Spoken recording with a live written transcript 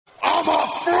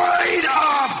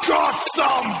got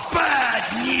some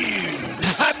bad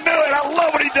news. I knew it. I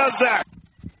love when he does that.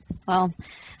 Well,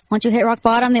 once you hit rock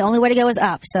bottom, the only way to go is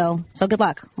up. So good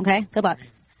luck, okay? Good luck.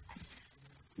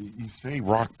 You say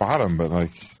rock bottom, but,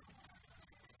 like,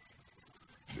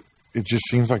 it just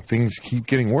seems like things keep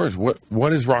getting worse.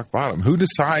 What is rock bottom? Who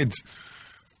decides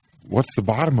what's the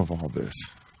bottom of all this?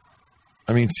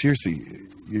 I mean, seriously,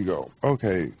 you go,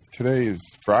 okay, today is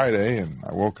Friday, and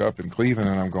I woke up in Cleveland,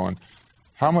 and I'm going,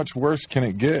 how much worse can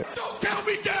it get? Don't count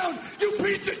me down, you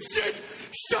piece of shit!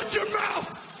 Shut your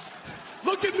mouth!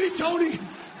 Look at me, Tony.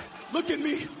 Look at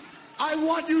me. I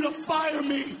want you to fire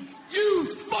me.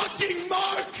 You fucking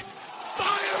Mark!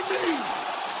 Fire me!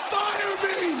 Fire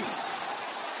me!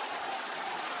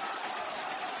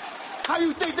 How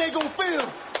you think they gonna feel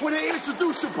when they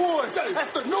introduce your boys?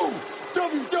 That's the new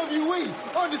WWE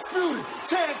Undisputed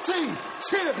Tag Team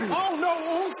Champions. I don't know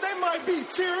who's. They might be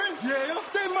cheering. Yeah.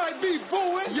 They might be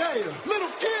booing. Yeah.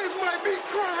 Little kids might be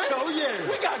crying. Oh, yeah.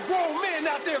 We got grown men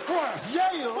out there crying.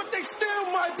 Yeah. But they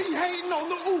still might be hating on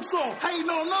the Uso. Hating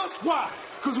on us. Why?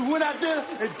 Because we went out there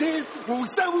and did what we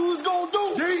said we was going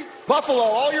to do. Buffalo,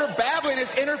 all your babbling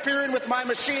is interfering with my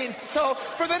machine. So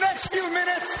for the next few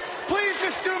minutes, please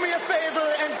just do me a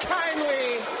favor and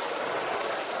kindly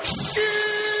shoot.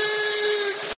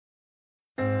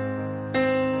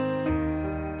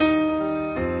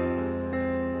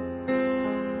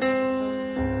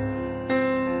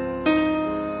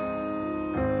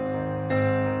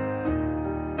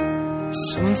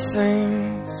 Some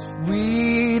things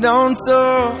we don't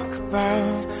talk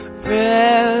about,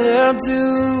 rather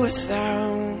do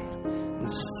without.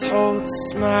 Just hold the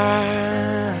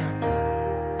smile,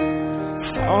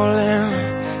 falling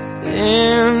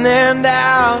in and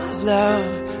out of love,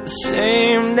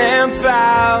 ashamed and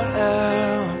proud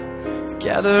of,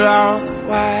 together all the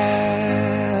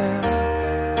while.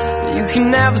 You can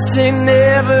never say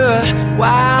never,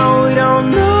 while we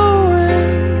don't know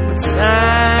it, but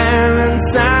time and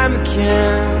time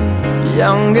again,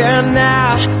 younger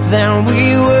now than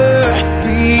we were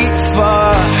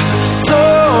before.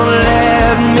 Don't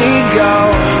let me go,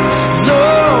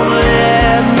 don't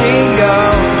let me go,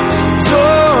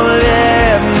 don't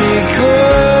let me go,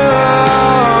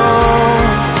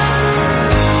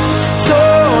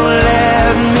 don't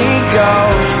let me go,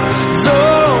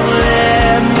 don't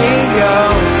let me go,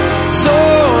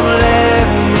 don't let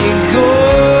me go.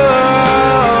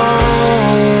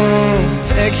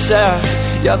 Picture,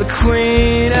 you're the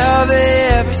queen of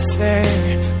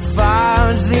everything, far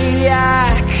as the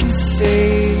eye can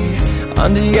see.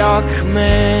 Under your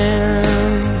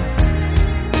command,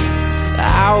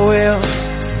 I will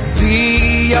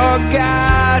be your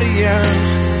guardian.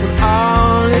 When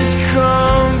all is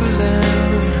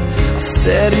crumbling, I'll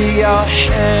steady your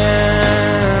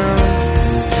hands.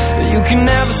 You can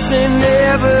never say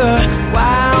never,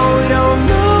 while we don't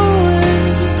know it.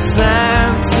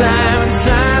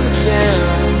 Time again,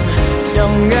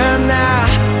 younger now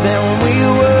than we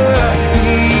were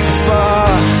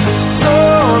before.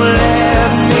 Don't let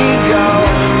me go,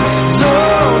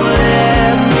 don't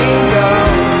let me go,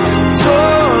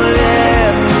 don't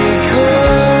let me go,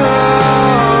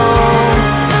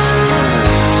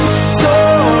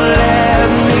 don't let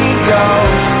me go,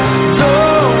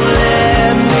 don't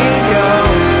let me go,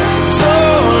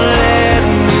 don't let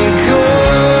me go.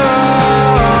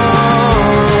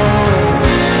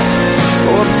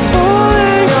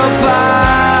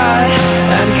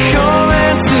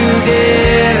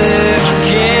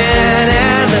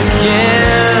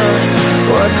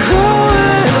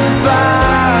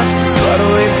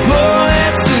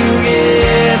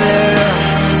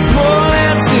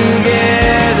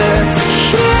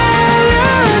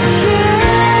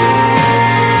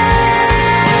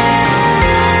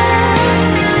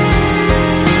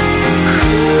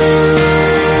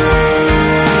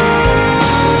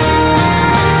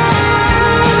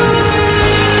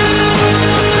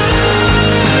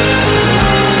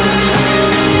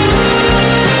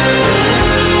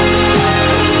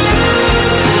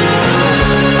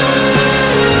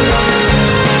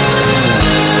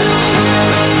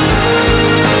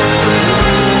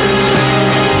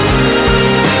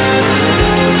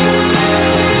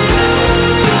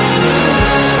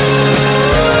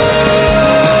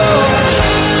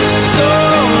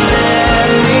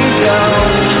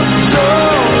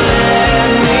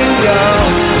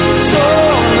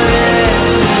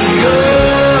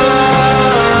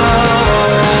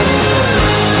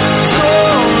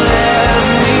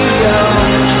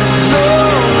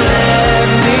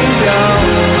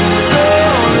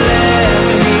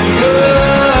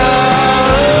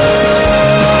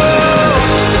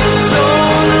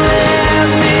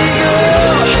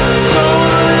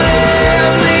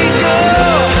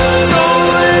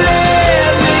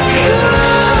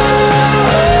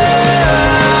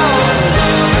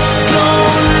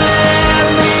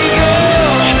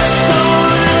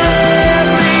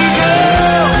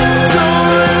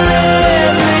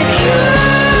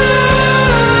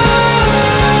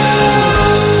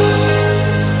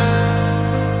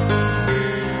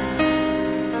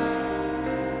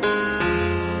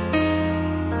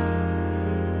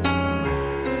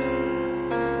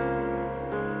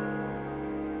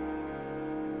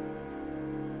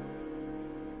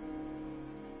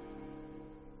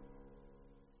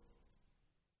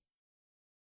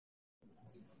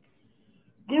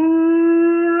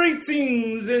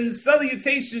 and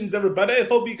salutations, everybody. I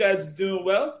hope you guys are doing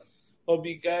well. Hope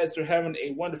you guys are having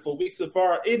a wonderful week so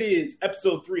far. It is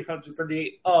episode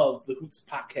 338 of the Hoots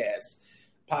podcast.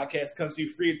 Podcast comes to you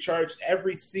free of charge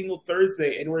every single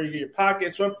Thursday, anywhere you get your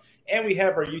podcast from. And we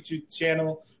have our YouTube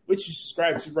channel, which you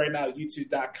subscribe to right now,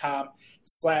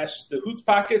 youtube.com/the Hoots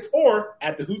podcast or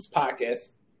at the Hoots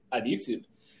podcast on YouTube.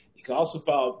 You can also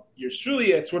follow yours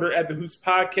truly at Twitter at the Hoots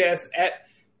podcast, at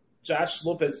Josh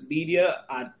Lopez Media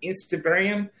on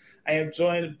Instagram. I am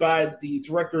joined by the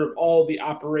director of all the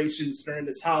operations during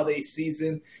this holiday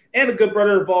season and a good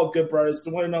brother of all good brothers, the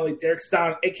one and only Derek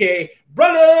Stone, a.k.a.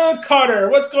 Brother Carter.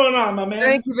 What's going on, my man?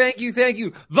 Thank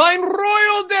you. Thine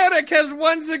Royal Derek has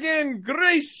once again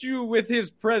graced you with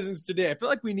his presence today. I feel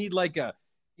like we need like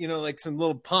some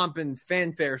little pomp and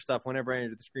fanfare stuff whenever I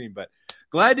enter the screen. But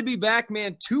glad to be back,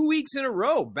 man. 2 weeks in a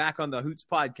row back on the Hoots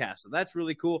podcast. So that's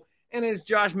really cool. And as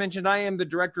Josh mentioned, I am the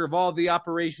director of all the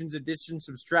operations, addition,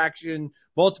 subtraction,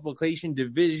 multiplication,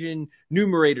 division,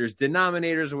 numerators,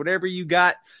 denominators, whatever you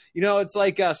got. You know, it's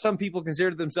like some people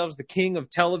consider themselves the king of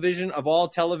television, of all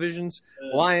televisions.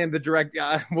 Well, I am the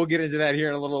director. We'll get into that here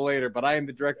in a little later, but I am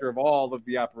the director of all of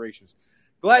the operations.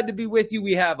 Glad to be with you.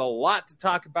 We have a lot to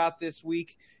talk about this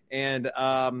week and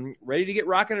ready to get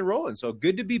rocking and rolling. So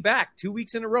good to be back. 2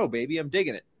 weeks in a row, baby. I'm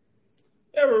digging it.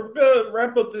 Yeah, we're going to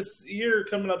wrap up this year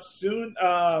coming up soon.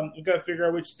 We've got to figure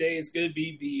out which day is going to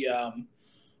be the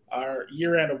our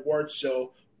year-end awards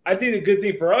show. I think the good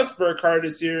thing for us, Burkhardt,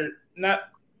 is here, not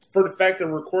for the fact that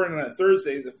we're recording on a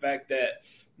Thursday, the fact that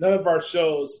none of our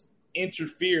shows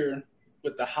interfere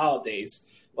with the holidays.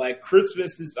 Like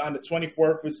Christmas is on the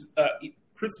 24th, which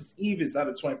Christmas Eve is on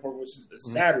the 24th, which is the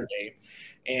Saturday.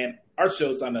 And our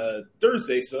show's on a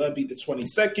Thursday, so that'd be the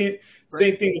 22nd. Right.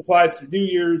 Same thing applies to New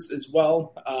Year's as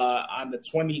well on the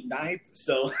 29th.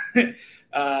 So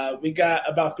we got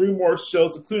about 3 more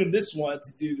shows, including this one,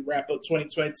 to do to wrap up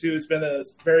 2022. It's been a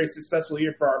very successful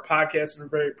year for our podcast. We're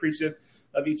very appreciative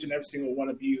of each and every single one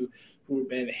of you who have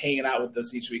been hanging out with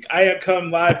us each week. I am coming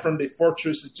live from the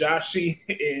Fortress of Joshi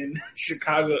in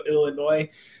Chicago, Illinois.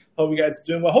 Hope you guys are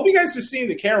doing well. Hope you guys are seeing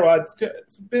the camera.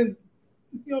 It's been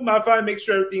modify, make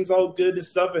sure everything's all good and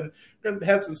stuff, and we're going to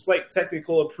have some slight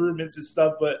technical improvements and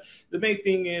stuff, but the main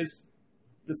thing is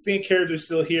the same characters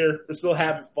still here. We're still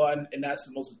having fun, and that's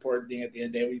the most important thing at the end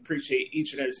of the day. We appreciate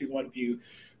each and every single one of you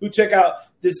who check out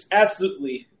this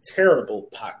absolutely terrible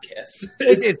podcast.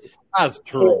 That's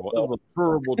terrible. That was a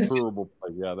terrible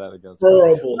play. Yeah, that against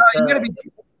terrible.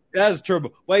 That is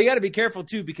terrible. Well, you got to be careful,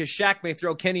 too, because Shaq may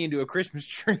throw Kenny into a Christmas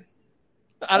tree.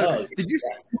 I don't know. Did you see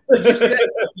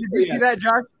that,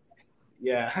 Josh?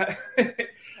 Yeah.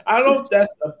 I don't know if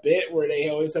that's a bit where they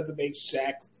always have to make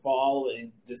Shaq fall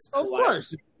and just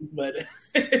collapse. But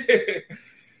Kenny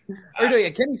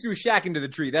threw Shaq into the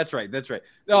tree. That's right.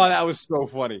 Oh, that was so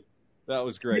funny. That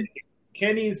was great.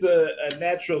 Kenny's a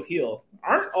natural heel.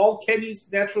 Aren't all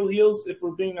Kenny's natural heels, if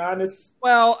we're being honest?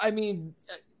 Well, I mean,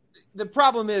 the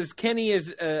problem is Kenny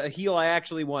is a heel I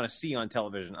actually want to see on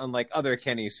television, unlike other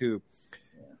Kennys who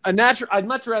I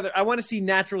want to see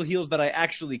natural heels that I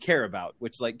actually care about,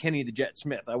 which like Kenny the Jet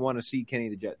Smith. I want to see Kenny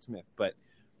the Jet Smith. But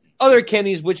other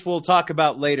Kennys, which we'll talk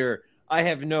about later, I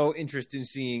have no interest in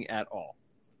seeing at all.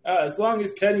 As long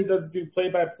as Kenny doesn't do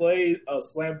play-by-play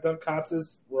slam dunk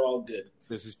contests, we're all good.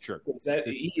 This is true.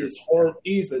 He is horrible.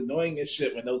 He's annoying as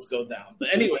shit when those go down. But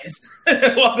anyways,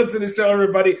 welcome to the show,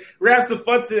 everybody. We're having some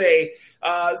fun today.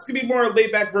 It's going to be more a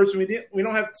laid-back version. We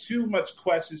don't have too much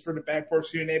questions for the back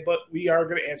portion Q&A, but we are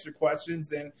going to answer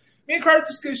questions. And me and Carter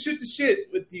just going to shoot the shit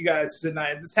with you guys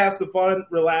tonight. Just have some fun,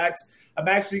 relax. I'm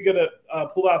actually going to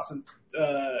pull out some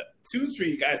tunes for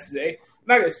you guys today. I'm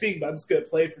not going to sing, but I'm just going to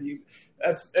play for you.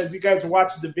 As you guys are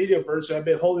watching the video version, I've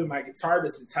been holding my guitar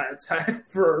this entire time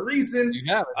for a reason.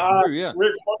 You have it. Yeah.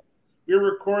 We're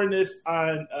recording this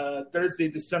on Thursday,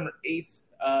 December 8th.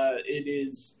 It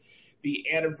is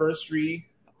the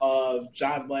anniversary of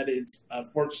John Lennon's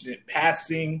unfortunate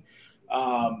passing.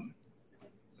 For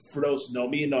those who know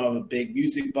me, I'm a big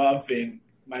music buff, and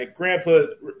my grandpa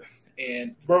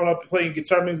and growing up playing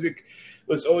guitar music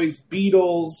was always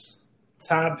Beatles,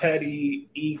 Tom Petty,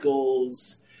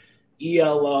 Eagles,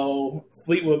 ELO,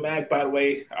 Fleetwood Mac. By the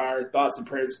way, our thoughts and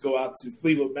prayers go out to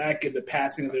Fleetwood Mac and the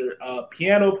passing of their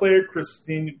piano player,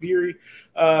 Christine Beery.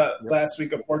 Last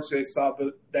week, unfortunately, I saw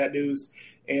that news.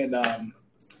 And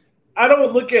I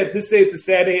don't look at this day as a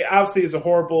sad day. Obviously, it's a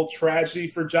horrible tragedy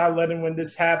for John Lennon when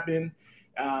this happened.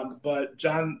 But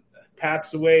John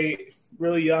passed away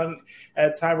really young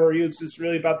at a time where he was just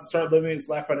really about to start living his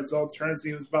life on his own terms.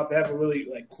 He was about to have a really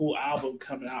cool album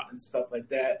coming out and stuff like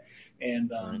that.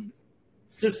 And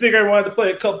just figured I wanted to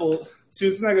play a couple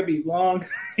tunes. It's not going to be long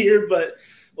here, but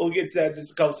we'll get to that in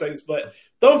just a couple seconds. But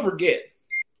don't forget,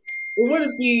 it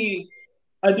wouldn't be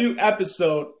a new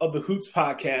episode of the Hoots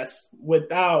podcast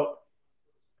without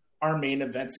our main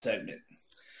event segment.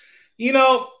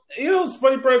 It's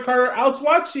funny, Brother Carter. I was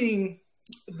watching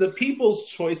the People's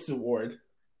Choice Award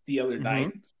the other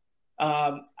night.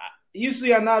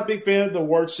 Usually, I'm not a big fan of the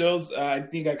award shows. I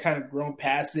think I kind of grown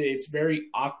past it. It's very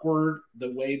awkward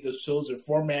the way the shows are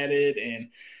formatted and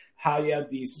how you have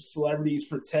these celebrities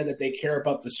pretend that they care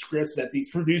about the scripts that these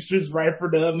producers write for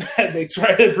them as they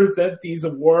try to present these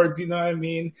awards. You know what I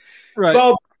mean? Right. It's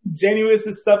all genuine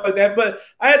and stuff like that. But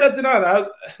I had nothing on.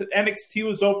 NXT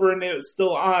was over and it was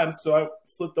still on, so I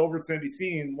flipped over to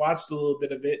NBC and watched a little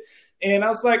bit of it. And I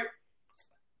was like,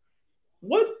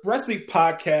 what wrestling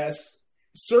podcast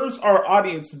serves our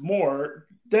audience more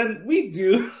than we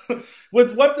do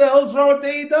with what the hell is wrong with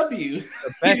AEW?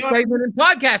 The best segment in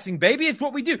podcasting, baby. It's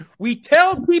what we do. We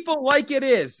tell people like it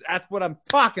is. That's what I'm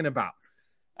talking about.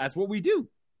 That's what we do.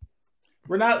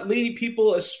 We're not leading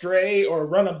people astray or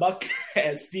run amok,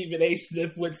 as Stephen A.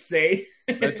 Smith would say.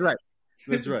 That's right.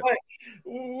 That's right.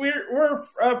 We're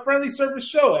a friendly service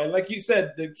show. And like you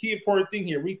said, the key important thing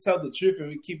here, we tell the truth and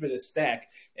we keep it a stack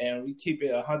and we keep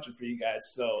it 100 for you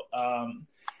guys. So,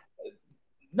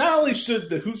 not only should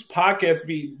the Hoots podcast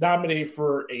be nominated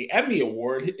for a Emmy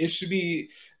Award, it should be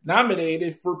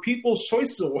nominated for People's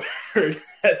Choice Award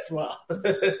as well.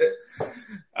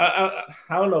 I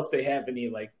don't know if they have any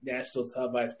like national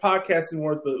televised podcasting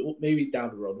awards, but maybe down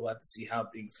the road we'll have to see how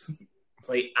things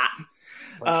play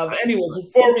out. Anyways,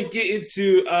 before we get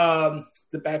into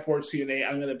the backboard Q&A,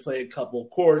 I'm going to play a couple of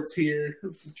chords here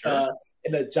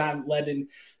in a John Lennon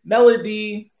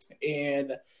melody,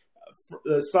 and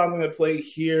the song I'm going to play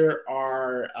here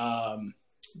are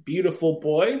Beautiful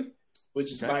Boy,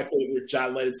 which is my favorite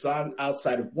John Lennon song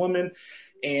outside of Woman,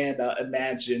 and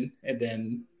Imagine. And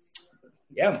then,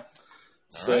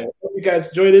 So hope you guys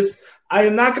enjoy this. I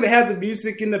am not going to have the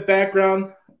music in the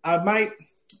background. I might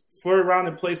flirt around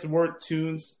and play some more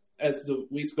tunes as the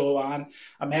weeks go on.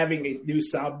 I'm having a new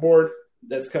soundboard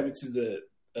that's coming to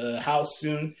the house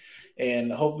soon,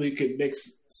 and hopefully we can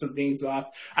mix some things off.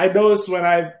 I noticed when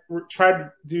I've tried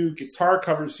to do guitar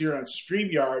covers here on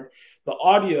StreamYard, the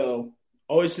audio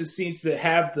always just seems to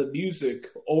have the music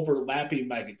overlapping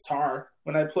my guitar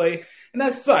when I play, and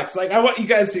that sucks. Like, I want you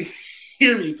guys to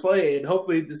hear me play, and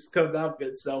hopefully this comes out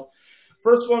good. So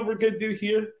first one we're going to do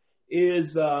here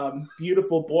is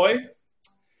Beautiful Boy,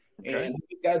 and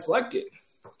you guys like it.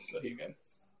 So here you go.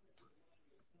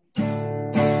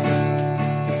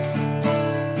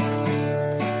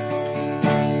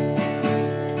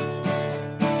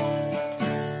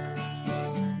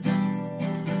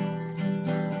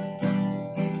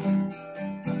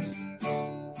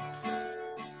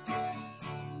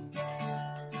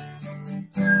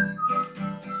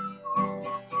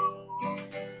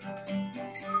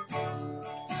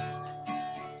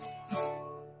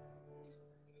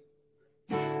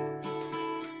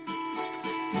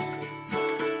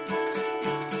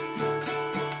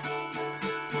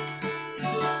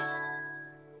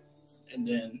 And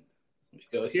then we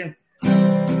go here.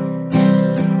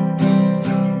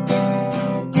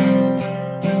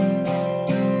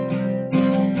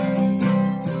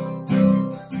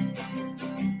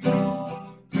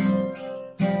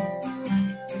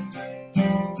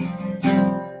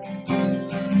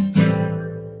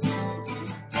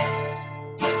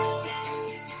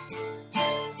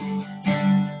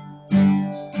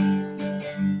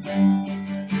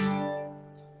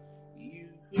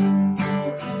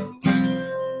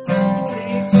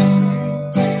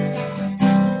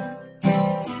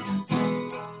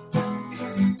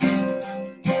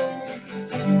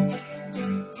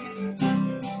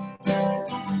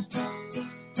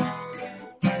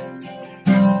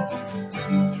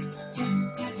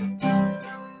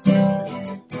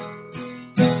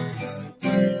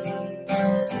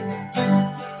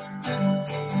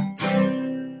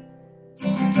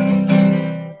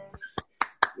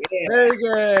 Very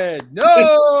good.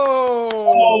 No.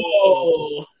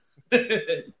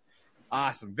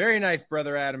 Awesome. Very nice,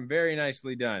 Brother Adam. Very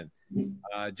nicely done.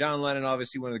 John Lennon,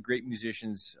 obviously one of the great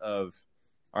musicians of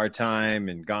our time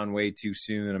and gone way too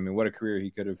soon. I mean, what a career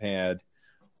he could have had.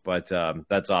 But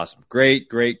that's awesome. Great,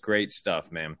 great, great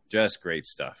stuff, man. Just great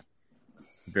stuff.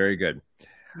 Very good.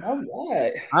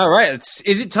 All right.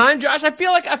 Is it time, Josh? I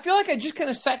feel like I just kind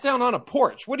of sat down on a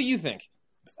porch. What do you think?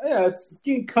 Yeah, it's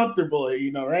getting comfortable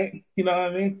here, right? You know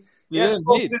what I mean? Yeah, yes,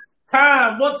 folks, it's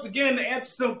time once again to answer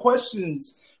some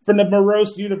questions from the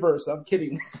morose universe. I'm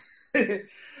kidding.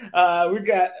 We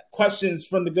got questions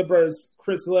from the good brothers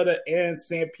Chris Letta and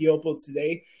Sam Piopo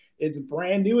today. It's a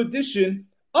brand new edition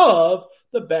of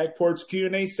the Back Porch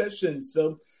Q&A session.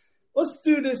 So let's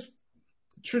do this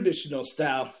traditional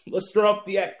style. Let's throw up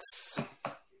the X.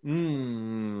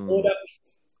 Throw it up.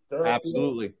 Throw up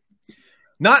Absolutely.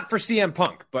 Not for CM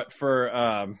Punk, but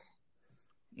for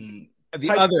the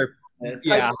other.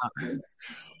 Yeah.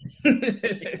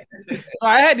 So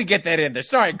I had to get that in there.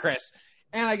 Sorry, Chris.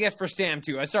 And I guess for Sam,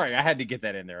 too. Sorry, I had to get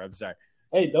that in there. I'm sorry.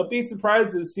 Hey, don't be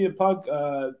surprised if CM Punk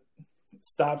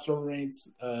stops Roman Reigns'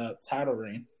 title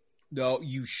reign. No,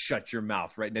 you shut your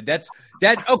mouth right now. That's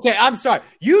okay. I'm sorry.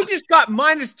 You just got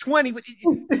minus 20.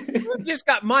 You just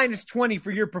got minus 20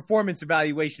 for your performance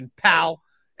evaluation, pal.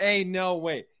 Hey, no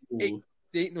way.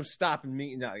 Ain't no stopping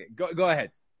me. No, go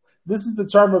ahead. This is the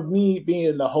charm of me being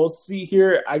in the host seat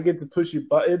here. I get to push your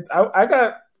buttons. I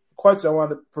got a question I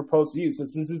want to propose to you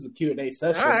since this is a Q&A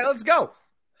session. All right, let's go.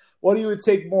 What do you would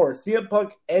take more, CM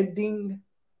Punk ending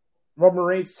Roman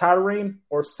Reigns' title reign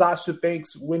or Sasha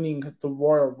Banks winning the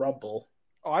Royal Rumble?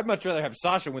 Oh, I'd much rather have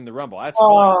Sasha win the Rumble. That's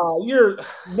fine.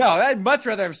 No, I'd much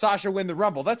rather have Sasha win the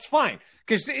Rumble. That's fine.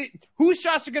 Because who's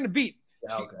Sasha going to beat?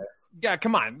 Yeah,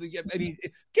 come on. I mean,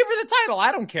 give her the title.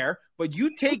 I don't care. But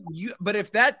But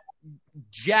if that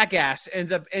jackass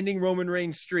ends up ending Roman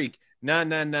Reigns' streak,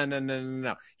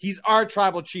 no. He's our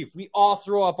tribal chief. We all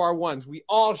throw up our ones. We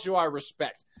all show our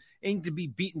respect. Ain't to be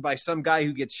beaten by some guy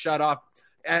who gets shut off,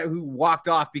 who walked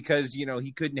off because,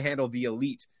 he couldn't handle the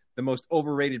elite, the most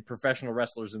overrated professional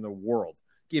wrestlers in the world.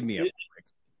 Give me a break.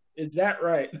 Is that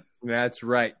right? That's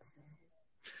right.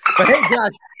 But hey,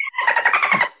 Josh.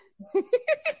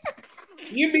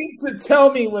 You mean to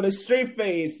tell me with a straight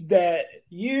face that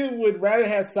you would rather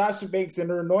have Sasha Banks and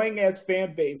her annoying-ass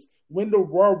fan base win the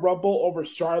Royal Rumble over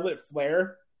Charlotte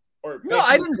Flair? No,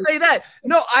 I didn't say that.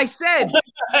 No, I said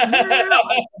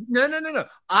no.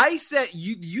 I said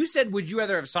you said would you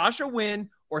rather have Sasha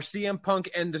win or CM Punk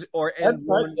That's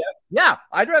right, yeah,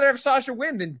 I'd rather have Sasha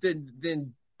win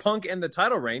than Punk end the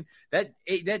title reign. That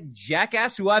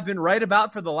jackass who I've been right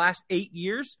about for the last 8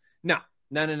 years. No,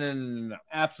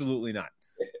 absolutely not.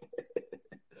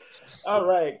 All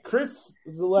right, Chris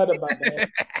Zaletta, my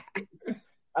man.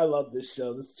 I love this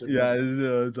show. This is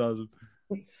tremendous. It's awesome.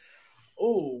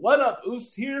 Oh, what up,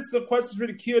 Oos? Here's some questions for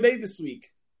the Q&A this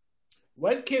week.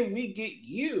 When can we get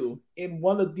you in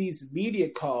one of these media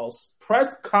calls?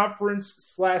 Press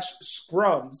conference /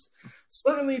 scrums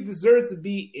certainly deserves to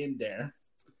be in there.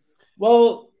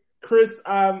 Well, Chris,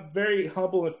 I'm very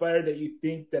humble and flattered that you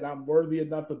think that I'm worthy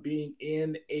enough of being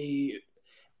in a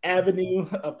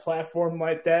platform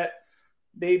like that.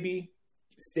 Maybe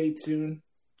stay tuned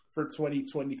for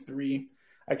 2023.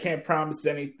 I can't promise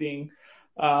anything.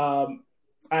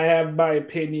 I have my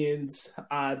opinions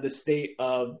on the state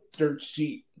of dirt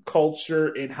sheet culture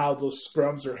and how those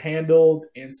scrums are handled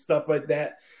and stuff like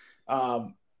that.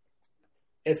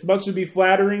 It's much to be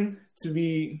flattering to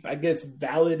be, I guess,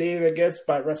 validated,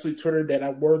 by wrestling Twitter that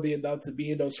I'm worthy enough to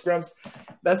be in those scrums.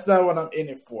 That's not what I'm in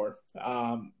it for.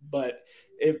 But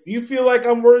if you feel like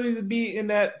I'm worthy to be in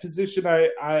that position,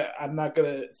 I'm not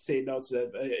going to say no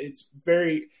to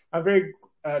that. I'm very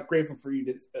grateful for you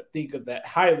to think of that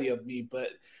highly of me, but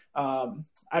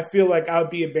I feel like I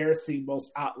would be embarrassing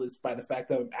most outlets by the fact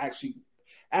that I'm actually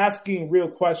asking real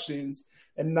questions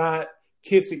and not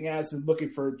kissing ass and looking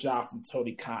for a job from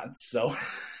Tony Khan. So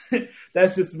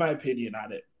that's just my opinion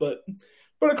on it. But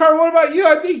Carl, what about you?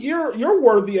 I think you're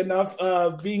worthy enough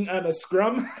of being on a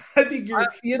scrum. I think you're.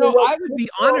 I would be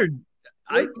honored.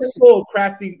 You're capable of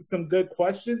crafting some good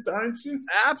questions, aren't you?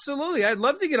 Absolutely, I'd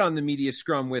love to get on the media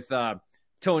scrum with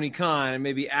Tony Khan and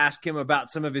maybe ask him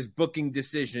about some of his booking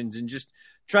decisions and just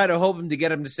try to hope him to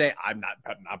get him to say, I'm not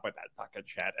putting up with that fucking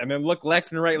chat. And then look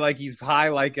left and right like he's high,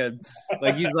 like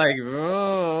he's like,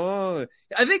 oh.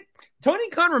 I think Tony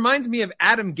Khan reminds me of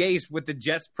Adam Gase with the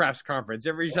Jets press conference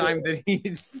every time that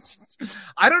he's,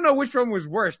 I don't know which one was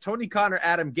worse, Tony Khan or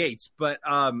Adam Gates, but,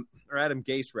 or Adam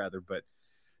Gase rather, but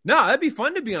no, that'd be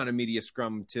fun to be on a media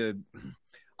scrum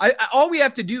all we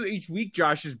have to do each week,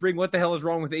 Josh, is bring what the hell is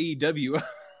wrong with AEW.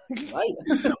 Right.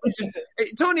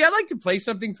 Hey, Tony, I'd like to play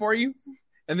something for you,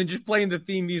 and then just playing the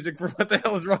theme music for what the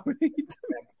hell is wrong with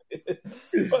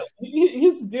AEW. But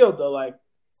here's the deal, though. Like,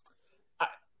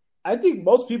 I think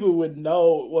most people would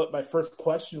know what my first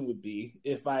question would be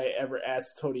if I ever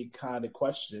asked Tony Khan a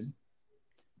question.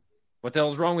 What the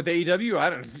hell is wrong with AEW? I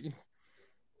don't.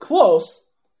 Close.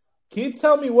 Can you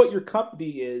tell me what your company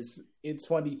is in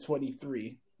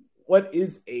 2023? What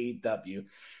is AEW?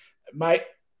 My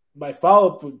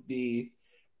follow-up would be,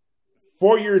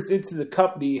 4 years into the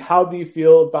company, how do you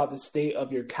feel about the state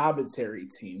of your commentary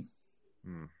team?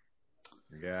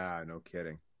 Yeah, no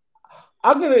kidding.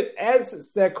 I'm going to ask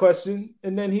that question,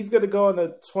 and then he's going to go on a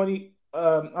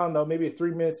I don't know, maybe a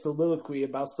 3-minute soliloquy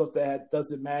about stuff that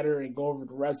doesn't matter and go over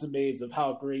the resumes of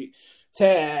how great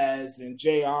Taz and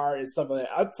JR and stuff like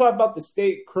that. I'll talk about the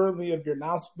state currently of your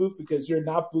announce booth because your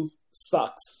announce booth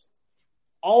sucks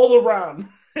all around.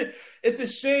 It's a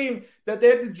shame that they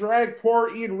had to drag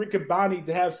poor Ian Riccaboni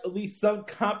to have at least some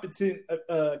competent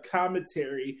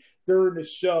commentary during the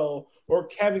show, or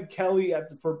Kevin Kelly at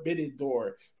the Forbidden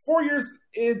Door. 4 years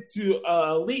into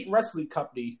Elite Wrestling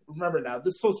Company. Remember now,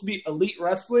 this is supposed to be Elite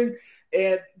Wrestling,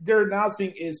 and their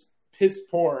announcing is piss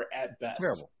poor at best.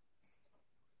 Terrible.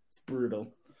 It's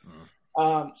brutal.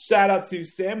 Shout out to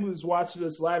Sam, who's watching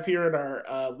us live here in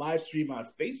our live stream on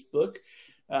Facebook.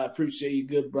 Appreciate you,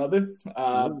 good brother.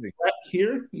 Brett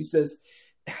here, he says,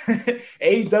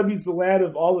 AEW's the land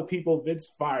of all the people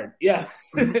Vince fired. Yeah.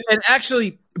 And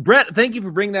actually, Brett, thank you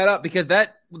for bringing that up, because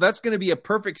that's going to be a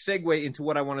perfect segue into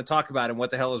what I want to talk about and what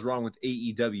the hell is wrong with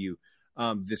AEW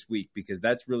this week, because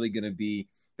that's really going to be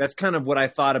 – that's kind of what I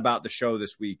thought about the show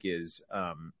this week is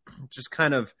just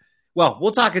kind of – well,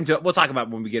 we'll talk about it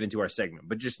when we get into our segment,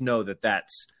 but just know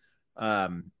that's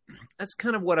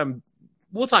kind of what I'm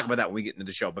 – we'll talk about that when we get into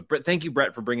the show. But Brett, thank you,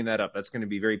 Brett, for bringing that up. That's going to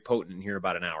be very potent in here in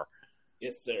about an hour.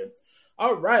 Yes, sir.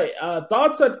 All right.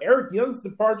 Thoughts on Eric Young's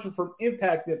departure from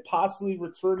Impact and possibly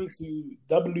returning to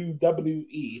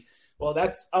WWE? Well,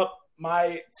 that's up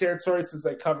my territory since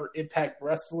I cover Impact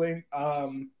Wrestling.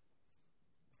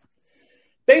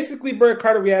 Basically, Brett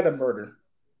Carter, we had a murder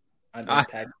on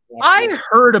Impact. I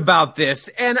heard about this,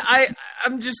 and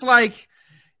I'm just like,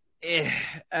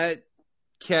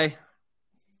 okay.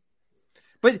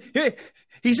 But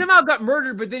he somehow got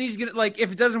murdered, but then he's going to, like,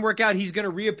 if it doesn't work out, he's going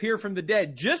to reappear from the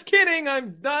dead. Just kidding.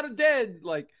 I'm not dead.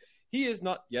 Like, he is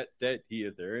not yet dead. He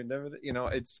is there. And never,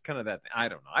 it's kind of that thing. I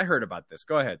don't know. I heard about this.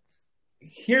 Go ahead.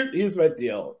 Here's my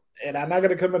deal. And I'm not going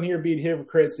to come on here being a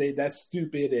hypocrite and say that's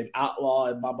stupid and outlaw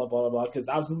and blah, blah, blah, blah, because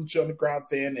I was a Lucha Underground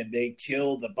fan and they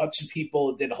killed a bunch of people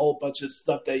and did a whole bunch of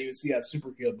stuff that you would see on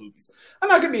superhero movies. I'm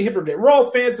not going to be a hypocrite. We're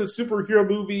all fans of superhero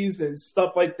movies and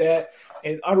stuff like that,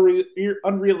 and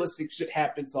unrealistic shit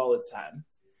happens all the time.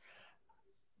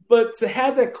 But to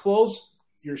have that close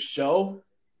your show,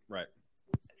 right?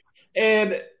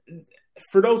 And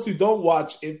for those who don't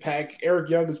watch Impact, Eric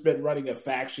Young has been running a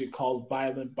faction called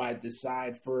Violent by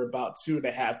Design for about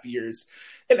 2.5 years.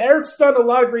 And Eric's done a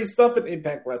lot of great stuff in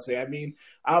Impact Wrestling. I mean,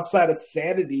 outside of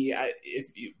Sanity,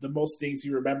 the most things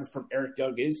you remember from Eric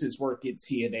Young is his work in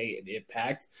TNA and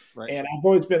Impact. Right. And I've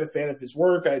always been a fan of his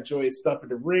work. I enjoy his stuff in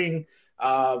the ring.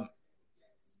 But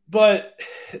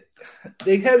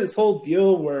they had this whole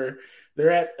deal where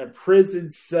they're at a prison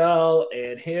cell,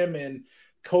 and him and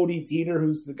Cody Deaner,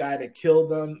 who's the guy that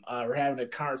killed them, we're having a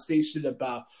conversation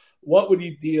about what would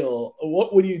you do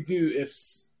if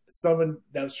someone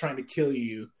that was trying to kill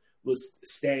you was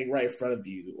standing right in front of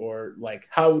you, or like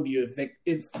how would you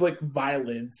inflict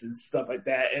violence and stuff like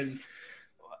that. And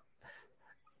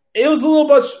it was a little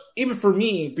much, even for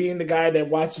me, being the guy that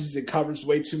watches and covers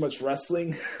way too much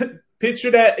wrestling. Picture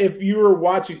that if you were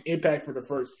watching Impact for the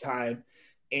first time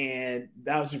and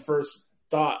that was your first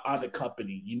thought on the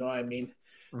company, you know what I mean?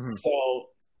 Mm-hmm. So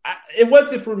it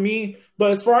wasn't for me,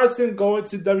 but as far as him going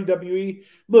to WWE,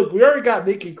 look, we already got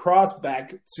Nikki Cross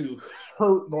back to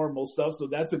her normal stuff, so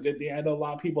that's a good thing. I know a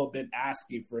lot of people have been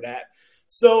asking for that.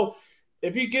 So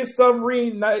if you get some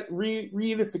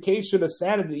reunification of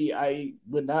Sanity, I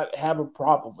would not have a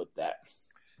problem with that.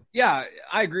 Yeah,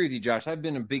 I agree with you, Josh. I've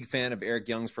been a big fan of Eric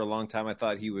Young's for a long time. I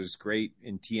thought he was great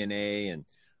in TNA and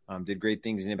did great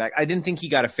things in Impact. I didn't think he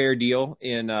got a fair deal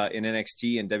in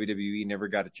NXT, and WWE never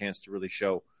got a chance to really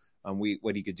show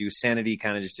what he could do. Sanity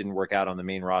kind of just didn't work out on the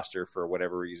main roster for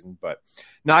whatever reason. But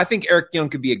no, I think Eric Young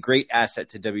could be a great asset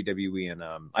to WWE, and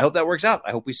I hope that works out.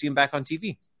 I hope we see him back on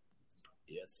TV.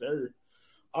 Yes, sir.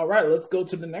 All right, let's go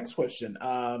to the next question.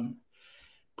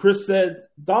 Chris said,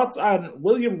 thoughts on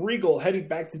William Regal heading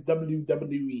back to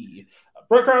WWE?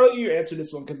 Brooke, I'll let you answer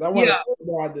this one because I want to say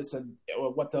more on this and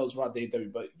what the hell's wrong with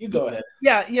AEW, but you go ahead.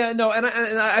 No, and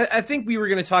I think we were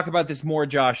going to talk about this more,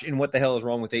 Josh, in what the hell is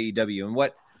wrong with AEW and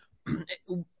what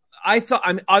I thought.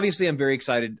 I'm very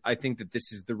excited. I think that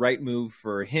this is the right move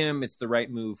for him. It's the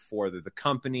right move for the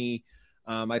company.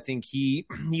 I think he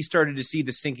started to see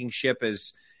the sinking ship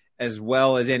as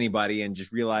well as anybody, and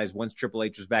just realized once Triple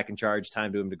H was back in charge,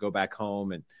 time to him to go back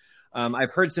home. And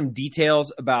I've heard some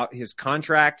details about his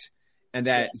contract and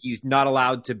that he's not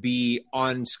allowed to be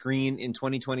on screen in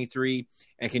 2023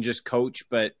 and can just coach.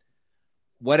 But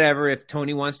whatever, if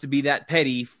Tony wants to be that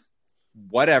petty,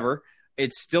 whatever,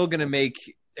 it's still going to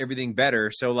make everything better.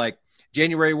 So like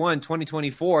January 1,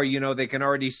 2024, they can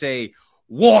already say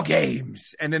War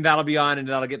Games, and then that'll be on and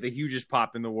that'll get the hugest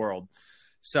pop in the world.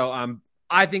 So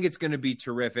I think it's going to be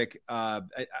terrific. I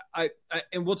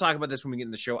and we'll talk about this when we get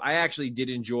in the show. I actually did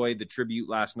enjoy the tribute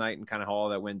last night and kind of how all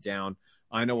that went down.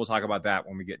 I know we'll talk about that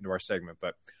when we get into our segment,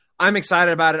 but I'm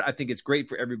excited about it. I think it's great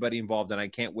for everybody involved, and I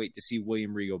can't wait to see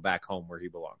William Regal back home where he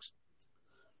belongs.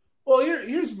 Well,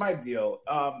 here's my deal.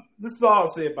 This is all I'll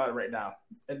say about it right now,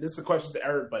 and this is a question to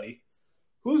everybody.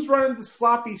 Who's running the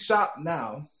sloppy shop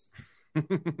now?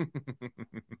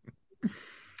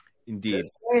 Indeed.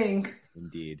 Just saying.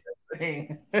 Indeed.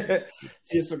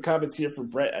 Here's some comments here from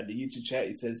Brett at the YouTube chat.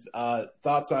 He says,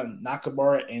 thoughts on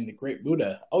Nakamura and the Great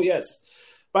Muta? Oh, yes.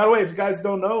 By the way, if you guys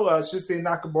don't know, Shinsuke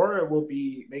Nakamura will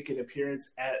be making an appearance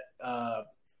at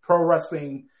Pro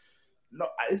Wrestling. No,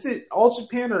 is it All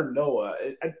Japan or Noah?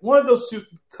 One of those two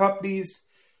companies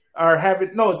are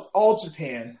having. No, it's All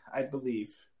Japan, I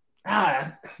believe.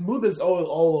 Muta's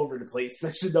all over the place.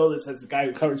 I should know this as a guy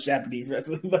who covers Japanese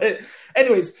wrestling. But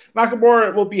anyways,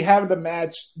 Nakamura will be having a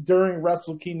match during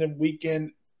Wrestle Kingdom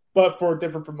weekend, but for a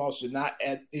different promotion, not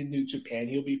in New Japan.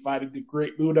 He'll be fighting the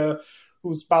Great Muta,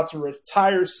 who's about to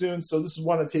retire soon. So this is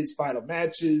one of his final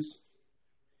matches.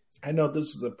 I know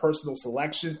this is a personal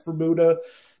selection for Muta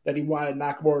that he wanted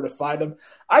Nakamura to fight him.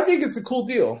 I think it's a cool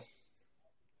deal.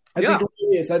 I think it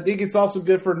really is. I think it's also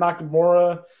good for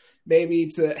Nakamura maybe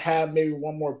to have maybe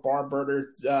one more barn burner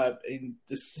and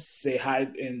just say hi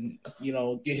and,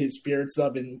 get his spirits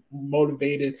up and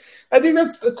motivated. I think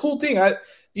that's a cool thing.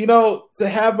 To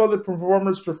have other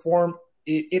performers perform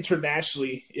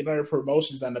internationally in other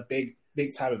promotions on a big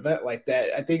time event like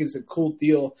that, I think it's a cool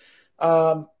deal.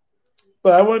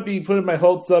 But I wouldn't be putting my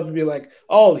hopes up and be like,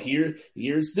 oh,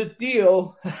 here's the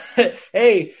deal.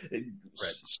 Hey,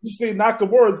 Shinsuke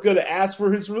Nakamura is going to ask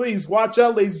for his release. Watch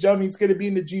out, ladies and gentlemen. He's going to be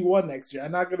in the G1 next year.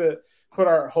 I'm not going to put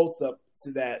our hopes up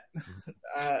to that.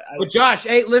 But Josh,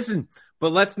 hey, listen.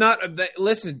 But let's not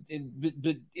listen.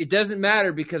 But it doesn't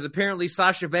matter because apparently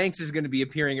Sasha Banks is going to be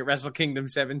appearing at Wrestle Kingdom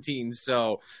 17.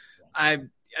 So, I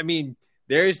mean,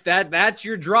 there's that. That's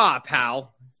your draw,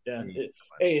 pal. Yeah.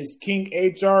 Hey, is King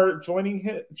HR joining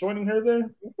her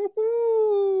there?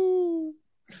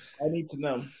 I need to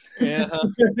know. Yeah.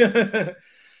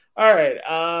 All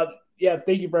right. Yeah.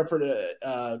 Thank you, Brett, for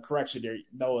the correction there.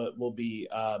 Noah will be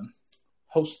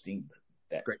hosting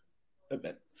that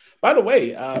event. By the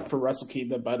way, for Wrestle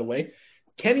Kingdom,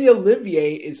 Kenny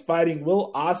Olivier is fighting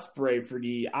Will Ospreay for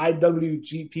the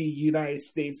IWGP United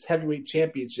States Heavyweight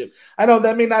Championship. I know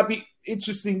that may not be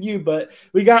interesting you, but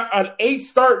we got an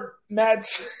 8-star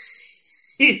match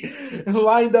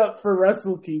lined up for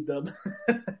Wrestle Kingdom.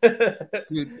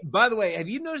 Dude, by the way, have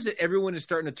you noticed that everyone is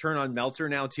starting to turn on Meltzer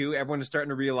now too? Everyone is starting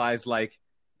to realize like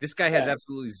this guy has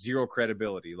absolutely zero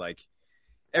credibility. Like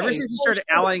ever since he started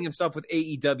allying himself with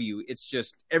AEW, it's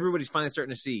just everybody's finally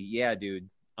starting to see, yeah, dude,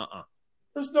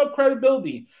 There's no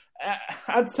credibility.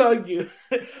 I'm telling you,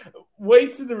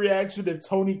 wait to the reaction if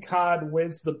Tony Khan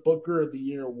wins the Booker of the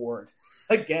Year award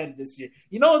again this year.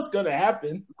 You know what's going to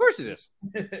happen. Of course it is.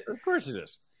 Of course it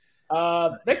is.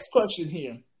 Next question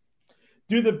here.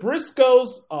 Do the Briscoes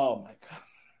 – oh, my God.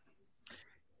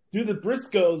 Do the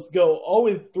Briscoes go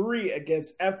 0-3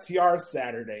 against FTR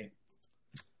Saturday?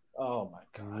 Oh, my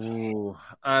God. Ooh.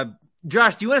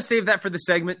 Josh, do you want to save that for the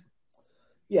segment?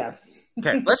 Yeah.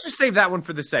 Okay, let's just save that one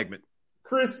for the segment.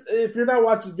 Chris, if you're not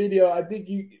watching the video, I think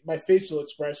my facial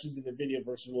expressions in the video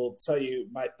version will tell you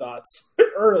my thoughts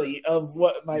early of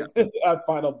what my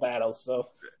final battle. So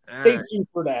stay tuned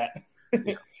for that.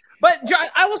 Yeah. But John,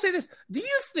 I will say this. Do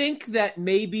you think that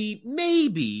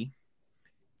maybe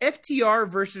FTR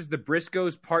versus the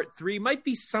Briscoes Part 3 might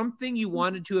be something you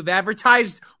wanted to have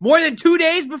advertised more than 2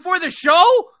 days before the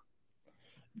show?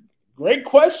 Great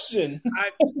question.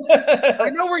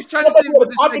 I know we're trying to save it for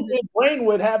this segment. Brain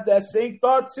would have that same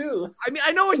thought too. I mean,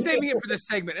 I know we're saving it for this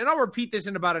segment, and I'll repeat this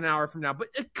in about an hour from now. But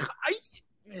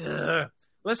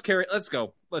let's carry it. Let's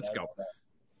go. Let's go.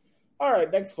 All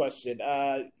right, next question.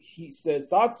 He says,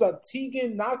 thoughts on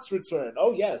Tegan Knox return?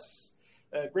 Oh, yes.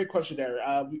 Great question there.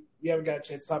 We haven't got a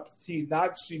chance to talk to Tegan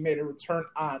Knox. She made a return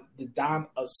on the Dawn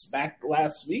of Smack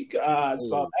last week.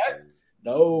 Saw that.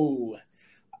 No.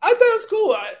 I thought it was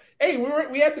cool.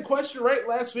 We had the question right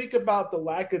last week about the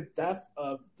lack of depth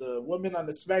of the women on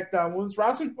the SmackDown Women's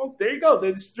roster. Well, there you go.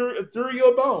 They just threw you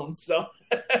a bone. So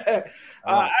I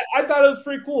thought it was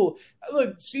pretty cool.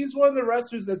 Look, she's one of the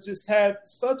wrestlers that just had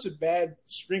such a bad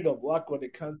string of luck when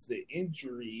it comes to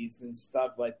injuries and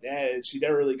stuff like that. And she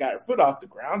never really got her foot off the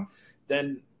ground.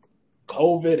 Then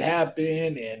COVID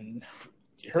happened, and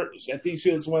I think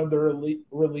she was one of the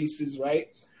releases, right?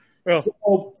 Yeah.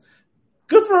 So,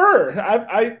 good for her.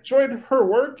 I enjoyed her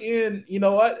work, and you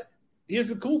know what? Here's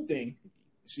the cool thing: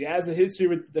 she has a history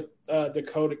with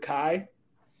Dakota Kai,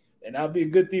 and that'll be a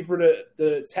good thing for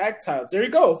the tag titles. There you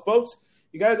go, folks.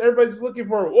 You guys, everybody's looking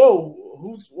for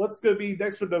what's going to be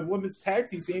next for the women's tag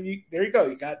team scene. There you go.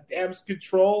 You got Damage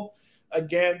Control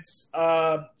against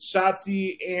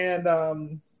Shotzi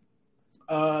and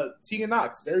Tegan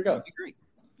Knox. There you go. Great.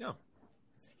 Yeah,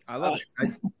 I love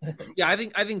it. I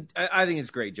think it's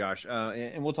great, Josh.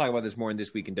 And we'll talk about this more in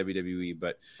This Week in WWE.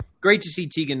 But great to see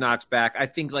Tegan Knox back. I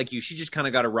think, like you, she just kind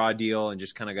of got a raw deal and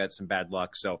just kind of got some bad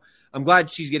luck. So I'm glad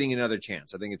she's getting another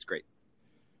chance. I think it's great.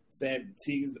 Sam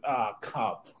Tegan's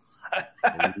cup.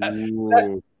 That's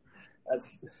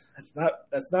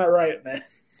not right, man.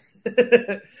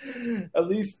 At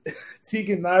least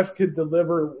Tegan Knox could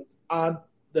deliver on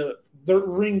the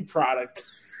ring product.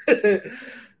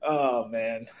 Oh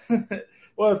man,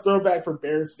 what a throwback for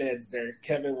Bears fans there,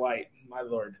 Kevin White, my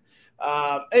lord.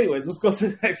 Anyways, let's go to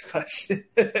the next question.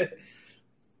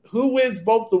 Who wins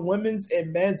both the women's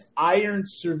and men's Iron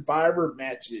Survivor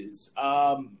matches?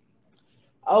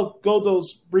 I'll go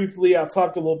those briefly. I'll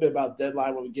talk a little bit about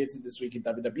Deadline when we get to This Week in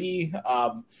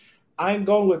WWE. I'm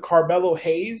going with Carmelo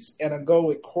Hayes, and I'm going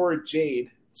with Cora Jade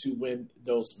to win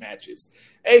those matches.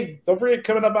 Hey, don't forget,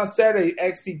 coming up on Saturday,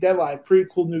 XT Deadline, pretty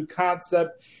cool new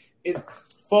concept.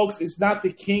 Folks, it's not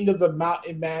the King of the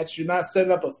Mountain match. You're not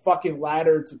setting up a fucking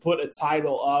ladder to put a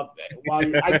title up. I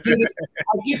get it.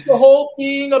 I get the whole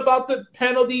thing about the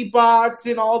penalty box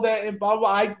and all that and blah, blah.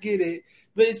 I get it.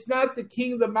 But it's not the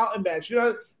King of the Mountain match. You're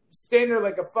not standing there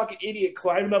like a fucking idiot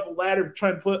climbing up a ladder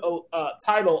trying to put a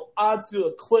title onto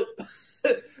a clip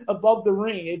above the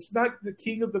ring. It's not the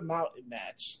King of the Mountain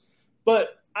match.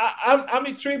 But I'm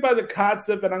intrigued by the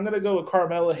concept, and I'm going to go with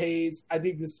Carmelo Hayes. I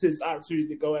think this is his opportunity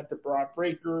to go after Braun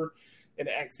Breaker and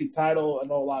the XC title. I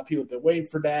know a lot of people have been waiting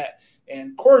for that.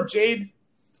 And Cora Jade,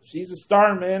 she's a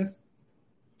star, man.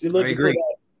 You're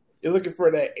looking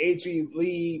for that A.G.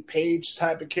 Lee Page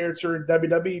type of character in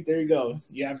WWE. There you go.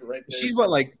 You have it right there. She's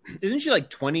isn't she like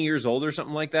 20 years old or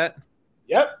something like that?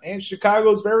 Yep, and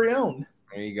Chicago's very own.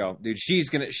 There you go, dude. She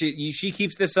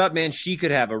keeps this up, man. She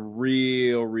could have a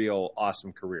real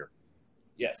awesome career.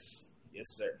 Yes,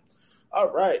 sir. All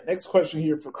right, next question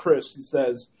here for Chris. He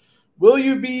says, "Will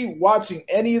you be watching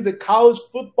any of the college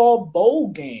football bowl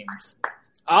games?"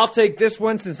 I'll take this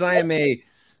one since I am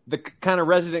the kind of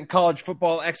resident college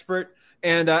football expert,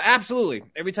 and absolutely,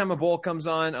 every time a bowl comes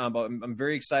on, I'm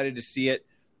very excited to see it.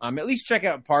 At least check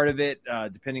out part of it,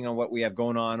 depending on what we have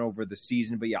going on over the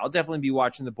season. But, yeah, I'll definitely be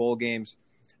watching the bowl games.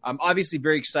 I'm obviously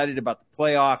very excited about the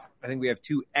playoff. I think we have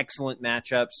two excellent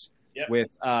matchups with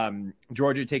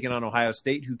Georgia taking on Ohio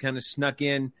State, who kind of snuck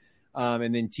in,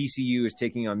 and then TCU is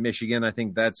taking on Michigan. I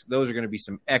think those are going to be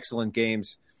some excellent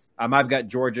games. I've got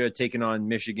Georgia taking on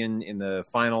Michigan in the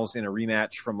finals in a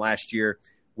rematch from last year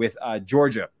with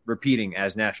Georgia repeating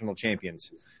as national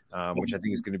champions, which I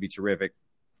think is going to be terrific.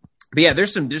 But yeah,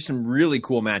 there's some really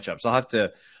cool matchups. I'll have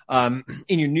to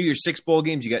in your New Year's Six bowl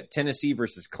games, you got Tennessee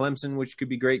versus Clemson, which could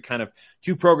be great. Kind of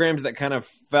two programs that kind of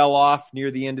fell off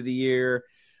near the end of the year,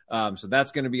 so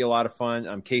that's going to be a lot of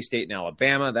fun. K-State and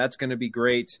Alabama, that's going to be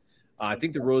great. I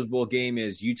think the Rose Bowl game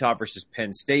is Utah versus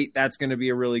Penn State. That's going to be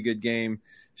a really good game.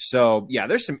 So yeah,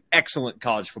 there's some excellent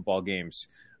college football games.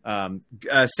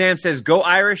 Sam says, "Go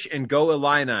Irish and go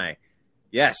Illini."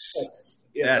 Yes.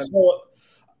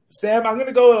 Sam, I'm going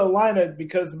to go to Atlanta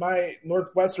because my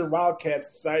Northwestern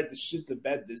Wildcats decided to shit the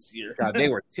bed this year. God, they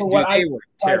were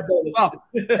terrible. Well,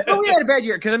 we had a bad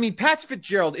year because, Pat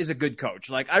Fitzgerald is a good coach.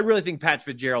 I really think Pat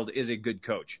Fitzgerald is a good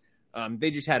coach.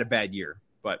 They just had a bad year.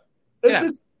 But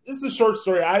This is a short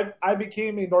story. I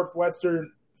became a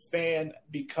Northwestern fan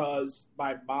because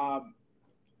my mom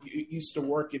used to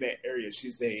work in that area.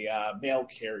 She's a mail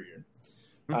carrier.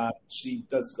 She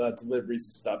does deliveries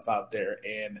and stuff out there.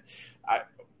 And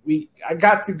I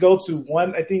got to go to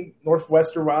one, I think,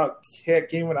 Northwestern Wildcat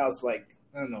game when I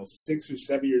was 6 or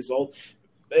 7 years old.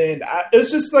 And it was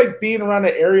just being around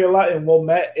the area a lot in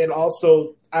Wilmette. And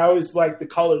also, I always liked the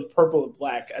colors purple and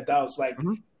black. I thought it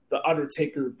was the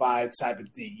Undertaker vibe type of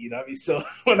thing. You know what I mean? So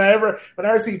whenever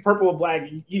see purple and black,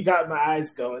 you got my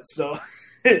eyes going. So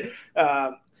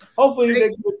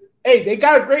hopefully they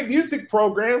got a great music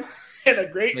program and a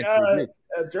great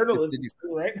journalism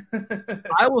too, right?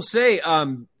 I will say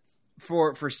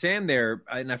for Sam there,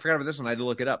 and I forgot about this one. I had to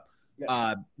look it up.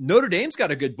 Notre Dame's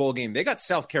got a good bowl game. They got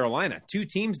South Carolina, two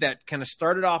teams that kind of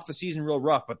started off the season real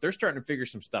rough, but they're starting to figure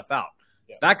some stuff out.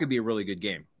 So that could be a really good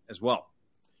game as well.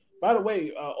 By the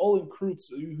way, Olin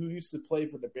Kreutz, who used to play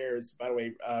for the Bears, by the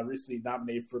way, recently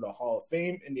nominated for the Hall of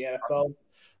Fame in the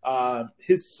NFL.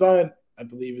 His son, I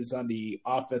believe, is on the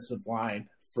offensive line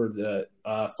for the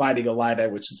Fighting Illini,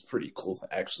 which is pretty cool,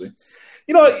 actually.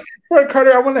 You know, Brett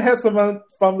Carter, I want to have some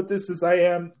fun with this, as I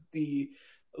am the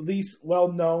least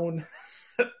well-known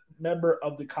member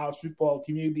of the college football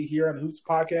community here on Hoots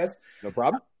Podcast. No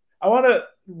problem. I want to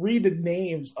read the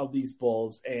names of these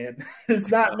bowls, and it's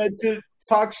not meant to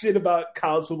talk shit about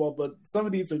college football, but some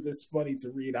of these are just funny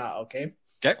to read out, okay?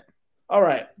 Okay. All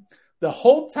right. The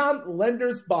Holtown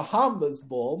Lenders Bahamas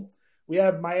Bowl. We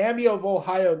have Miami of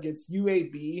Ohio against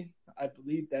UAB. I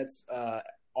believe that's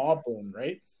Auburn,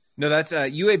 right? No, that's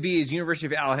UAB is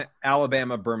University of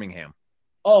Alabama, Birmingham.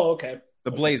 Oh, okay.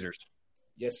 The Blazers.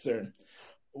 Yes, sir.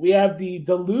 We have the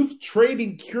Duluth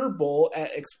Trading Cure Bowl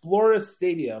at Explorer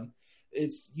Stadium.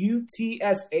 It's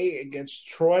UTSA against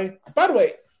Troy. By the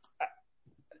way,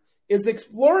 is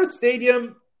Explorer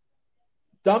Stadium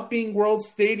Dumping World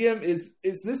Stadium? Is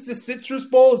this the Citrus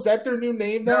Bowl? Is that their new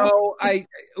name now? No,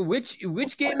 which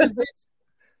game is this?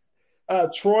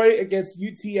 Troy against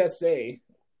UTSA.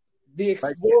 The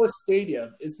Explorer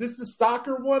Stadium. Is this the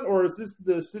soccer one, or is this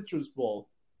the Citrus Bowl?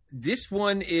 This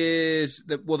one is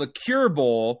the Cure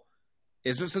Bowl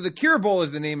is so the Cure Bowl is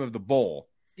the name of the bowl.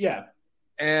 Yeah.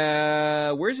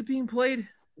 Where's it being played?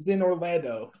 It's in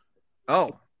Orlando.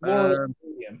 Oh,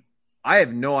 Stadium. I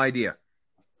have no idea.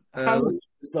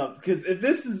 Because if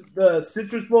this is the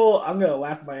Citrus Bowl, I'm gonna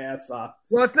laugh my ass off.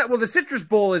 Well, it's not. Well, the Citrus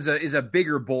Bowl is a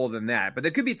bigger bowl than that, but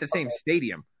it could be at the same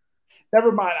stadium.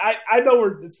 Never mind. I know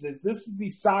where this is. This is the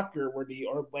soccer, where the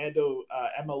Orlando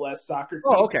MLS soccer team.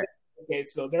 Oh, okay. Okay,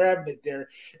 so they're having it there.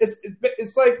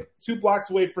 It's like 2 blocks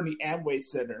away from the Amway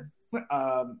Center, where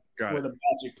the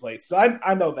Magic plays. So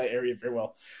I know that area very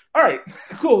well. All right,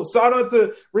 cool. So I don't have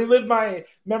to relive my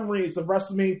memories of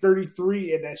WrestleMania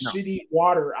 33 and that shitty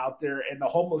water out there and the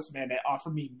homeless man that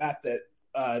offered me meth at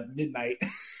midnight.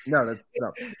 No.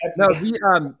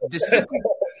 The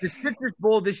Citrus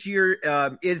Bowl this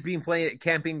year is being played at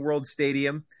Camping World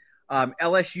Stadium.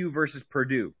 LSU versus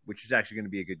Purdue, which is actually going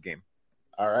to be a good game.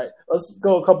 All right, let's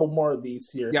go a couple more of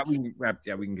these here. Yeah, we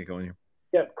can get going here.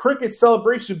 Yeah, Cricket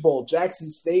Celebration Bowl,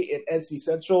 Jackson State and NC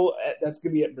Central. That's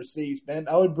going to be at Mercedes-Benz.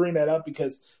 I would bring that up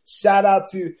because shout out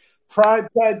to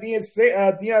primetime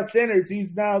Deion Sanders.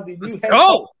 He's now the new head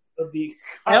coach of the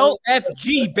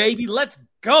LFG, baby. Let's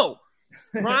go.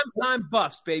 Primetime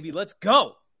Buffs, baby. Let's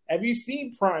go. Have you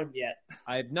seen Prime yet?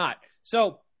 I have not.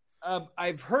 So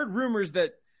I've heard rumors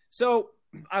that – so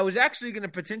I was actually going to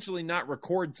potentially not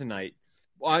record tonight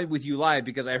with you live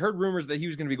because I heard rumors that he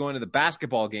was going to be going to the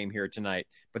basketball game here tonight.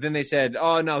 But then they said,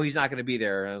 oh, no, he's not going to be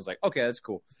there. And I was like, okay, that's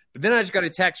cool. But then I just got a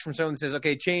text from someone that says,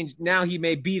 okay, change. Now he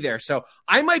may be there. So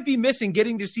I might be missing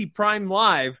getting to see Prime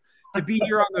live to be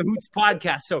here on the Hoots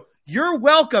podcast. So you're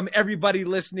welcome, everybody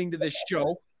listening to this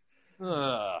show.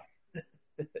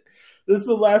 This is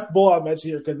the last bowl I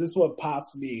mentioned here because this one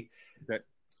pops me. Okay.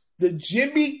 The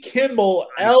Jimmy Kimmel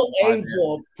LA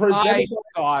Bowl presented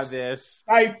by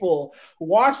Stifle.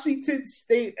 Washington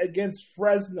State against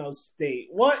Fresno State.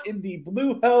 What in the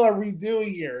blue hell are we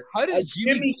doing here? How does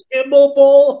Jimmy Kimmel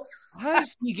Bowl? How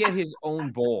does he get his own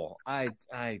bowl? I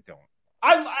don't.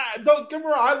 I don't get me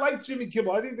wrong. I like Jimmy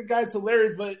Kimmel. I think the guy's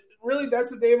hilarious, but really, that's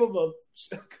the name of a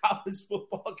college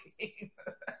football game.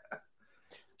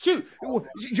 Shoot,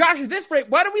 Josh, at this rate,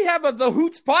 why don't we have the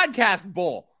Hoots Podcast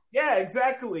Bowl? Yeah,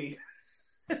 exactly.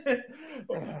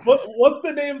 What's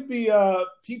the name of the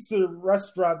pizza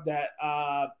restaurant that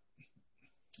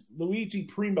Luigi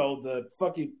Primo, the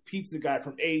fucking pizza guy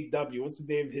from AEW, what's the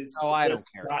name of his? Oh, I don't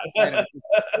care. If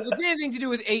it's anything to do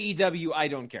with AEW, I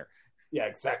don't care. Yeah,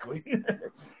 exactly.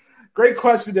 Great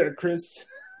question there, Chris.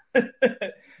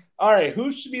 All right,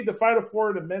 who should be the Final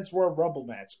Four in the Men's Royal Rumble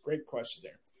match? Great question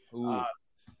there.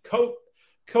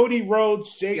 Cody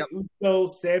Rhodes, Jey Uso,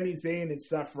 Sami Zayn, and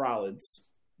Seth Rollins.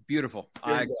 Beautiful.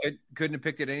 I couldn't have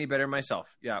picked it any better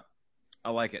myself. Yeah,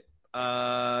 I like it.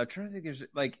 Trying to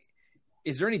think,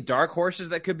 is there any dark horses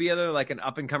that could be other, like an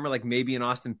up and comer, like maybe an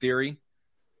Austin Theory?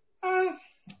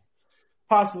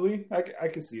 Possibly, I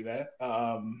could see that.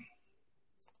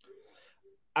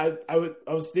 I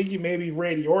was thinking maybe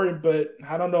Randy Orton, but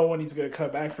I don't know when he's going to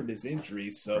come back from his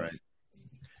injury. So. Right.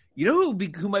 You know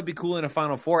who might be cool in a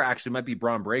Final Four, actually, might be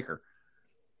Braun Breaker.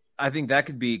 I think that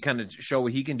could be kind of show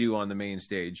what he can do on the main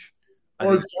stage.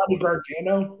 Or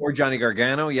Johnny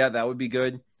Gargano. Yeah, that would be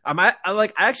good. I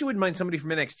actually wouldn't mind somebody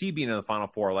from NXT being in the Final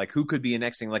Four. Like, who could be an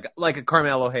next thing? Like a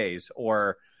Carmelo Hayes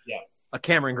or a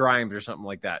Cameron Grimes or something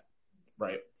like that.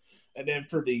 Right. And then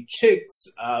for the chicks,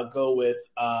 go with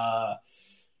Shayna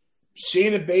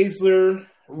Baszler,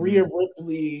 Rhea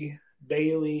Ripley,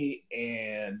 Bayley,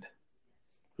 and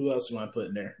who else do I put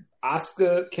in there?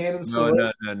 Asuka, Candice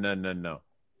LeRae. No.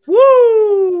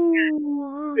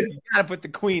 Woo! You gotta put the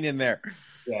queen in there.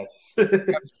 Yes. You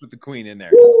gotta put the queen in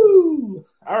there. Woo!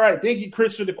 All right. Thank you,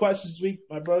 Chris, for the questions this week.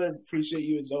 My brother, appreciate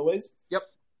you as always. Yep.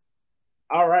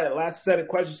 All right. Last set of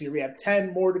questions here. We have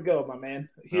 10 more to go, my man.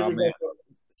 Here we man. go.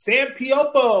 Sam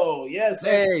Piopo. Yes.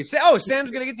 Hey.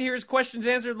 Sam's going to get to hear his questions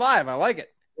answered live. I like it.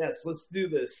 Yes. Let's do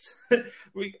this.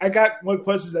 I got one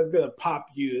question that's going to pop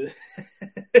you.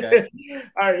 Okay.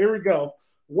 All right. Here we go.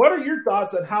 What are your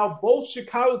thoughts on how both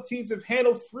Chicago teams have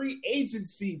handled free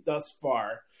agency thus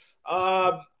far?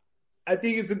 I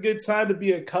think it's a good time to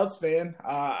be a Cubs fan.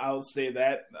 I'll say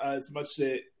that as much as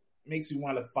it makes me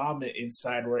want to vomit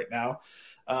inside right now.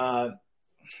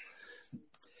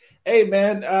 Hey,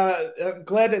 man, I'm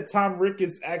glad that Tom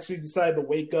Ricketts actually decided to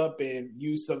wake up and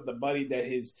use some of the money that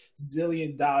his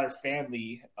zillion-dollar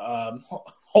family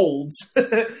holds.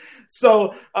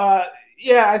 So,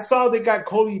 yeah, I saw they got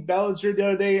Cody Bellinger the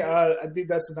other day. I think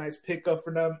that's a nice pickup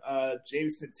for them.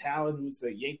 Jameson Talon, who's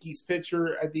the Yankees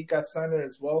pitcher, I think got signed there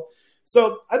as well.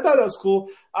 So I thought that was cool.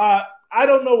 I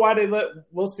don't know why they let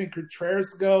Wilson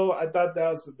Contreras go. I thought that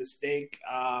was a mistake.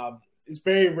 It's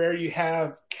very rare you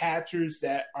have catchers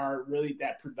that are really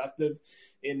that productive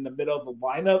in the middle of the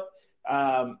lineup.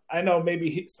 I know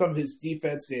maybe some of his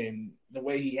defense and the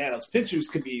way he handles pitchers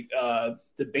could be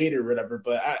debated or whatever,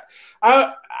 but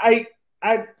I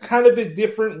kind of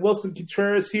indifferent Wilson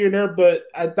Contreras here and there, but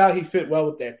I thought he fit well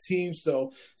with that team.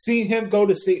 So seeing him go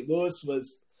to St. Louis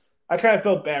I kind of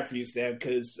felt bad for you, Sam,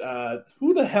 because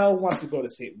who the hell wants to go to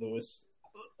St. Louis?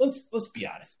 Let's be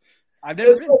honest. I've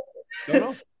never been. Don't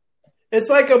know. It's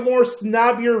like a more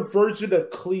snobbier version of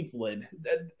Cleveland.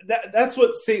 That's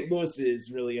what St. Louis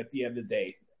is, really, at the end of the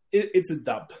day. It's a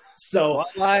dump. So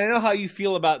well, I know how you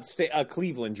feel about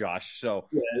Cleveland, Josh. So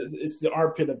yeah, it's the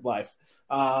armpit of life.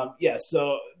 Yeah,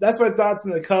 so that's my thoughts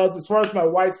on the Cubs. As far as my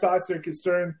White Sox are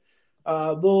concerned,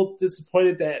 a little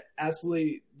disappointed that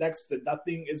absolutely next to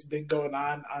nothing has been going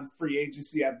on free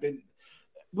agency.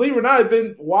 Believe it or not, I've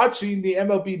been watching the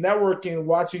MLB Network and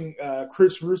watching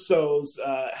Chris Russo's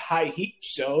High Heat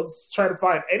shows, trying to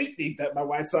find anything that my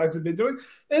White Sox have been doing.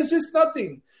 And it's just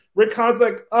nothing. Rick Hahn's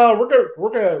like, oh,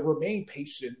 we're gonna remain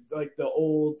patient, like the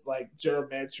old general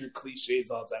manager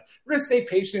cliches all the time. We're gonna stay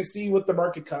patient, see what the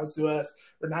market comes to us.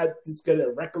 We're not just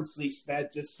gonna recklessly spend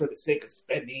just for the sake of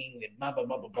spending and blah blah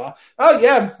blah blah blah. Oh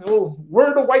yeah,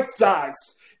 we're the White Sox.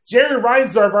 Jerry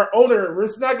Reinsdorf, our owner, we're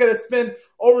just not gonna spend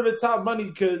over the top money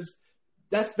because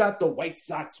that's not the White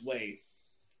Sox way.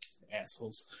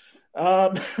 Assholes.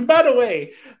 By the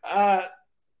way,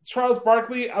 Charles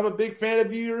Barkley, I'm a big fan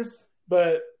of yours,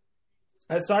 but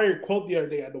I saw your quote the other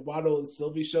day on the Waddle and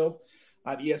Sylvie show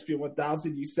on ESPN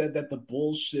 1000. You said that the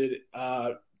Bulls should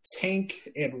tank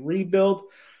and rebuild.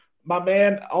 My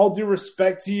man, all due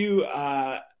respect to you,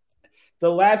 the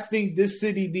last thing this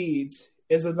city needs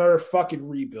is another fucking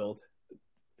rebuild.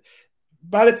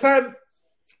 By the time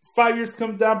 5 years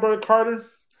come down, Brother Carter,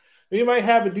 we might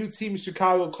have a new team in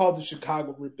Chicago called the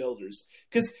Chicago Rebuilders.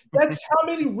 Because that's how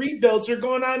many rebuilds are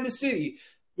going on in the city.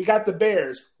 We got the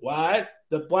Bears. What?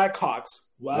 The Blackhawks.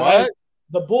 What?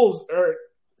 The Bulls are,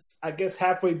 I guess,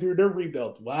 halfway through their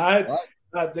rebuild. What?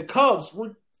 The Cubs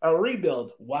were a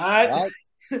rebuild. What?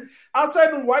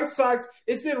 Outside of the White Sox,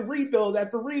 it's been rebuild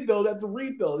after rebuild after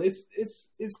rebuild.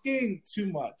 It's getting too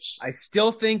much. I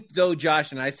still think, though,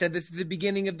 Josh, and I said this at the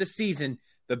beginning of the season,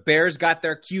 the Bears got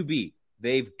their QB.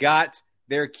 They've got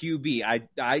their QB.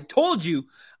 I told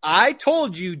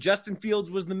you Justin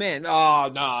Fields was the man. Oh,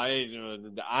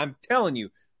 no, I'm telling you,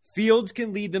 Fields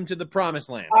can lead them to the promised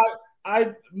land.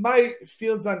 My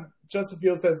feelings on Justin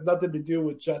Fields has nothing to do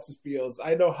with Justin Fields.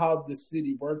 I know how the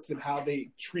city works and how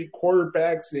they treat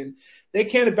quarterbacks, and they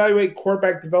can't evaluate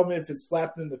quarterback development if it's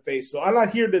slapped in the face. So I'm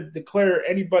not here to declare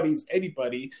anybody's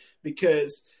anybody,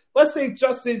 because let's say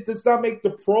Justin does not make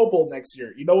the Pro Bowl next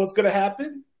year. You know what's going to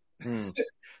happen?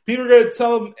 People are going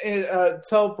to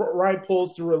tell Ryan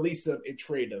Poles to release him and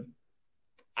trade him.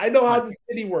 I know how the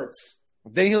city works.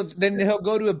 Then he'll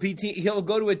go to a PT. He'll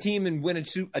go to a team and win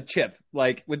a chip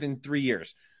within 3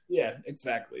 years. Yeah,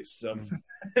 exactly. So,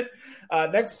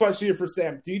 next question here for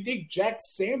Sam: do you think Jack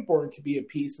Sanborn could be a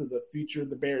piece of the future of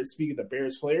the Bears? Speaking of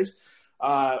Bears players,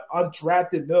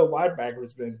 undrafted middle linebacker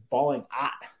has been balling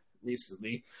hot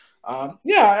recently.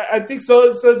 Yeah, I think so.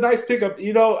 It's a nice pickup.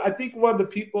 You know, I think one of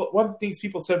the things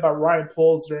people said about Ryan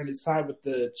Poles during his time with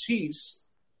the Chiefs,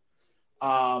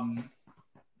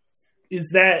 is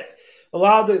that a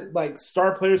lot of the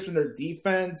star players from their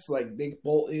defense, like Nick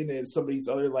Bolton and some of these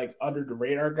other under the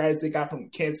radar guys they got from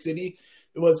Kansas City,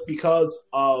 it was because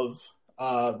of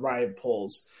Ryan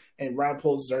Poles. And Ryan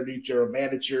Poles is our new general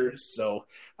manager. So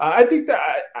I think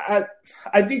that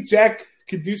I think Jack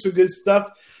could do some good stuff.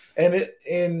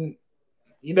 And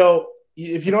you know,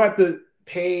 if you don't have to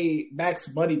pay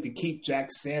max money to keep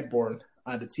Jack Sanborn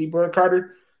on the team, Brother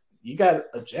Carter, you got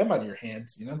a gem on your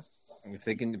hands, you know. If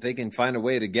they can find a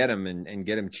way to get him and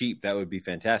get him cheap, that would be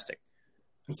fantastic.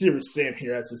 Let's see what Sam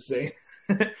here has to say.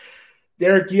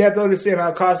 Derek, you have to understand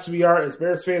how cautious we are as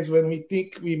Bears fans when we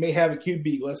think we may have a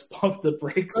QB. Let's pump the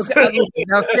brakes. Okay,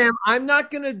 now, Sam,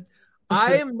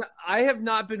 I have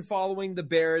not been following the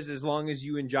Bears as long as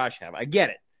you and Josh have. I get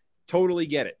it. Totally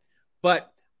get it.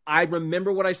 But I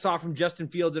remember what I saw from Justin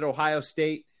Fields at Ohio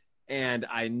State, and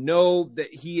I know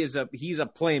that he's a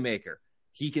playmaker.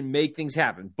 He can make things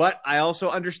happen. But I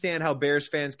also understand how Bears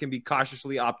fans can be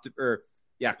cautiously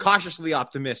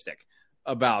optimistic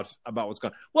about what's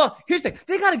going on. Well, here's the thing.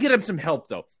 They got to get him some help,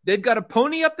 though. They've got to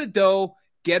pony up the dough,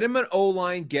 get him an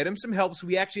O-line, get him some help so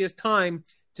he actually has time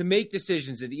to make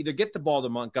decisions and either get the ball to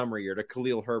Montgomery or to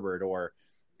Khalil Herbert or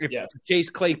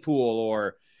Chase Claypool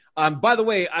or by the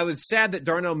way, I was sad that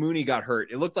Darnell Mooney got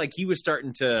hurt. It looked like he was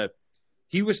starting to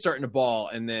ball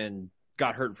and then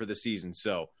got hurt for the season.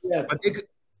 So but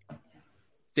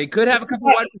they could have a couple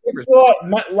wide receivers.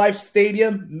 MetLife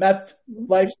Stadium.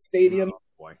 Oh,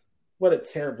 boy. What a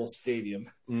terrible stadium.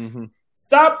 Mm-hmm.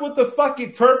 Stop with the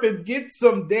fucking turf and get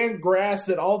some damn grass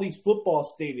at all these football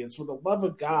stadiums, for the love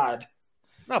of God.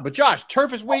 No, but Josh,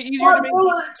 turf is way easier to make.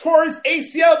 Miller tore his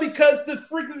ACL because the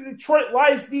freaking Detroit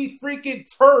Lions need freaking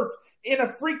turf in a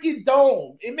freaking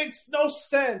dome. It makes no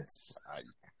sense.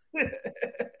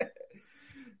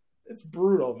 It's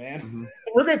brutal, man. Mm-hmm.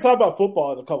 We're going to talk about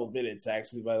football in a couple of minutes,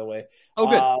 actually, by the way. Oh,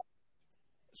 good.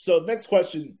 So next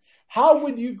question. How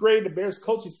would you grade the Bears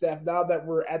coaching staff now that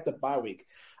we're at the bye week?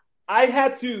 I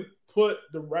had to put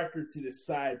the record to the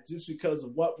side just because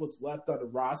of what was left on the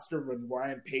roster when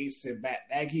Ryan Pace and Matt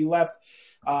Nagy left.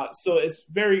 So it's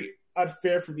very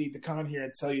unfair for me to come in here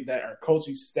and tell you that our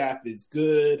coaching staff is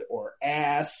good or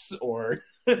ass or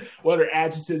what are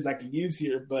adjectives I can use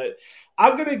here. But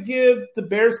I'm going to give the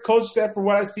Bears coach staff, for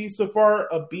what I see so far,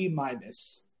 a B-.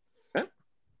 Okay.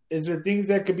 Is there things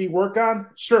that could be worked on?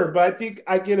 Sure, but I think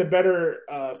I get a better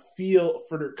feel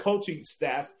for their coaching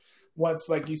staff once,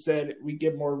 like you said, we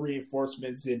get more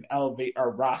reinforcements and elevate our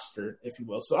roster, if you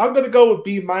will. So I'm going to go with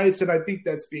B-, and I think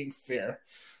that's being fair.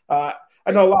 I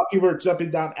know a lot of people are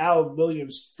jumping down Al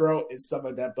Williams' throat and stuff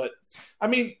like that, but, I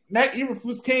mean, Matt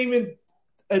Eberflus came and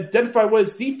identified what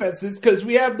his defense is because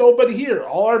we have nobody here.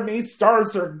 All our main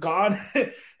stars are gone,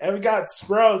 and we got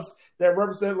scrubs that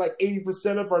represent like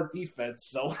 80% of our defense.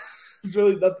 So there's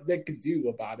really nothing they can do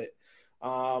about it.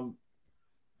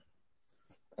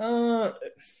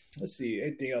 Let's see.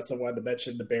 Anything else I wanted to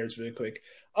mention the Bears really quick?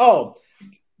 Oh,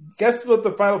 guess what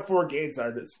the final 4 games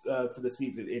are for the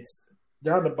season?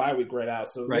 They're on the bye week right now.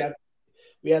 So right.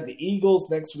 we have the Eagles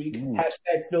next week.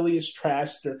 Hashtag Philly is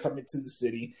trash. They're coming to the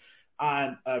city.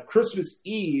 On Christmas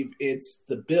Eve, it's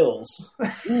the Bills.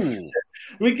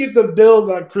 We get the Bills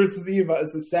on Christmas Eve.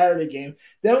 It's a Saturday game.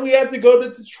 Then we have to go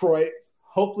to Detroit.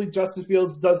 Hopefully Justin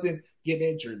Fields doesn't get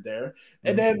injured there.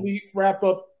 And then we wrap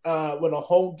up with a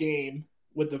home game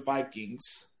with the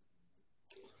Vikings.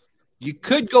 You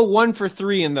could go 1 for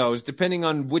 3 in those, depending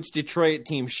on which Detroit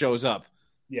team shows up.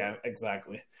 Yeah,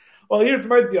 exactly. Well, here's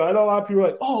my deal. I know a lot of people are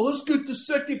like, oh, let's get the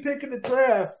second pick in the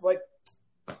draft. Like,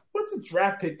 what's a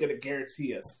draft pick going to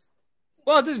guarantee us?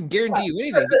 Well, it doesn't guarantee you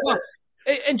anything. Well,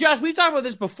 and Josh, we've talked about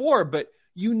this before, but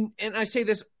and I say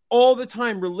this all the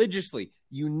time religiously,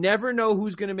 you never know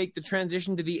who's going to make the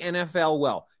transition to the NFL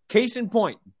well. Case in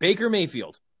point, Baker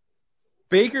Mayfield.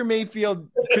 Baker Mayfield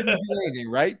couldn't do anything,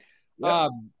 right? Yeah.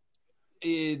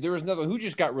 There was another who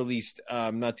just got released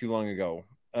not too long ago.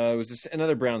 It was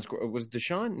another Browns. Was it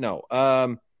Deshaun? No.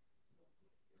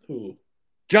 Who?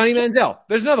 Johnny Manziel.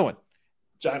 There's another one.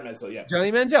 Johnny Manziel, yeah.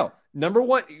 Johnny Manziel. Number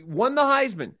 1, won the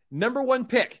Heisman. Number 1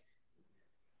 pick.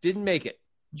 Didn't make it.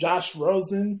 Josh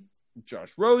Rosen.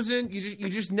 You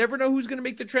just never know who's going to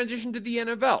make the transition to the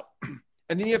NFL.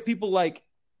 And then you have people like,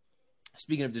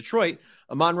 speaking of Detroit,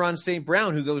 Amon-Ra St.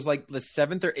 Brown, who goes like the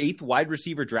 7th or 8th wide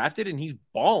receiver drafted, and he's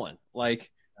balling.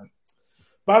 Like,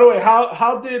 by the way,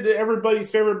 how did everybody's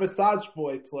favorite massage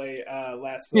boy play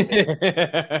last Sunday?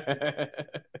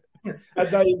 I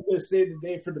thought he was going to save the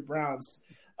day for the Browns.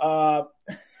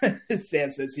 Sam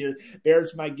says here,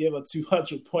 Bears might give up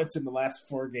 200 points in the last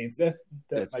 4 games. That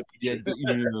might be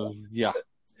true. Yeah.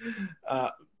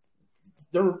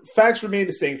 The facts remain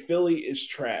the same. Philly is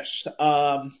trash.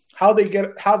 How they got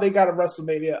a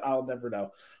WrestleMania, I'll never know.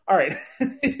 All right.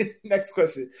 Next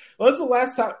question. When was the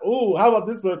last time? Oh, how about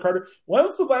this, Brother Carter? When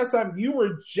was the last time you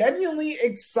were genuinely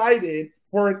excited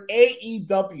for an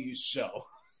AEW show?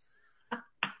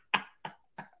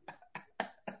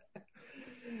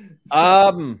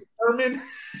 Herman.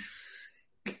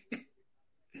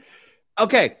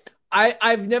 Okay,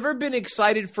 I've never been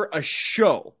excited for a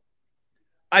show.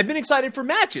 I've been excited for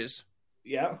matches.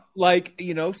 Yeah. Like,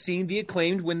 seeing the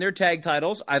Acclaimed win their tag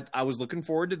titles. I was looking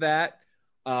forward to that.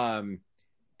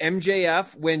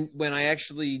 MJF, when I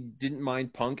actually didn't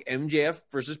mind Punk, MJF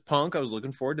versus Punk, I was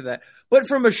looking forward to that. But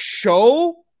from a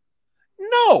show,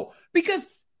 no, because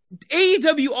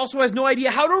AEW also has no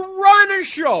idea how to run a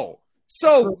show.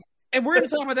 So, and we're going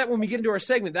to talk about that when we get into our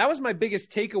segment. That was my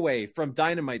biggest takeaway from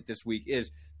Dynamite this week is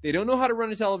they don't know how to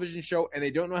run a television show and they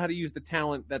don't know how to use the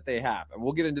talent that they have. And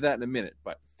we'll get into that in a minute.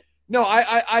 But no,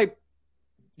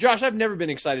 Josh, I've never been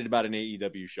excited about an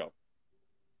AEW show.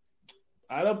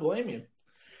 I don't blame you.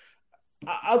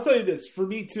 I'll tell you this. For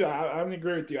me, too, I'm going to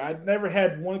agree with you. I've never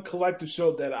had one collective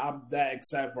show that I'm that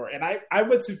excited for. And I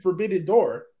went to Forbidden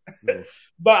Door.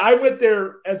 But I went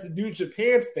there as a New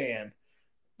Japan fan.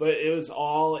 But it was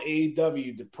all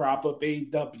AEW to prop up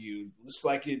AEW. Just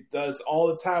like it does all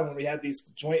the time when we have these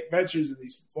joint ventures and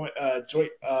these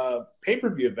joint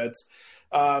pay-per-view events.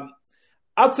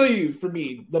 I'll tell you, for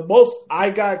me, the most I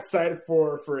got excited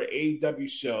for an AEW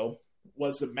show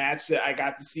was a match that I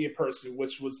got to see in person,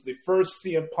 which was the first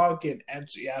CM Punk and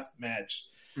MJF match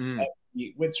at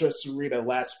the Winchester Arena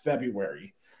last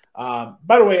February. By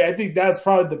the way, I think that's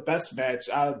probably the best match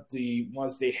out of the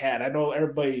ones they had. I know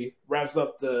everybody wraps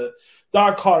up the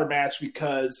Dog Collar match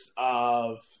because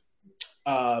of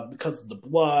the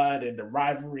blood and the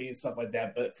rivalry and stuff like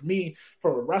that. But for me,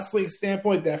 from a wrestling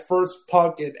standpoint, that first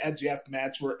Punk and MJF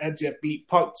match where MJF beat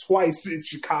Punk twice in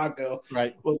Chicago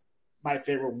was my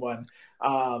favorite one.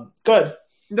 Good.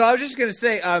 No, I was just going to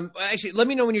say, actually, let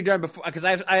me know when you're done before, because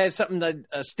I have something,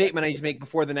 a statement I need to make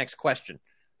before the next question.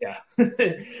 Yeah.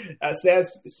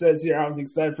 Says here, I was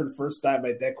excited for the first time,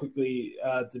 but that quickly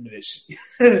diminished.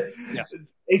 Yeah.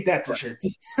 Ain't that the shirt?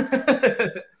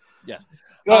 Yeah.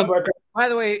 Go by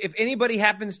the way, if anybody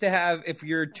happens to have, if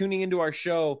you're tuning into our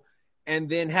show and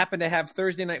then happen to have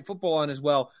Thursday Night Football on as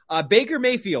well, Baker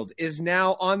Mayfield is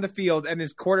now on the field and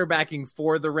is quarterbacking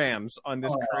for the Rams on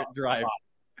this current drive.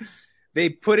 Wow. They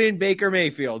put in Baker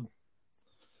Mayfield.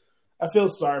 I feel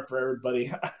sorry for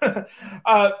everybody. By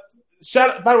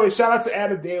the way, shout out to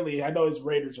Adam Daly. I know his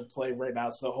Raiders are playing right now,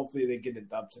 so hopefully they get it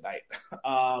done tonight.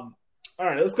 All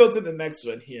right, let's go to the next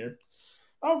one here.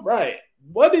 All right.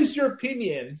 What is your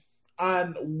opinion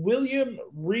on William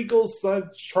Regal's son,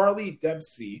 Charlie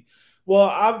Dempsey? Well,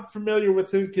 I'm familiar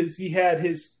with him because he had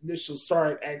his initial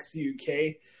start at NXT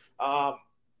UK.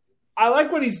 I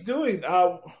like what he's doing.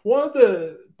 One of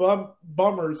the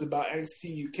bummers about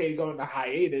NXT UK going to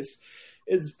hiatus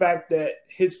is the fact that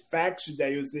his faction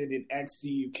that he was in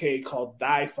NXT UK called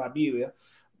Die Familia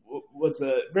was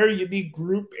a very unique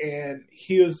group, and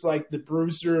he was like the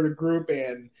bruiser of the group.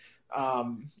 And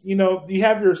you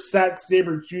have your Zack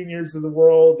Sabre Juniors of the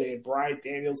world and Bryan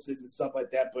Danielsons and stuff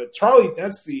like that, but Charlie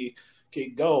Dempsey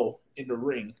can go in the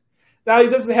ring. Now, he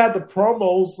doesn't have the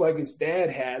promos like his dad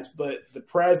has, but the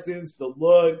presence, the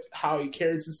look, how he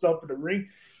carries himself in the ring,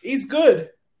 he's good.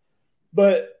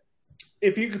 But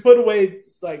if you could put away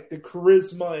like the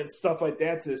charisma and stuff like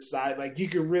that to the side, like you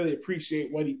can really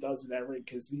appreciate what he does in that ring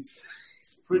because he's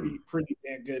pretty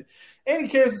damn good, and he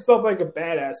carries himself like a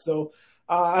badass. So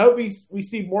I hope we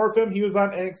see more of him. He was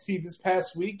on NXT this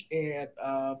past week, and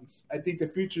I think the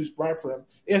future is bright for him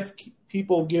if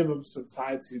people give him some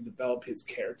time to develop his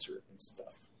character and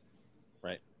stuff.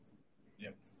 Right. Yeah.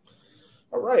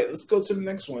 All right, let's go to the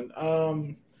next one.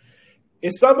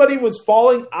 If somebody was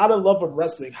falling out of love with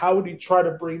wrestling, how would you try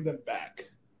to bring them back?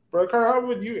 Broker, how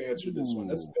would you answer this one?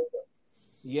 That's a good one.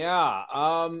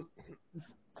 Yeah.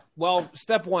 Well,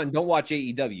 step one, don't watch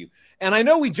AEW. And I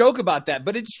know we joke about that,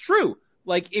 but it's true.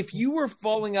 Like, if you were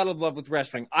falling out of love with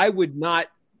wrestling, I would not.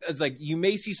 It's like, you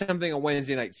may see something on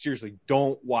Wednesday night. Seriously,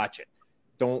 don't watch it.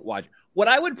 Don't watch it. What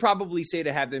I would probably say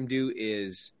to have them do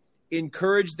is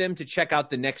encourage them to check out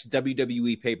the next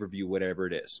WWE pay-per-view, whatever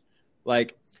it is.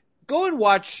 Like, go and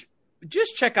watch,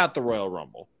 just check out the Royal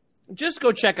Rumble. Just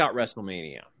go check out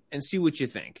WrestleMania and see what you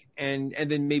think. And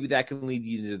then maybe that can lead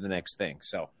you to the next thing.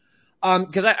 So,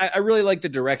 because I really like the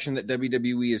direction that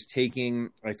WWE is taking.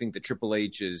 I think that Triple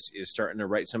H is starting to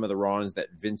right some of the wrongs that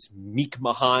Vince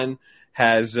McMahon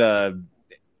has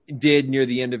did near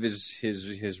the end of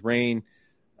his reign.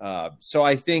 So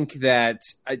I think that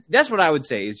that's what I would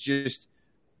say is just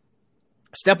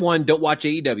step one, don't watch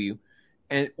AEW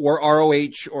or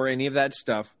ROH or any of that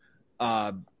stuff.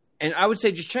 And I would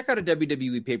say just check out a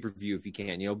WWE pay-per-view if you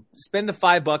can. Spend the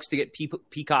 $5 to get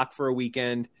Peacock for a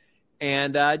weekend.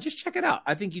 And just check it out.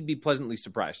 I think you'd be pleasantly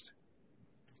surprised.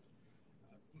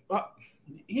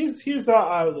 here's how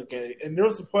I would look at it. And there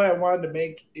was a point I wanted to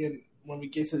make when we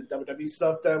get to the WWE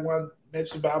stuff that I want to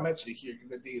mention, but I'll mention it here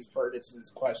because I think it's pertinent to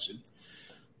this question.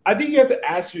 I think you have to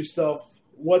ask yourself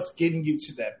what's getting you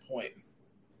to that point.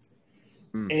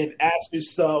 And ask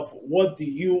yourself, what do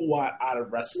you want out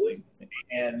of wrestling?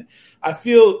 And I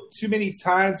feel too many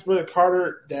times, Brother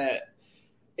Carter, that,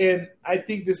 and I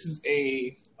think this is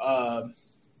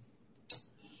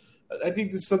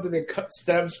something that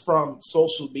stems from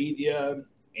social media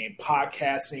and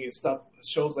podcasting and stuff,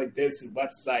 shows like this and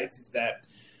websites, is that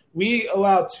we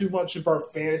allow too much of our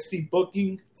fantasy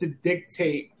booking to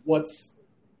dictate what's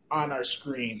on our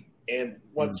screen and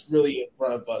what's really in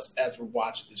front of us as we're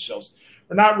watching the shows.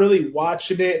 We're not really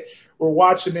watching it. We're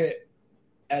watching it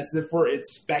as if we're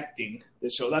inspecting the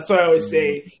show. That's why I always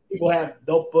say people have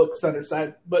notebooks on their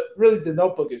side, but really the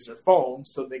notebook is their phone,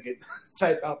 so they can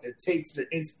type out their takes, their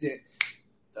instant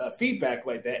feedback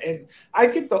like that. And I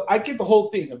get the whole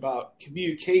thing about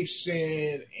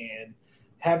communication and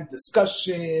having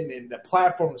discussion and the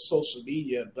platform of social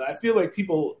media, but I feel like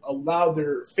people allow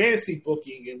their fantasy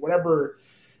booking and whatever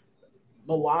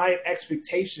malign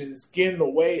expectations get in the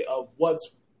way of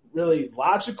what's really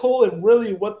logical and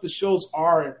really what the shows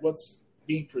are and what's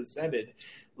being presented.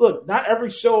 Look, not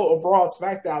every show overall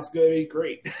SmackDown is going to be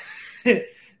great.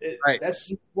 Right. That's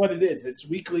just what it is. It's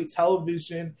weekly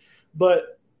television.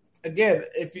 But again,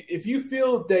 if you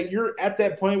feel that you're at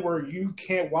that point where you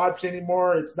can't watch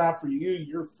anymore, it's not for you,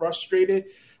 you're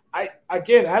frustrated, I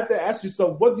have to ask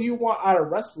yourself, what do you want out of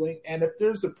wrestling? And if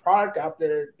there's a product out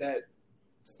there that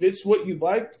fits what you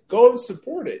like, go and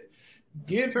support it.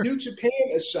 Give New Japan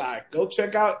a shot. Go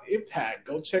check out Impact.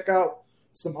 Go check out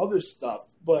some other stuff.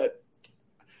 But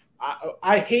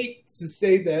I hate to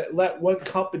say that let one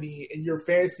company in your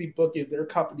fantasy booking, their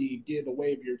company, get in the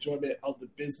way of your enjoyment of the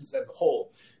business as a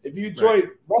whole. If you enjoy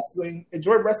wrestling,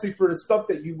 enjoy wrestling for the stuff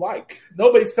that you like.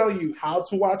 Nobody's telling you how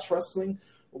to watch wrestling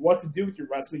or what to do with your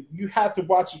wrestling. You have to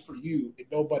watch it for you and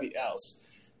nobody else.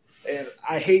 And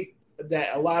I hate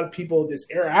that a lot of people in this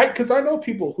era, because I know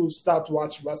people who stopped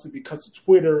watching wrestling because of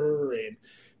Twitter and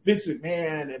Vince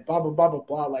McMahon and blah, blah, blah, blah,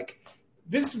 blah. Like,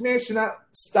 Vince McMahon should not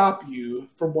stop you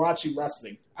from watching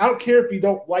wrestling. I don't care if you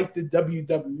don't like the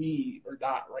WWE or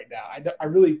not right now. I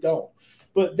really don't.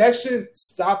 But that shouldn't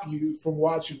stop you from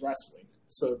watching wrestling.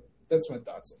 So that's my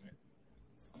thoughts on it.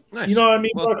 Nice. You know what I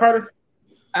mean, well, Carter?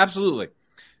 Absolutely.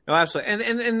 No, absolutely.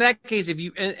 And in that case, if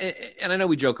you and I know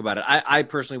we joke about it, I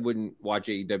personally wouldn't watch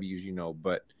AEW, as you know,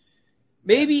 but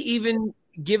maybe even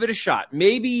give it a shot.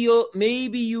 Maybe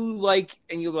you like,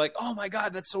 and you'll be like, oh my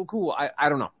God, that's so cool. I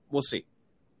don't know. We'll see.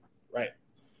 Right.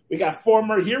 We got four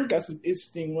more here. We got some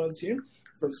interesting ones here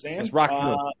from Sam. Let's rock and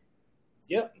roll.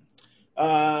 Yep.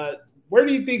 Where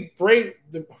do you think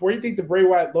the Bray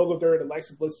Wyatt logo during the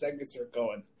Alexa Bliss segments are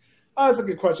going? That's a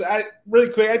good question. I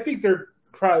think they're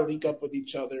trying to link up with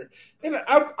each other, and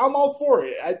I'm all for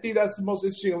it. I think that's the most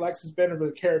interesting Alexa's been for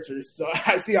the characters. So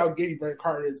I see how giddy Bray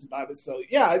Carter is about it. So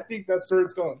yeah, I think that's where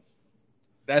it's going.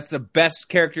 That's the best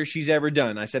character she's ever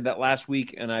done. I said that last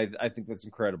week, and I think that's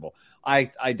incredible. I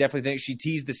definitely think she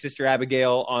teased the Sister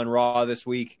Abigail on Raw this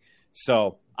week,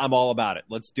 so I'm all about it.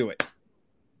 Let's do it.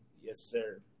 Yes,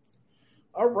 sir.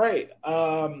 All right.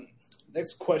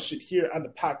 Next question here on the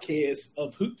podcast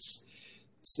of Hoots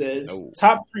says,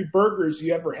 top 3 burgers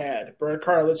you ever had. Brad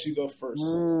Carr, I'll let you go first.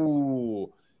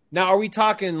 Ooh. Now, are we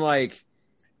talking like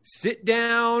sit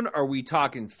down? Are we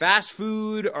talking fast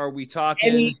food? Are we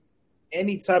talking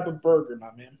any type of burger,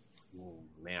 my man? Oh,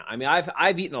 man, I mean,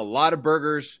 I've eaten a lot of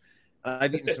burgers.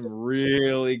 I've eaten some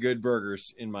really good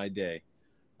burgers in my day.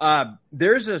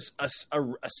 There's a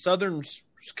southern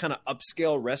kind of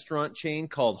upscale restaurant chain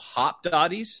called Hop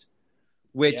Dotties,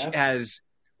 which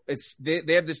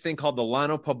they have this thing called the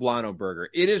Llano Poblano burger.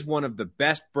 It is one of the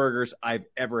best burgers I've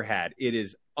ever had. It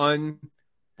is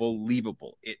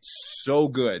unbelievable. It's so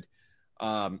good.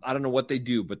 I don't know what they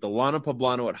do, but the Llano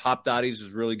Poblano at Hop Dotties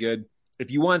is really good. If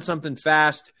you want something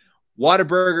fast,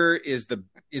 Whataburger is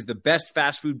the best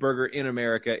fast food burger in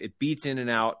America. It beats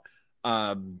In-N-Out.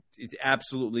 It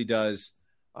absolutely does.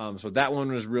 So that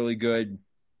one was really good.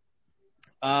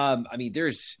 I mean,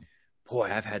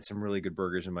 I've had some really good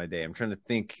burgers in my day. I'm trying to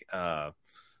think. Boy,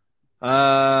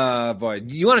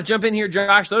 you want to jump in here,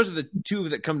 Josh? Those are the 2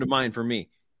 that come to mind for me.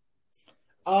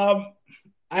 I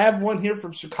have one here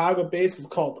from Chicago based. It's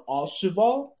called Al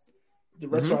Cheval. The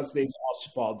restaurant's name is Al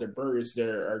Cheval. Their burgers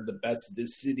there are the best in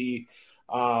this city.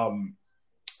 I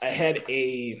had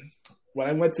when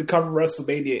I went to cover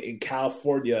WrestleMania in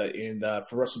California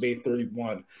for WrestleMania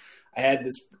 31, I had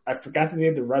this, I forgot the name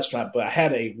of the restaurant, but I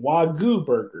had a Wagyu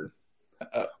burger.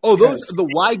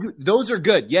 Those are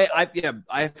good. Yeah,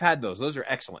 I've had those. Those are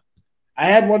excellent. I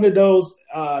had one of those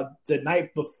the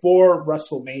night before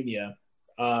WrestleMania.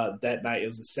 That night, it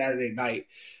was a Saturday night.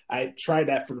 I tried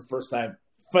that for the first time.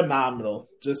 Phenomenal,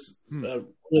 just really,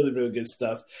 really good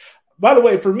stuff. By the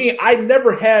way, for me, I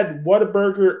never had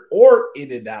Whataburger or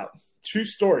In-N-Out. True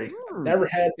story. Never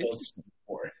had those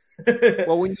before.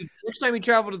 Well, next time you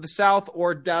travel to the South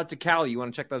or down to Cali, you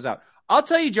want to check those out. I'll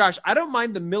tell you, Josh, I don't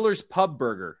mind the Miller's Pub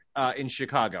Burger in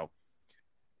Chicago.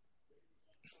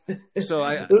 So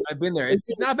I've been there. It's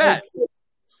not bad.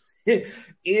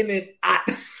 In-N-Out.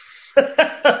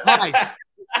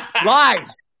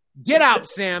 Lies. Get out,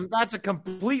 Sam. That's a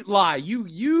complete lie.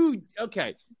 You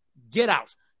okay. Get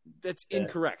out. That's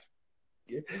incorrect.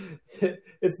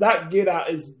 It's not get out.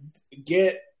 It's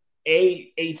get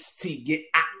A-H-T. Get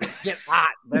out. Get out.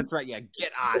 That's right. Yeah,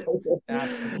 get out.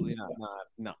 Absolutely not.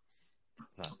 No.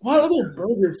 What other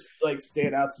burgers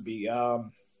stand out to me?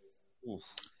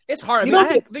 It's hard.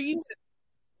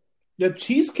 The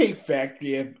Cheesecake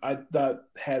Factory, I thought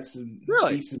had some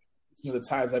decent the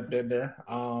times I've been there.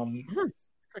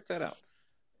 Check that out.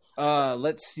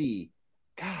 Let's see.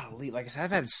 Golly, like I said,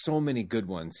 I've had so many good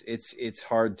ones. It's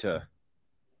hard to.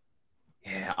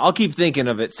 Yeah, I'll keep thinking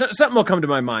of it. Something will come to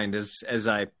my mind as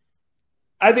I.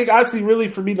 I think honestly, really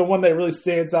for me, the one that really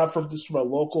stands out from a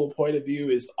local point of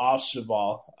view is Au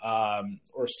Cheval,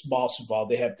 or Small Cheval.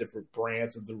 They have different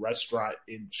brands of the restaurant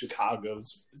in Chicago.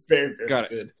 It's very, very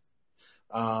good.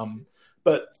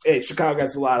 But hey, Chicago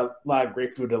has a lot of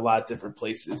great food in a lot of different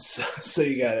places. So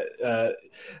you got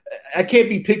I can't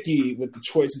be picky with the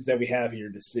choices that we have here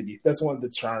in the city. That's one of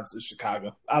the charms of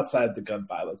Chicago, outside the gun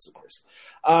violence, of course.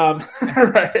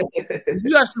 Right.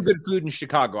 You have some good food in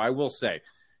Chicago, I will say.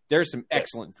 There's some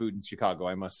excellent food in Chicago,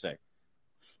 I must say.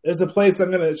 There's a place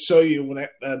I'm going to show you when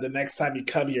the next time you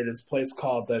come here. There's a place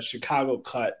called the Chicago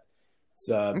Cut. It's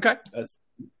a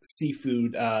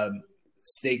seafood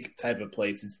steak type of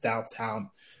place. It's downtown.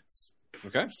 It's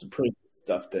some pretty good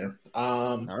stuff there.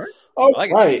 All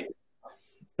right.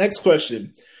 Next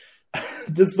question.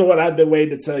 This is the one I've been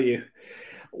waiting to tell you.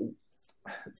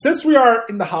 Since we are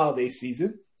in the holiday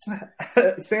season,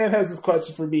 Sam has this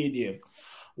question for me and you.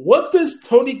 What does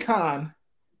Tony Khan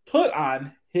put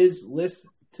on his list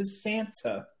to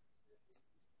Santa?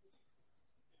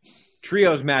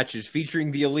 Trios matches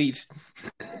featuring the Elite.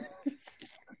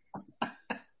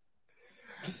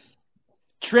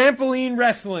 Trampoline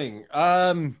wrestling.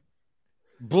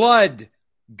 Blood.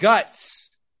 Guts.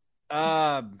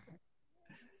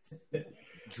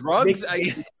 Drugs.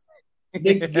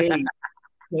 Nick Gage.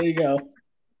 There you go.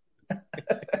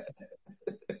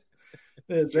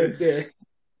 It's right there.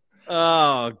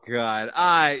 Oh God!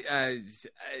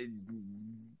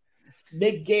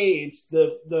 Nick Gage,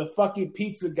 the fucking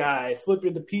pizza guy,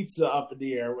 flipping the pizza up in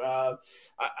the air.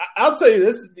 I'll tell you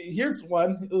this. Here's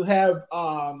one who have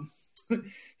Hikaru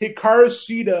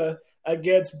Shida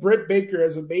against Britt Baker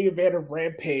as a main event of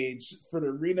Rampage for the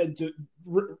arena.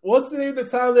 What's the name of the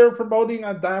title they were promoting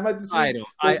on Dynamite this week?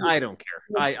 I don't care.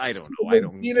 I don't know. I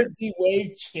don't. Cena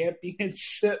D-Wave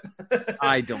Championship.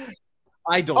 I don't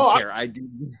care. I do.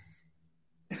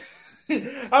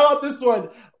 How about this one?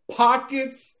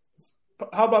 Pockets.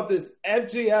 How about this?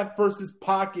 MJF versus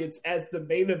Pockets as the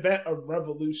main event of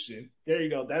Revolution. There you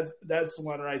go. That's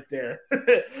one right there.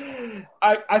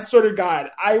 I swear to God,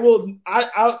 I will.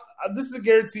 This is a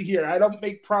guarantee here. I don't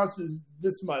make promises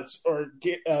this much or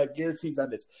guarantees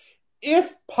on this.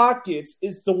 If Pockets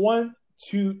is the one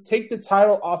to take the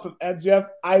title off of MJF,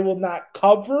 I will not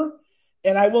cover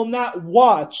and I will not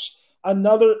watch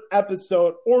another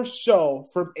episode or show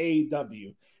from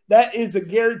AEW. That is a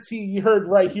guarantee you heard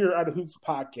right here on the Hoots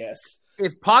podcast.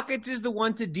 If Pockets is the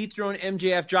one to dethrone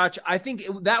MJF, Josh, I think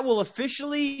that will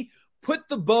officially put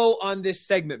the bow on this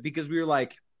segment because we were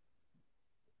like,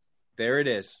 there it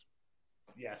is.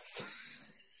 Yes.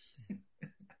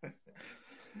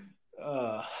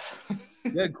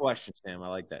 Good question, Sam. I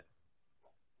like that.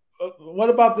 What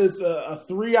about this? A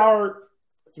 3-hour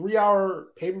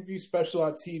pay-per-view special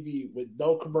on TV with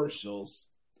no commercials,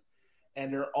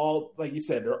 and they're all, like you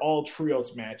said, they're all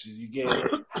trios matches. You get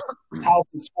House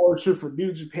of Torture for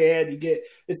New Japan.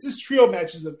 It's just trio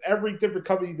matches of every different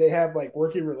company they have like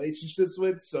working relationships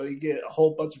with. So you get a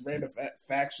whole bunch of random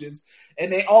factions,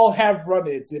 and they all have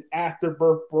run-ins and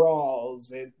afterbirth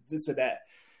brawls and this and that.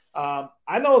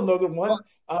 I know another one.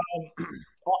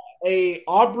 A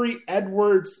Aubrey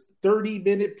Edwards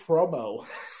 30-minute promo.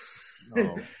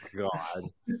 Oh God!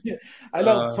 I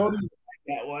know Tony would like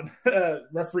that one.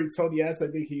 Referee Tony S. I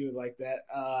think he would like that.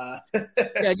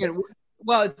 Yeah, again,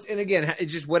 well,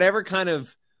 it's just whatever kind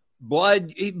of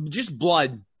blood, just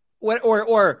blood what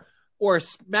or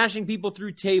smashing people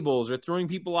through tables or throwing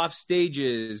people off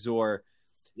stages or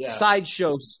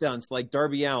sideshow stunts like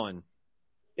Darby Allin.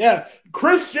 Yeah,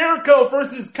 Chris Jericho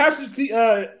versus Kashi.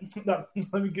 No,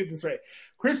 let me get this right.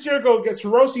 Chris Jericho against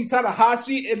Hiroshi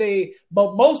Tanahashi in a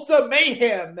Mimosa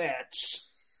Mayhem match.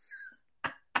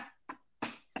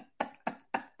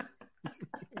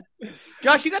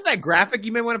 Josh, you got that graphic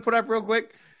you may want to put up real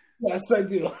quick? Yes, I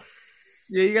do.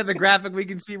 Yeah, you got the graphic we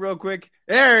can see real quick.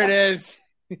 There it is.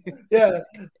 Yeah.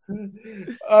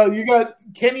 You got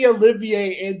Kenny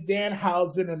Olivier and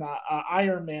Danhausen in an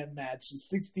Iron Man match,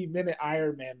 a 60-minute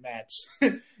Iron Man match.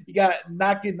 You got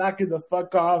knocking the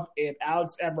fuck off and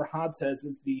Alex Abrahantes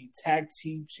as the tag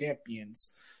team champions.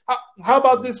 How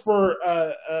about this for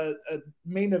a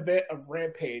main event of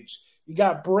Rampage? You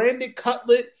got Brandon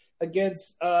Cutlet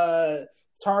against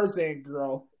Tarzan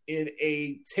Girl in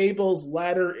a tables,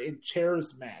 ladder, and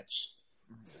chairs match.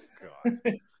 God.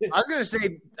 I was going to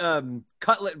say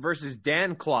Cutlet versus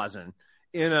Dan Clausen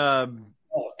in a.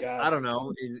 Oh God! I don't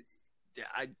know. Is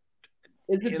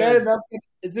it bad enough?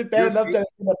 Is it bad enough that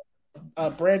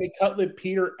a Brandon Cutlet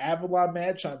Peter Avalon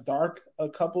match on Dark a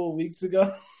couple of weeks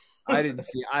ago? I didn't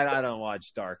see. I don't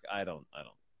watch Dark. I don't.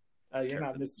 You're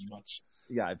not missing much.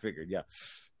 Yeah, I figured. Yeah.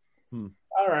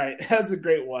 All right, that's a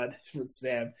great one for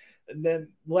Sam. And then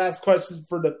last question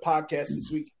for the podcast this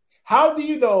week. How do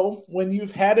you know when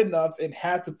you've had enough and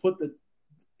have to put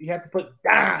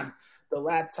down the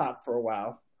laptop for a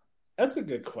while? That's a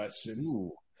good question.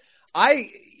 Ooh.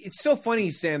 It's so funny,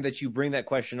 Sam, that you bring that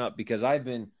question up because I've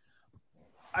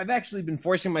actually been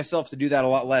forcing myself to do that a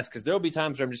lot less because there'll be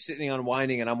times where I'm just sitting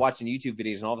unwinding and I'm watching YouTube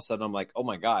videos and all of a sudden I'm like, oh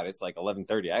my God, it's like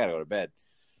 11:30. I gotta go to bed.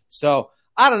 So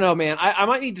I don't know, man. I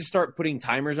might need to start putting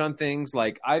timers on things.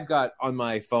 Like I've got on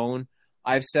my phone,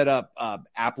 I've set up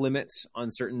app limits on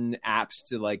certain apps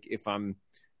to like if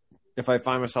I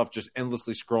find myself just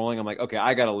endlessly scrolling, I'm like, okay,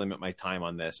 I got to limit my time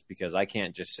on this because I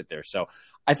can't just sit there. So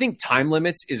I think time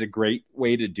limits is a great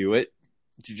way to do it,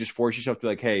 to just force yourself to be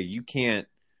like, hey, you can't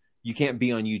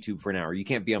be on YouTube for an hour. You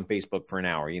can't be on Facebook for an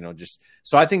hour,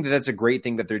 so I think that's a great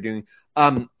thing that they're doing.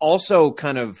 Also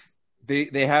kind of,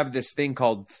 they have this thing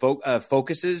called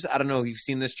focuses. I don't know if you've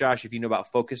seen this, Josh, if you know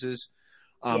about focuses.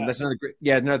 That's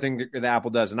another thing that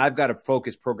Apple does. And I've got a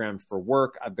focus programmed for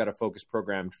work. I've got a focus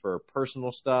programmed for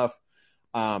personal stuff.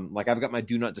 Like I've got my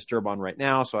do not disturb on right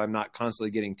now, so I'm not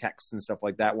constantly getting texts and stuff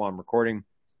like that while I'm recording.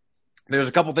 There's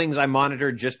a couple things I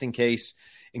monitor just in case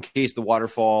the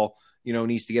waterfall,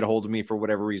 needs to get a hold of me for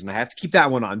whatever reason. I have to keep that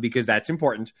one on because that's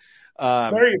important.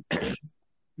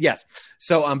 Yes.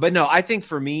 So, but no, I think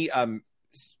for me,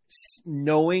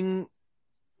 knowing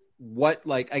what,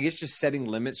 like, I guess just setting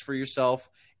limits for yourself.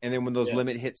 And then when those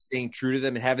limit hits, staying true to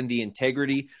them and having the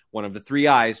integrity, one of the 3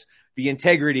 I's, the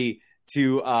integrity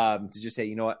to just say,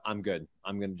 you know what, I'm good.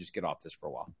 I'm going to just get off this for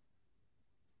a while.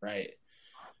 Right.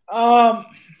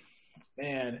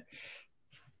 Man,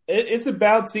 it's a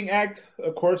balancing act,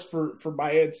 of course, for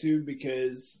my end too,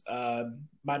 because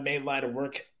my main line of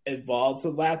work involves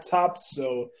a laptop.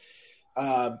 So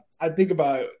I think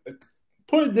about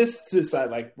putting this to the side,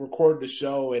 like recording the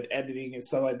show and editing and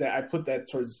stuff like that. I put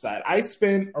that towards the side. I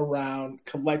spend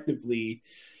collectively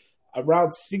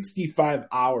around 65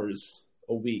 hours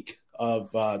a week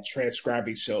of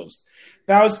transcribing shows.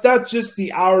 Now, it's not just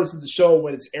the hours of the show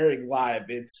when it's airing live.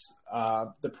 It's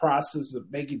the process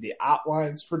of making the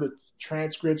outlines for the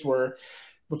transcripts, where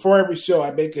before every show,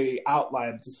 I make a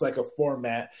outline, just like a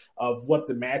format of what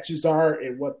the matches are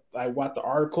and what I want the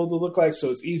article to look like. So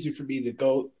it's easy for me to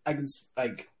go. I can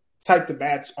like type the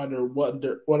match under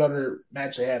what other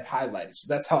match I have highlighted.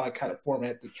 So that's how I kind of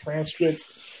format the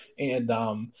transcripts. And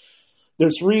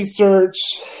there's research.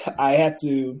 I had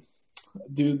to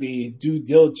do the due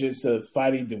diligence of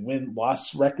finding the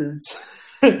win-loss records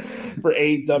for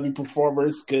AEW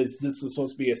performers, because this is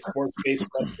supposed to be a sports-based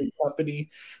wrestling company.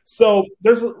 So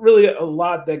there's really a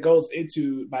lot that goes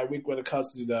into my week when it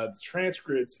comes to the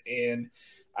transcripts, and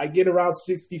I get around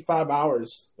 65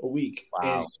 hours a week.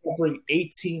 Wow. And covering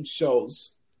 18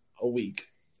 shows a week,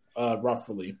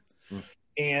 roughly.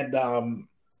 And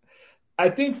I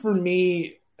think for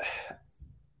me,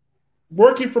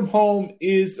 working from home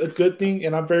is a good thing,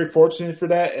 and I'm very fortunate for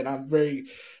that, and I'm very,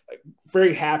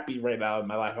 very happy right now in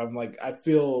my life. I'm like, I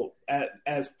feel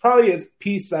as probably as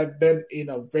peace I've been in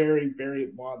a very, very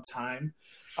long time.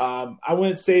 I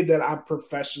wouldn't say that I'm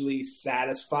professionally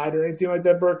satisfied or anything like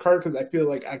that, Bert Carter, because I feel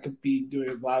like I could be doing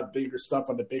a lot of bigger stuff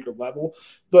on a bigger level.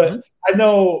 But I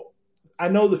know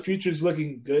the future is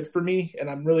looking good for me, and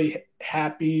I'm really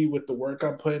happy with the work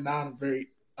I'm putting out. I'm very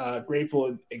grateful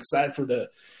and excited for the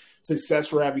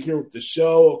success we're having here with the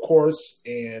show, of course,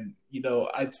 and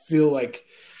I feel like,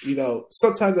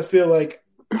 sometimes I feel like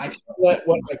I can't let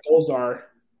what my goals are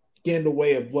get in the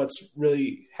way of what's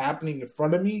really happening in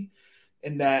front of me,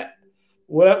 and that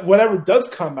whatever does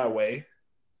come my way,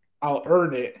 I'll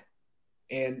earn it.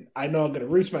 And I know I'm going to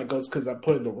reach my goals because I'm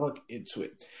putting the work into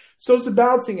it. So it's a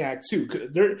balancing act too.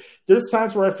 There's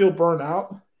times where I feel burnt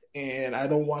out and I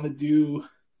don't want to do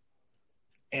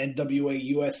NWA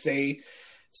USA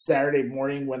Saturday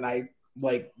morning when I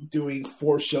like doing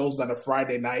 4 shows on a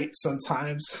Friday night.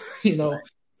 Sometimes,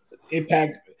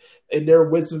 Impact and their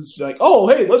wisdom's like, oh,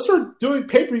 hey, let's start doing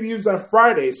pay-per-views on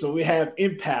Friday. So we have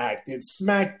Impact and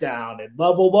SmackDown and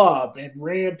Level Up and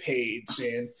Rampage,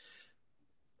 and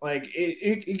like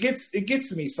it gets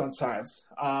to me sometimes.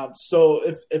 So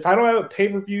if I don't have a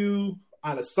pay-per-view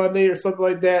on a Sunday or something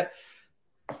like that,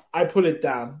 I put it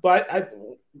down. But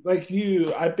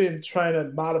I've been trying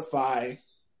to modify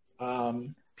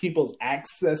people's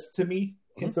access to me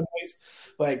in some ways.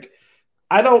 Like,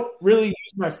 I don't really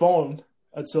use my phone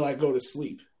until I go to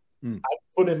sleep. I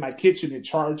put it in my kitchen and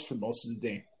charge for most of the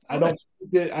day. I don't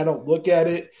use it. I don't look at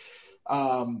it.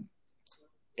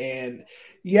 And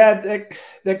yeah,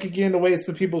 that could get in the way.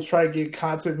 Some people try to get in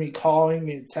contact with me,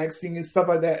 calling and texting and stuff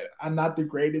like that. I'm not the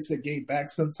greatest at getting back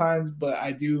sometimes, but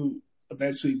I do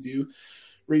eventually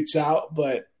reach out.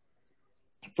 But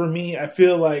for me, I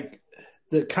feel like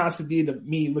the constant need of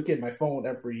me looking at my phone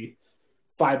every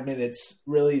 5 minutes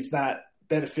really is not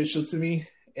beneficial to me.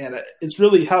 And it's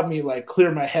really helped me like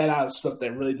clear my head out of stuff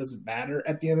that really doesn't matter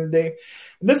at the end of the day.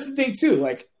 And that's the thing too.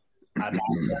 Like,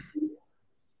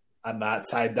 I'm not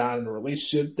tied down in a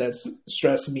relationship that's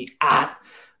stressing me out.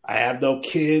 I have no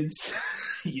kids,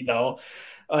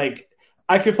 like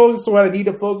I can focus on what I need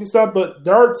to focus on, but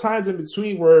there are times in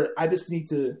between where I just need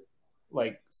to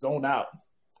like zone out.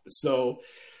 So,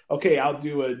 okay, I'll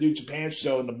do a New Japan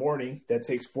show in the morning that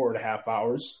takes 4.5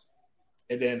 hours.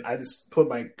 And then I just put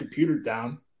my computer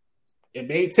down and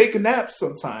maybe take a nap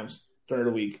sometimes during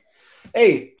the week.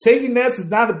 Hey, taking naps is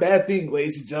not a bad thing,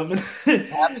 ladies and gentlemen.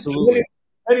 Absolutely.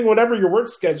 Depending whatever your work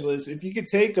schedule is, if you could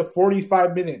take a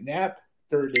 45-minute nap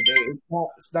during the day,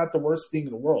 it's not the worst thing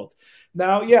in the world.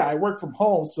 Now, yeah, I work from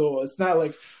home, so it's not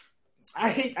like I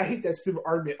hate that stupid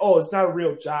argument. Oh, it's not a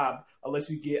real job unless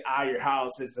you get out of your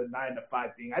house. It's a 9 to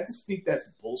 5 thing. I just think that's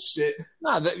bullshit.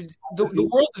 No,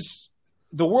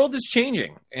 the world is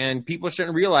changing, and people are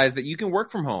starting to realize that you can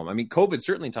work from home. I mean, COVID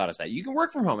certainly taught us that. You can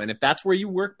work from home, and if that's where you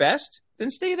work best, then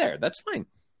stay there. That's fine.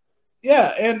 Yeah,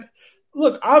 and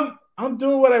look, I'm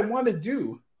doing what I want to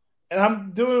do, and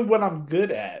I'm doing what I'm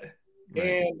good at.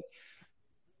 Right. And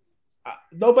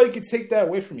nobody can take that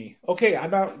away from me. Okay,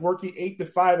 I'm not working 8 to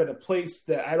 5 at a place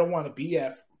that I don't want to be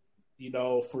at,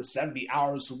 for 70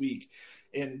 hours a week.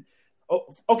 And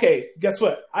okay, guess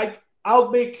what?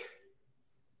 I'll make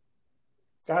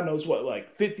God knows what,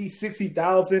 like 50,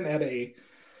 60,000 at a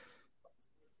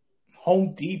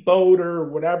Home Depot or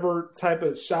whatever type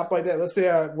of shop like that. Let's say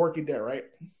I'm working there, right?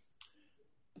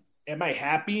 Am I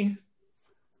happy?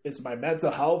 Is my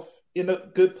mental health in a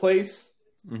good place?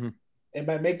 Mm-hmm. Am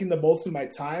I making the most of my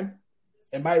time?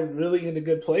 Am I really in a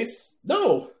good place?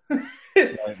 No.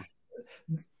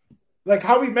 Like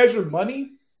how we measure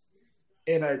money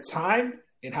and our time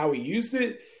and how we use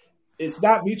it, it's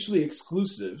not mutually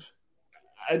exclusive.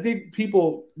 I think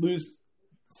people lose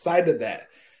sight of that.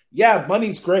 Yeah,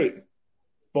 money's great,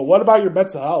 but what about your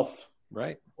mental health?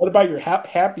 Right. What about your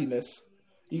happiness?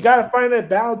 You got to find that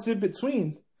balance in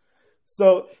between.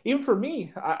 So even for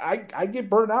me, I get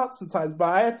burnt out sometimes, but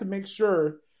I have to make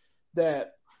sure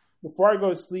that before I go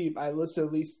to sleep, I listen to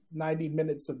at least 90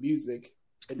 minutes of music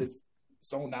and just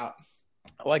zone out.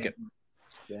 I like it.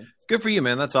 Yeah. Good for you,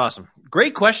 man. That's awesome.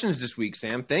 Great questions this week,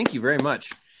 Sam. Thank you very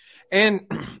much. And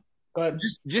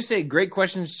just say great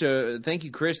questions to thank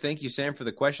you, Chris. Thank you, Sam, for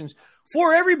the questions.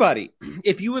 For everybody,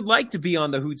 if you would like to be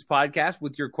on the Hoots podcast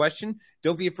with your question,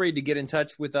 don't be afraid to get in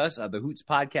touch with us, the Hoots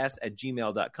podcast at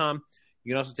gmail.com.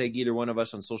 You can also take either one of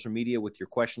us on social media with your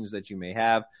questions that you may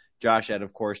have. Josh at,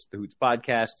 of course, the Hoots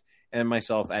podcast, and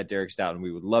myself at Derek Stoughton.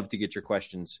 We would love to get your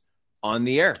questions on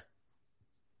the air.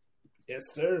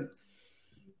 Yes, sir.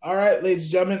 All right, ladies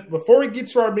and gentlemen, before we get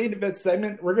to our main event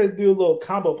segment, we're going to do a little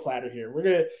combo platter here. We're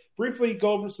going to briefly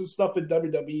go over some stuff in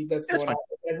WWE that's going on,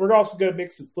 and we're also going to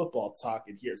mix some football talk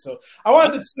in here. So I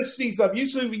wanted to switch things up.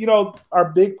 Usually,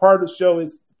 our big part of the show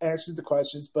is answering the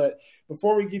questions, but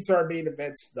before we get to our main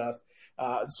event stuff,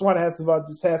 I just want to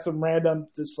have some random,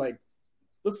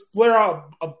 let's flare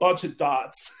out a bunch of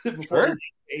dots before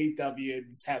we get AEW and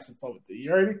just have some fun with it.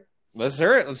 You ready? Let's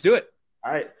hear it. Let's do it.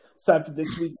 All right. So for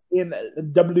this week in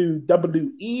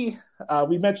WWE,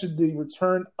 we mentioned the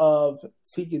return of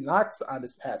Tegan Nox on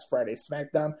this past Friday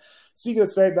SmackDown. Speaking of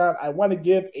SmackDown, I want to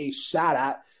give a shout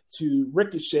out to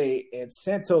Ricochet and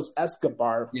Santos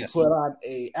Escobar, who put on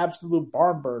a absolute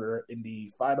barn burner in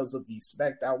the finals of the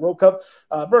SmackDown World Cup.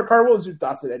 Bert Carter, what was your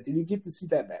thoughts on that? Did you get to see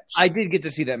that match? I did get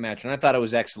to see that match, and I thought it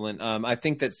was excellent. I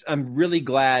think I'm really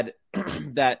glad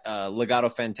that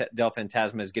Legado del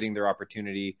Fantasma is getting their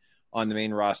opportunity on the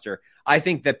main roster. I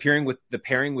think that pairing with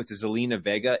Zelina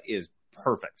Vega is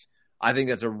perfect. I think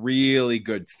that's a really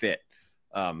good fit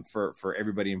for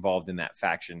everybody involved in that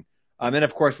faction. And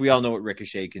of course, we all know what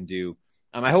Ricochet can do.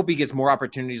 I hope he gets more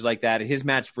opportunities like that. His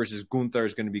match versus Gunther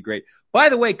is going to be great. By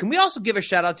the way, can we also give a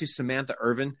shout out to Samantha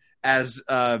Irvin as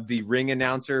the ring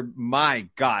announcer? My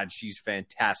God, she's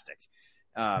fantastic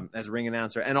as a ring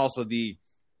announcer, and also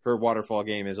her waterfall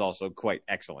game is also quite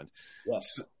excellent.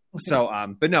 Yes.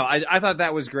 So, but no, I thought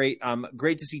that was great.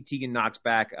 Great to see Tegan Nox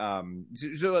back.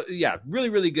 Yeah, really,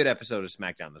 really good episode of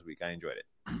SmackDown this week. I enjoyed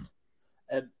it.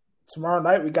 And tomorrow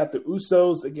night we got the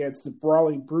Usos against the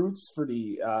Brawling Brutes for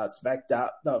the SmackDown,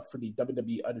 for the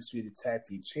WWE Undisputed Tag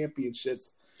Team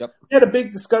Championships. Yep. We had a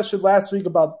big discussion last week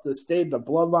about the state of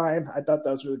the bloodline. I thought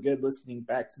that was really good. Listening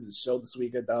back to the show this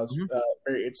week, I thought it was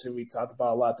very interesting. We talked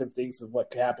about a lot of different things and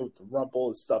what could happen with the Rumble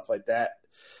and stuff like that.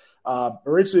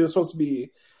 Originally, it was supposed to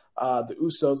be the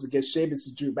Usos against Sheamus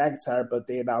and Drew McIntyre, but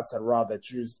they announced on Raw that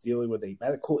Drew's dealing with a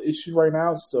medical issue right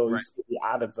now, so he's going to be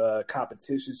out of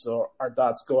competition. So our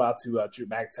thoughts go out to Drew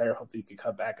McIntyre. Hopefully he can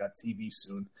come back on TV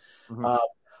soon.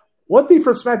 One thing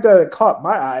from SmackDown that caught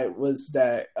my eye was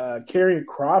that Karrion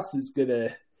Kross is going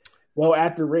to go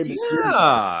after Rey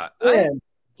Mysterio. Yeah.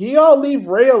 Can you all leave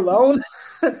Rey alone?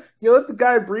 Can you let the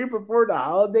guy breathe before the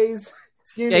holidays?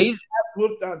 He's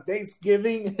whooped on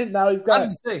Thanksgiving, and now he's got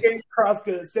Cross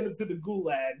going to send him to the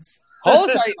gulags.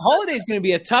 Holiday's going to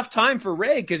be a tough time for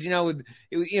Ray because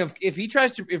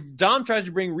if Dom tries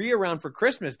to bring Rhea around for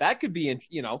Christmas, that could be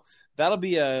that'll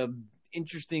be a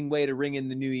interesting way to ring in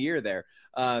the new year there.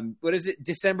 What is it?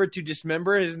 December to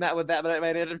Dismember? Isn't that what that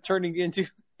might end up turning into?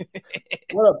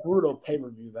 What a brutal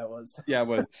pay-per-view that was. Yeah, it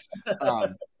was.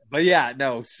 But yeah,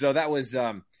 no. So that was.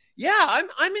 Yeah,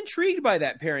 I'm intrigued by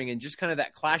that pairing and just kind of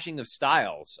that clashing of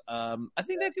styles. I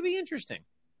think that could be interesting.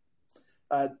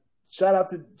 Shout out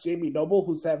to Jamie Noble,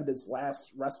 who's having his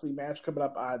last wrestling match coming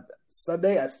up on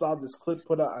Sunday. I saw this clip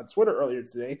put out on Twitter earlier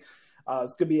today.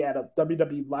 It's going to be at a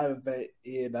WWE live event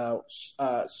in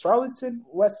Charlottesville,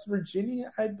 West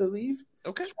Virginia, I believe.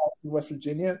 Okay. West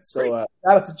Virginia. So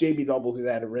shout out to Jamie Noble, who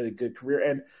had a really good career.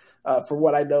 And for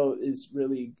what I know, is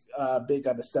really big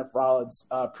on the Seth Rollins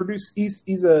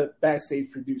He's a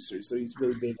backstage producer, so he's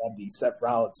really big on the Seth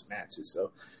Rollins matches.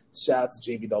 So shout out to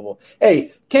Jamie Noble.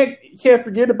 Hey, can't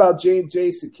forget about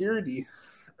J&J Security,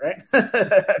 right?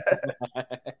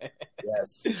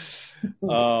 Yes.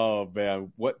 Oh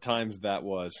man, what times that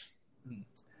was.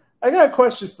 I got a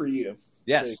question for you.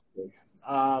 Yes.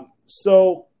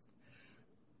 So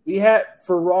we had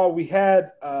for Raw, we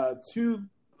had two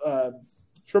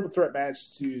triple threat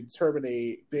match to determine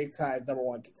a big time number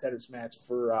one contenders match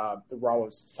for the Raw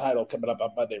Women's title coming up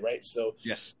on Monday, right? So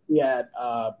yes, we had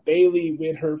Bayley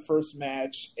win her first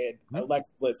match and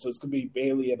Alexa Bliss. So it's going to be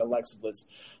Bayley and Alexa Bliss.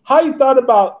 How you thought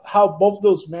about how both of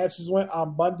those matches went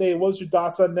on Monday? What was your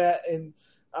thoughts on that? And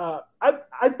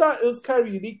I thought it was kind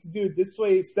of unique to do it this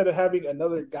way instead of having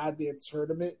another goddamn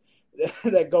tournament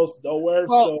that goes nowhere.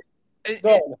 Well,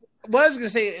 what I was going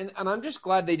to say, and I'm just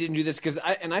glad they didn't do this because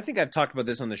I think I've talked about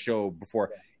this on the show before.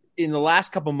 In the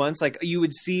last couple months, like you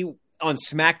would see on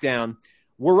SmackDown,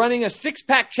 we're running a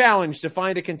 6-pack challenge to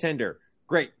find a contender.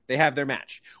 Great, they have their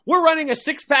match. We're running a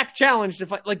 6-pack challenge to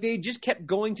find. Like they just kept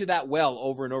going to that well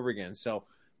over and over again. So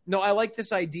no, I like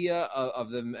this idea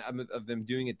of them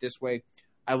doing it this way.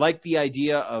 I like the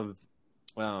idea of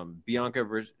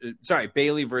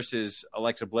Bayley versus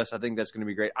Alexa Bliss. I think that's going to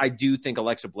be great. I do think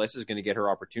Alexa Bliss is going to get her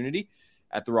opportunity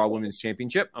at the Raw Women's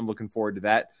Championship. I'm looking forward to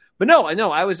that. But no, I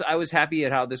know I was happy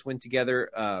at how this went together.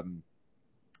 I'm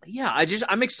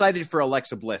excited for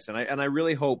Alexa Bliss, and I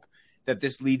really hope that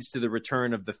this leads to the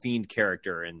return of the Fiend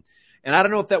character. And I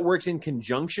don't know if that works in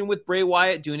conjunction with Bray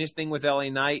Wyatt doing his thing with LA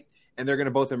Knight, and they're going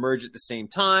to both emerge at the same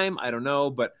time. I don't know,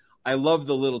 but I love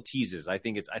the little teases. I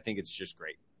think it's just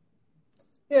great.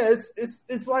 Yeah,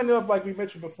 it's lining up like we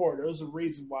mentioned before. There was a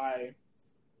reason why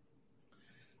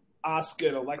Asuka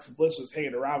and Alexa Bliss was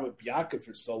hanging around with Bianca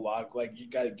for so long. Like, you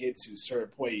got to get to a certain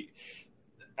point.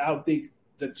 I don't think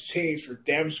the change for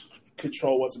Damage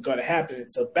Control wasn't going to happen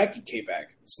until Becky came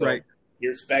back. So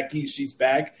Here's Becky. She's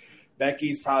back.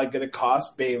 Becky's probably going to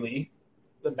cost Bayley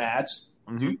the match.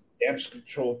 Mm-hmm. damage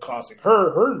control costing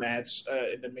her match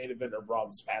in the main event of Raw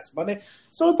this past Monday.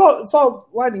 So it's all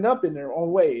lining up in their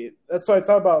own way. That's why I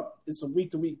talk about it's a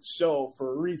week-to-week show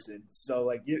for a reason. So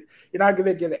like you're not going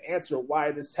to get an answer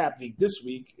why this is happening this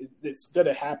week. It's going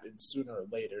to happen sooner or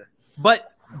later. But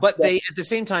they at the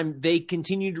same time they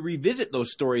continue to revisit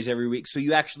those stories every week, so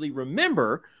you actually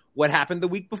remember what happened the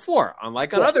week before,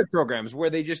 unlike on other programs where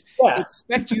they just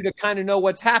expect you to kind of know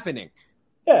what's happening.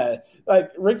 Yeah, like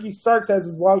Ricky Starks has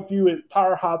his long feud with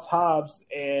Powerhouse Hobbs,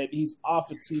 and he's off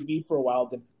of TV for a while.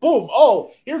 Then, boom!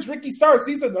 Oh, here's Ricky Starks.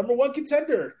 He's a number one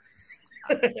contender.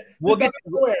 We're going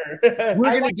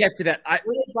to get to that.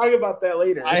 We're going to talk about that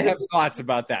later. I have thoughts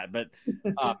about that. But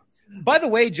by the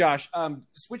way, Josh,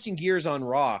 switching gears on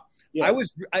Raw,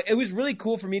 it was really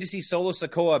cool for me to see Solo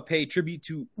Sikoa pay tribute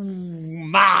to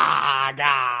Umaga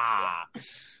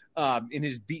in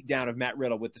his beatdown of Matt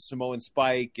Riddle with the Samoan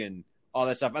Spike and all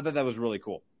that stuff. I thought that was really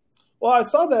cool. Well, I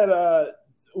saw that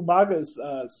Umaga's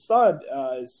son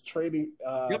is training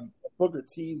Booker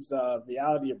T's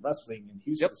Reality of Wrestling in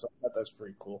Houston, so I thought that's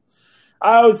pretty cool.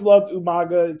 I always loved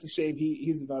Umaga. It's a shame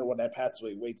he's another one that passed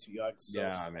away way too young. So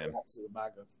yeah, man.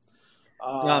 Umaga.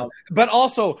 But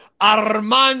also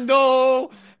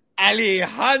Armando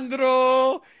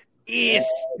Alejandro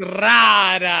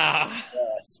Estrada.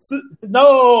 Yes.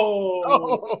 No.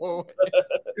 Oh.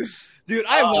 Dude,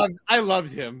 I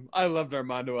loved him. I loved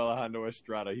Armando Alejandro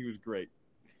Estrada. He was great.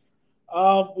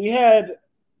 We had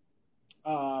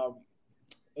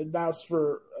announced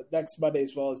for next Monday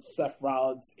as well as Seth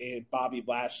Rollins and Bobby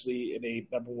Lashley in a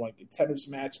number one contenders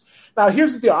match. Now,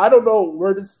 here's the deal. I don't know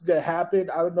where this is going to happen.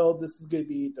 I don't know if this is going to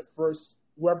be the first,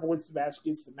 whoever wins the match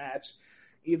gets the match,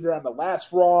 either on the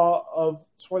last Raw of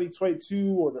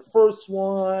 2022 or the first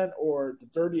one or the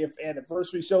 30th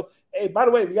anniversary show. Hey, by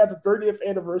the way, we got the 30th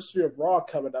anniversary of Raw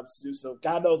coming up soon, so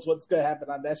God knows what's going to happen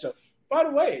on that show. By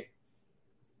the way,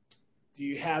 do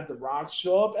you have The Rock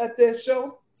show up at that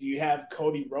show? Do you have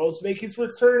Cody Rhodes make his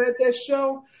return at that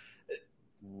show?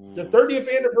 The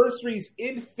 30th anniversary is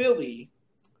in Philly.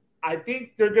 I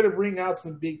think they're going to bring out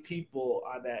some big people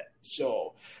on that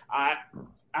show. I'm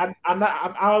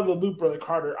out of the loop, Brother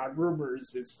Carter, on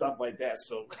rumors and stuff like that.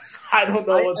 So I don't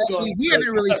know what's going on. We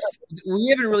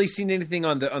haven't really seen anything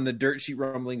on the dirt sheet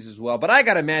rumblings as well. But I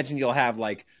gotta imagine you'll have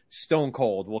like Stone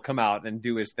Cold will come out and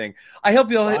do his thing. I hope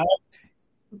you'll.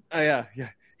 Yeah.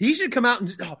 He should come out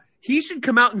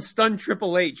and stun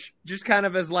Triple H, just kind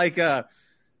of as like a.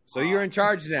 So you're in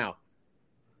charge now.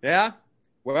 Yeah.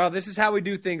 Well, this is how we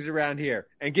do things around here,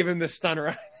 and give him the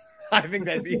stunner. I think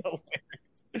that'd be hilarious.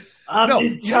 I'm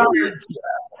in charge.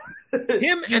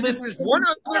 Him and then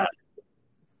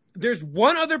there's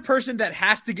one other person that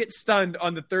has to get stunned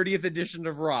on the 30th edition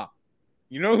of Raw.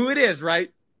 You know who it is,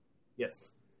 right?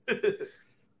 Yes.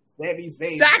 Sami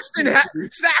Zayn. Saxton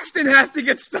has to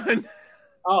get stunned.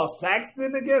 Oh,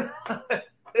 Saxton again?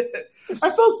 I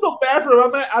feel so bad for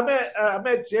him. I'm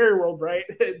at Jerry World, right?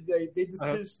 They just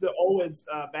finished the Owens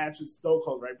match with Stone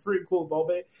Cold, right? Pretty cool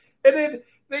moment. And then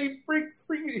he brings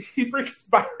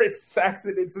Byron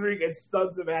Saxton into the ring and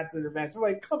stuns him after the match. I'm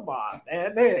like, come on,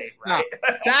 man, that ain't right. No,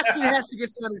 Saxton has to get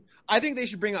stunned. I think they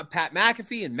should bring up Pat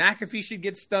McAfee, and McAfee should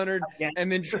get stunned,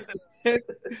 and then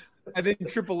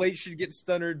Triple H should get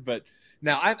stunned. But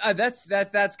now, that's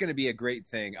going to be a great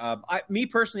thing. Me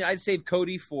personally, I'd save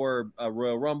Cody for a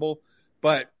Royal Rumble,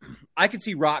 but I could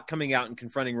see Rock coming out and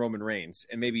confronting Roman Reigns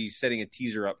and maybe setting a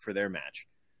teaser up for their match.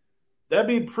 That'd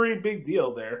be a pretty big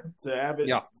deal there to have it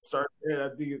start. I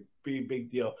think it'd be a big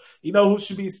deal. You know who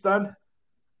should be stunned?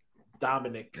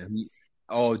 Dominic.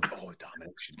 Oh,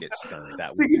 Dominic should get stunned.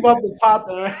 That would think about the pop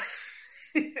there.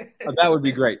 That would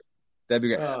be great. That'd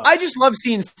be great. I just love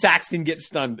seeing Saxton get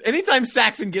stunned. Anytime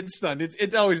Saxton gets stunned,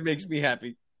 it always makes me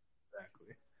happy.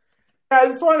 Exactly. I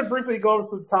just wanted to briefly go over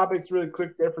some topics really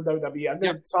quick there for WWE. I'm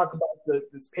going to talk about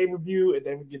this pay-per-view, and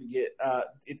then we're going to get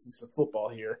into some football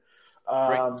here.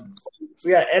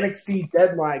 We got NXT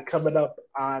Deadline coming up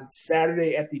on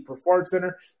Saturday at the Performance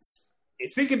Center.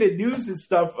 Speaking of news and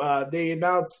stuff, they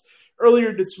announced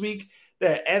earlier this week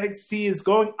that NXT is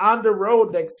going on the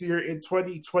road next year in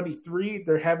 2023.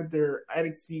 They're having their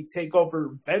NXT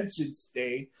TakeOver Vengeance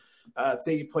Day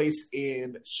taking place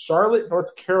in Charlotte,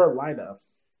 North Carolina.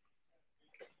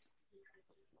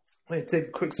 I'm going to take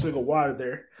a quick swig of water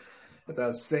there as I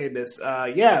was saying this.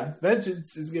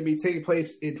 Vengeance is going to be taking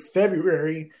place in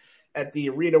February at the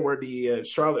arena where the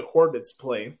Charlotte Hornets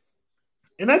play.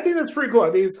 And I think that's pretty cool.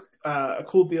 I think it's a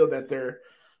cool deal that they're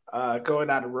going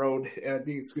on the road, and I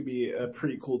think it's going to be a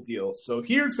pretty cool deal. So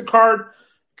here's the card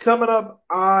coming up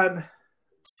on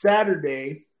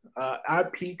Saturday on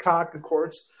Peacock, of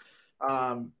course.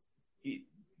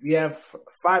 We have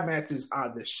 5 matches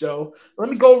on this show. Let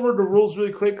me go over the rules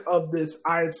really quick of this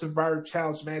Iron Survivor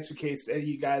Challenge match in case any of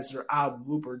you guys are out of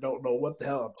the loop or don't know what the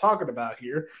hell I'm talking about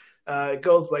here. It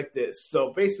goes like this.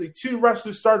 So basically 2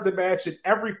 wrestlers start the match, and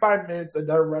every 5 minutes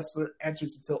another wrestler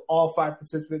enters until all 5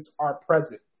 participants are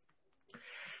present.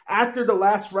 After the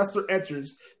last wrestler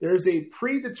enters, there is a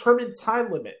predetermined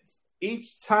time limit.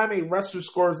 Each time a wrestler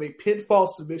scores a pinfall,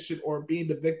 submission, or being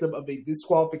the victim of a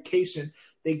disqualification,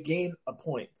 they gain a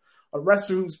point. A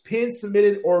wrestler who's pinned,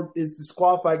 submitted, or is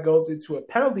disqualified goes into a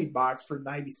penalty box for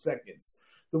 90 seconds.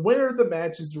 The winner of the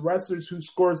match is the wrestler who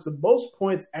scores the most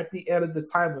points at the end of the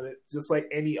time limit, just like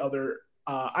any other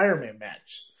Iron Man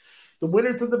match. The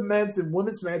winners of the men's and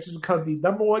women's matches become the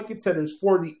number 1 contenders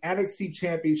for the NXT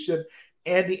Championship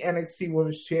and the NXT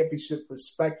Women's Championship,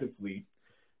 respectively.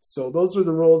 So those are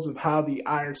the rules of how the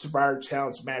Iron Survivor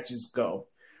Challenge matches go.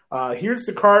 Here's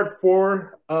the card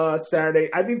for Saturday.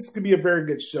 I think it's going to be a very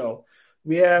good show.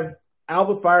 We have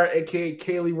Alba Fire, a.k.a.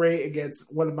 Kaylee Ray,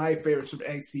 against one of my favorites from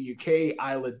NXT UK,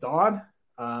 Isla Dawn.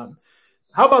 How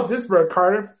about this, Brett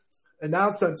Carter?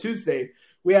 Announced on Tuesday,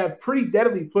 we have Pretty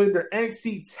Deadly putting their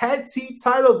NXT Tag Team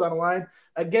titles on the line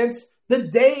against the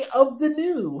Day of the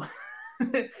New. Well,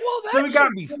 that So we got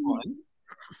should be fun.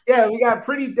 Yeah, we got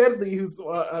Pretty Deadly, who's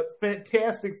a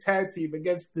fantastic tag team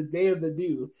against the Day of the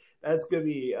New. That's going to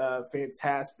be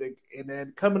fantastic. And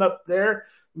then coming up there,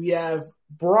 we have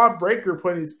Braun Breaker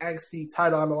putting his NXT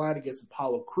title on the line against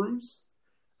Apollo Crews.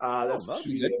 That's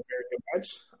should be a very good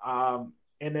match.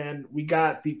 And then we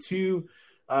got the 2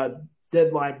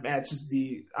 deadline matches,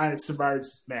 the Iron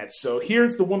Survivors match. So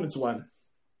here's the women's one.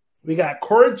 We got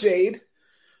Cora Jade,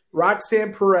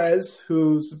 Roxanne Perez,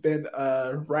 who's been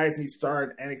a rising star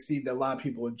in NXT that a lot of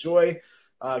people enjoy.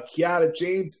 Kiana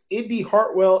James, Indy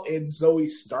Hartwell, and Zoe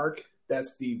Stark.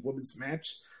 That's the women's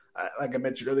match. Like I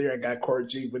mentioned earlier, I got Cora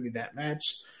Jade winning that match.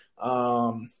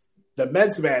 The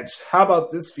men's match, how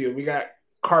about this field? We got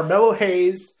Carmelo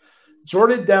Hayes,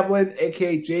 Jordan Devlin,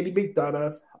 a.k.a. JD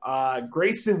McDonough,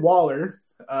 Grayson Waller,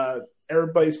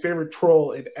 everybody's favorite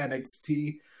troll in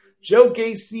NXT, Joe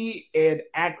Gacy, and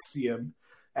Axiom.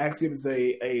 Axiom is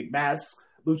a masked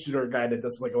luchador guy that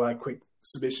does like a lot of quick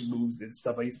submission moves and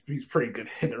stuff. Like he's pretty good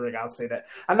in the ring. I'll say that.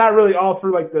 I'm not really all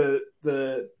for like the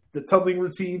tumbling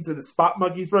routines and the spot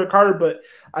monkeys for Carter, but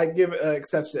I give an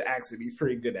exception to Axiom. He's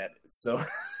pretty good at it. So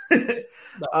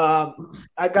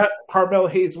I got Carmelo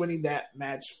Hayes winning that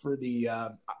match for the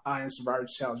Iron Survivor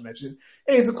Challenge match. And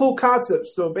hey, it's a cool concept.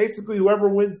 So basically, whoever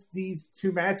wins these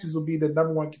 2 matches will be the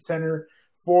number 1 contender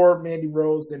for Mandy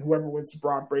Rose, and whoever wins the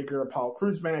Braun Breaker Apollo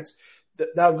Crews match,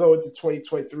 that'll go into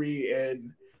 2023,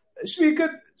 and it should be a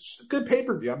good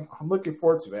pay-per-view. I'm looking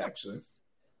forward to it, actually.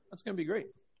 That's going to be great.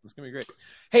 That's going to be great.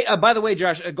 Hey, by the way,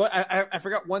 Josh, I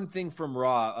forgot one thing from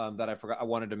Raw that I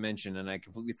wanted to mention, and I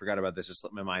completely forgot about this. It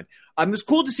slipped my mind. It's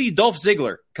cool to see Dolph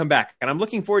Ziggler come back, and I'm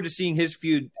looking forward to seeing his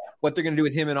feud, what they're going to do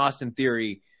with him and Austin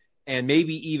Theory, and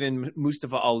maybe even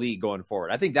Mustafa Ali going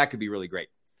forward. I think that could be really great.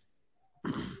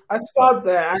 I saw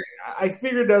that. I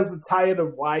figured that was the tie-in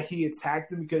of why he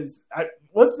attacked him, because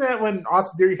wasn't that when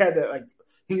Austin Theory had that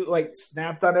he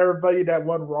snapped on everybody that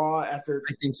one Raw after?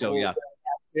 I think so. Yeah.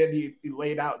 And he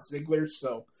laid out Ziggler.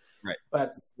 So right. We'll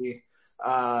have to see.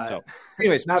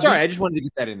 Anyways, sorry, I just wanted to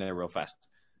get that in there real fast.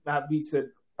 Not V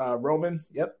said Roman.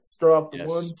 Yep. Let's throw up the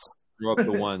ones. Throw up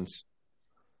the ones.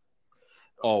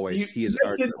 Always. He is.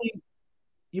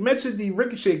 You mentioned the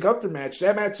Ricochet Gunther match.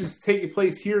 That match is taking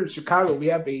place here in Chicago. We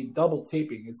have a double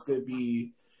taping. It's going to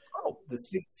be the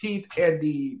 16th, and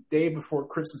the day before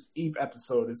Christmas Eve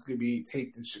episode is going to be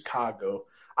taped in Chicago.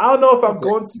 I don't know if I'm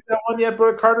going to see that one yet,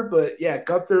 Brother Carter, but yeah,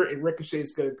 Gunther and Ricochet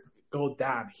is going to go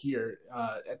down here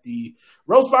at the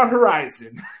Rosemount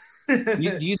Horizon. Do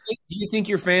you think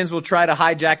your fans will try to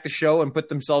hijack the show and put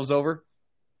themselves over?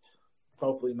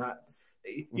 Hopefully not.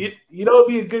 You know, it'd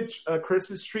be a good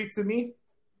Christmas treat to me.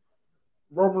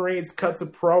 Roman Reigns cuts a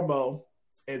promo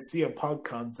and CM Punk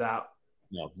comes out.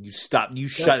 No, you stop. You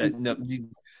shut it. No.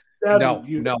 No.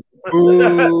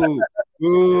 Ooh.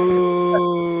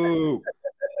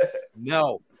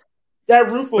 No. That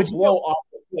roof will blow off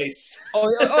the place.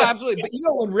 Oh, absolutely. But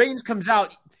when Reigns comes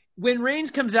out,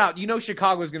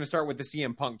 Chicago is going to start with the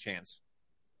CM Punk chants.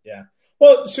 Yeah.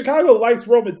 Well, Chicago likes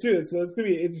Roman too, so it's going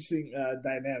to be an interesting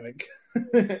dynamic.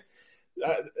 It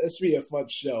should be a fun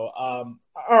show. All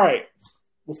right.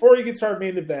 Before we get to our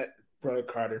main event, Brother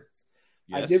Carter,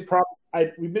 yes. I did promise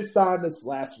we missed on this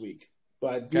last week,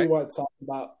 but I do want to talk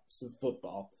about some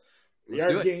football. We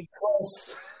are getting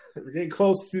close. We're getting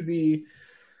close to the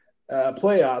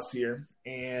playoffs here,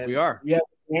 and we are. We have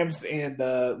Rams and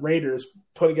Raiders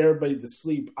putting everybody to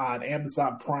sleep on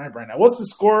Amazon Prime right now. What's the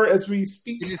score as we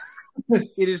speak?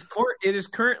 It is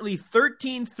currently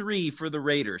 13-3 for the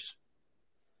Raiders.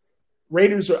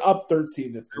 Raiders are up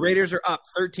 13-3. The Raiders are up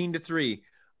 13-3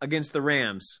 against the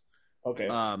Rams. Okay.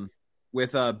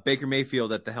 With Baker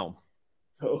Mayfield at the helm.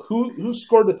 Who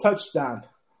scored the touchdown?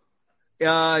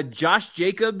 Josh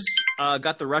Jacobs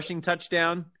got the rushing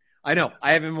touchdown. I know.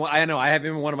 I have him. I know. I have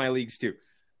him in one of my leagues too.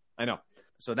 I know.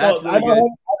 So that's really good.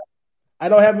 I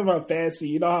don't have him on fantasy.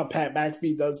 You know how Pat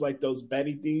McAfee does like those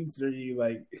betting things, where you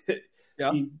like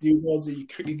you do ones that you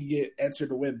can get answer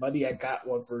to win money. I got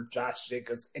one for Josh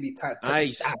Jacobs anytime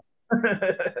touchdown.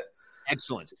 Nice.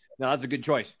 Excellent. No, that's a good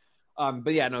choice.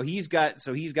 But yeah, no, he's got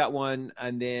one,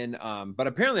 and then but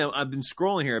apparently I've been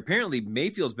scrolling here. Apparently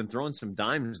Mayfield's been throwing some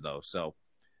dimes though, so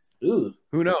who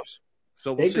knows?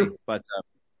 So we'll see. But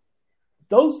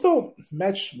those don't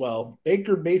match well.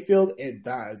 Baker Mayfield and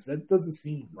dimes. That doesn't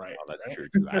seem right. Oh, that's true.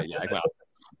 Yeah, well.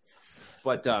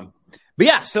 But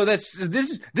yeah, so this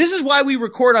is why we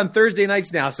record on Thursday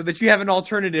nights now, so that you have an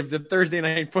alternative to Thursday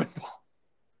night football.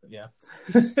 Yeah.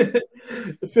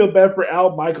 I feel bad for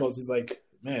Al Michaels. He's like,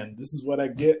 man, this is what I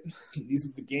get. These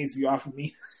are the games you offer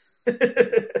me.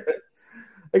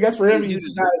 I guess for him, he's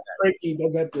not as cranky. He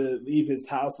doesn't have to leave his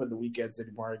house on the weekends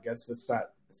anymore. I guess it's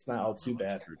not all too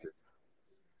bad.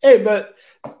 Hey, but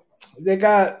they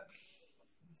got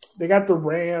the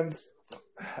Rams.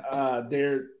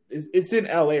 It's in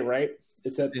LA, right?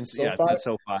 It's at SoFi. Yeah, it's at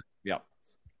SoFi. Yeah.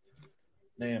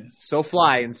 Man.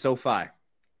 SoFi and SoFi.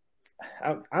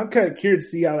 I'm kind of curious to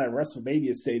see how that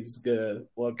WrestleMania stage is gonna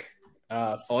look.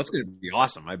 It's gonna be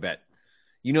awesome. I bet.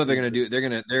 You know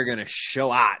they're gonna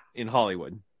show out in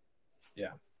Hollywood.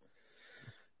 Yeah.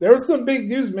 There was some big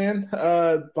news, man.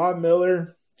 Von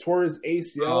Miller tore his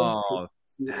ACL. Oh,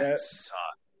 that sucked.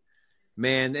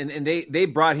 Man, and they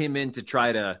brought him in to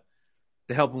try to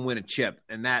help him win a chip,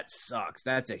 and that sucks.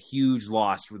 That's a huge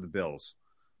loss for the Bills.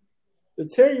 To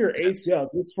tear your ACL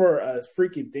just for a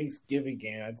freaking Thanksgiving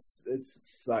game, it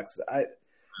sucks.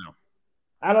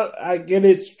 I get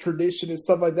it's tradition and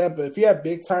stuff like that, but if you have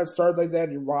big time stars like that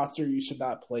in your roster, you should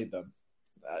not play them.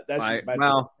 That's just my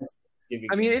Thanksgiving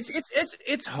I mean, game.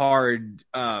 it's hard.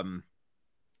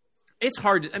 It's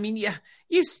hard. I mean, yeah,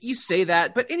 you say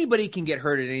that, but anybody can get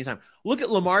hurt at any time. Look at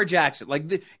Lamar Jackson. Like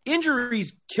the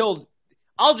injuries killed.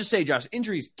 I'll just say, Josh,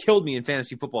 injuries killed me in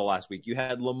fantasy football last week. You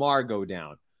had Lamar go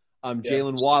down.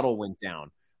 Jalen Waddle went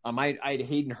down. I had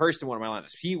Hayden Hurst in one of my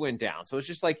lineups. He went down. So it's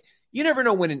just like you never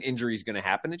know when an injury is going to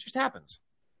happen. It just happens.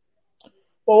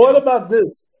 Well, what about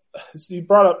this? So you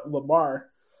brought up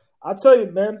Lamar. I'll tell you,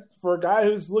 man, for a guy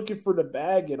who's looking for the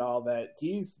bag and all that,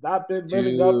 he's not been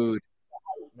living up to the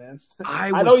hype, man.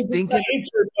 I know he's thinking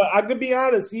injured, but I'm going to be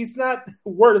honest, he's not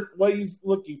worth what he's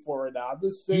looking for right now. I'm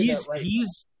just saying that right now.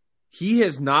 He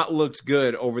has not looked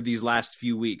good over these last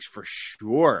few weeks for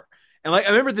sure. And like I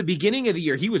remember at the beginning of the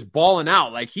year, he was balling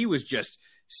out. Like he was just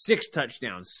 6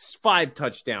 touchdowns, 5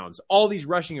 touchdowns, all these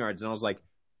rushing yards. And I was like,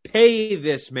 pay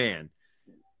this man.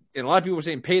 And a lot of people were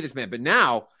saying, pay this man. But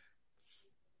now,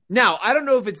 I don't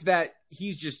know if it's that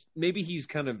he's just, maybe he's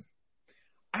kind of,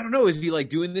 I don't know. Is he like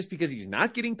doing this because he's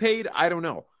not getting paid? I don't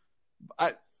know.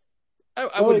 I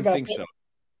wouldn't think so.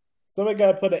 Somebody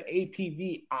got to put an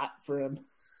APV out for him.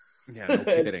 Yeah, no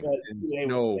kidding.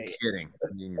 No kidding.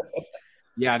 I mean,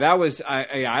 yeah, that was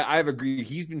I've agreed.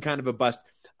 He's been kind of a bust.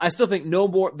 I still think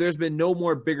there's been no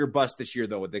more bigger bust this year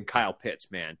though than Kyle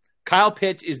Pitts, man. Kyle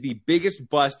Pitts is the biggest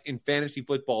bust in fantasy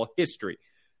football history.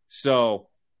 So,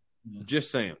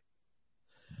 just saying.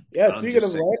 Yeah, speaking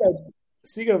of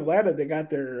Atlanta, they got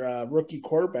their rookie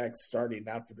quarterback starting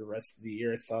now for the rest of the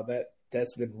year. I saw that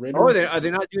Desmond Ridder. Oh, are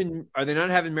they not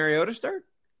having Mariota start?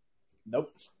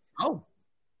 Nope. Oh.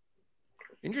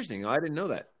 Interesting. I didn't know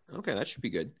that. Okay, that should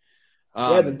be good.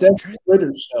 Yeah, the Desmond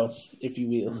Ridder show, if you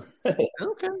will.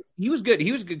 Okay. He was good.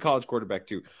 He was a good college quarterback,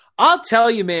 too. I'll tell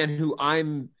you,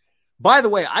 man, by the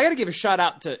way, I got to give a shout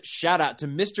out to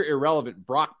Mr. Irrelevant,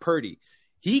 Brock Purdy.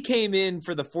 He came in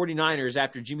for the 49ers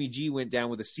after Jimmy G went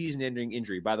down with a season-ending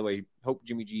injury. By the way, hope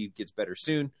Jimmy G gets better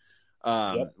soon.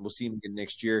 We'll see him again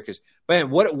next year. Because,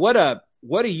 man, what a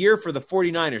year for the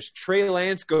 49ers. Trey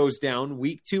Lance goes down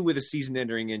week 2 with a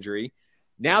season-ending injury.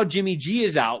 Now Jimmy G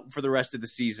is out for the rest of the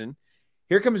season.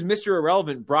 Here comes Mr.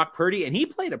 Irrelevant, Brock Purdy, and he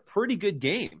played a pretty good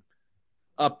game.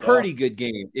 Good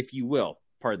game, if you will.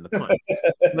 Pardon the pun.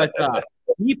 But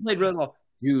he played really well.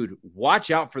 Dude, watch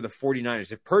out for the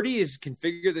 49ers. If Purdy can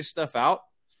figure this stuff out,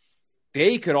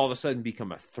 they could all of a sudden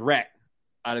become a threat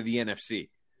out of the NFC.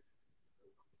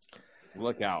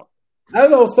 Look out. I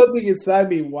don't know. Something inside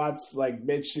me wants like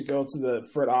Mitch to go to the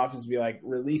front office and be like,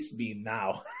 "Release me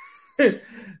now."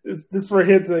 Just for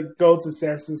him to go to San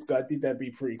Francisco, I think that'd be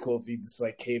pretty cool if he just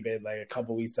like came in like a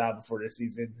couple weeks out before the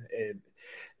season, and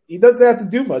he doesn't have to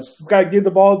do much. Just gotta give the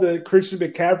ball to Christian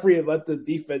McCaffrey and let the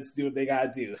defense do what they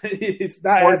gotta do. It's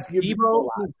not asking him to do a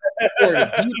lot. Or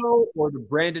to Debo or to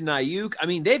Brandon Ayuk. I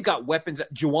mean, they've got weapons.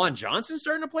 Juwan Johnson's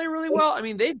starting to play really well. I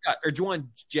mean, they've got or Juwan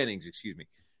Jennings, excuse me.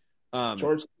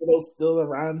 George Kittle's still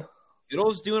around.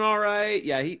 Kittle's doing all right.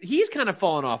 Yeah, he's kind of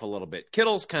fallen off a little bit.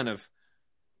 Kittle's kind of.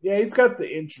 Yeah, he's got the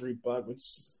injury bug, which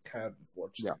is kind of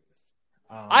unfortunate.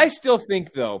 Yeah. I still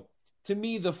think, though, to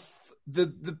me, the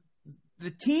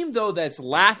team, though, that's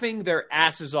laughing their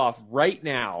asses off right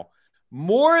now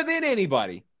more than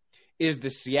anybody is the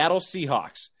Seattle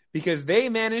Seahawks, because they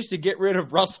managed to get rid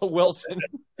of Russell Wilson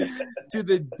to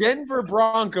the Denver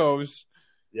Broncos.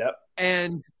 Yep.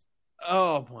 And,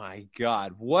 oh, my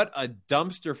God, what a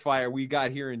dumpster fire we got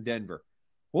here in Denver.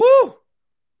 Woo!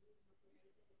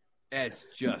 It's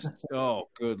just, oh,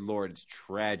 good Lord, it's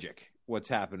tragic what's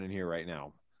happening here right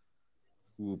now.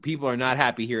 Ooh, people are not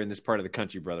happy here in this part of the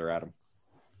country, Brother Adam.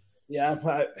 Yeah,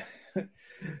 but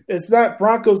it's not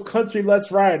Broncos country,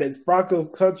 let's ride. It's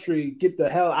Broncos country, get the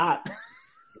hell out.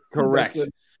 Correct.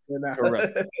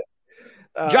 Correct.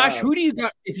 Josh, who do you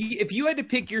got? If you had to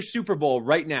pick your Super Bowl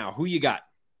right now, who you got?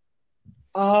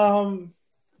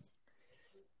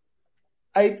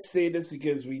 I'd say this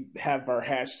because we have our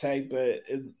hashtag, but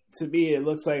to me, it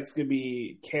looks like it's going to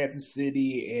be Kansas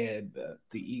City and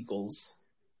the Eagles.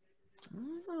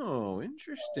 Oh,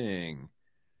 interesting.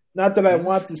 Not that I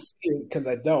want to see it because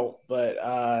I don't, but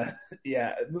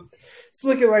yeah, it's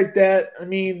looking like that. I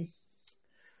mean,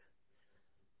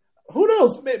 who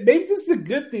knows? Maybe this is a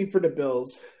good thing for the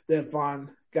Bills that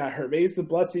Vaughn got hurt. Maybe it's a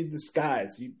blessing in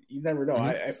disguise. You never know.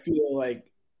 Mm-hmm. I feel like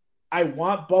I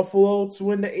want Buffalo to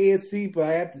win the AFC, but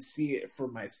I have to see it for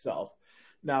myself.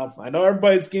 Now, I know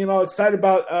everybody's getting all excited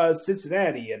about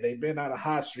Cincinnati, and they've been on a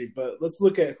hot streak, but let's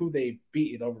look at who they've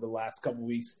beaten over the last couple of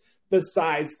weeks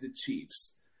besides the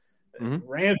Chiefs. Mm-hmm.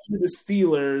 Ran through the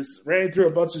Steelers, ran through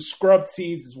a bunch of scrub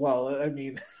teams as well. I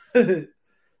mean,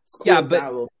 yeah,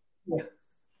 but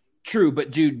true,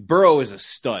 but dude, Burrow is a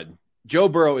stud. Joe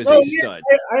Burrow is a stud.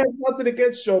 I have nothing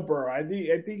against Joe Burrow. I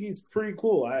think he's pretty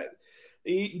cool.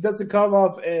 He doesn't come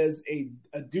off as a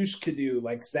douche canoe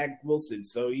like Zach Wilson,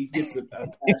 so he gets a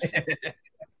pass.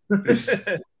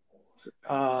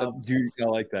 Dude, I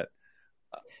like that.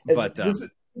 But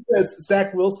because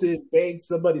Zach Wilson banged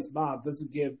somebody's mom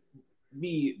doesn't give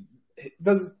me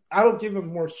I don't give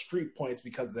him more street points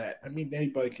because of that. I mean,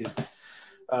 anybody could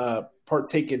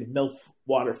partake in MILF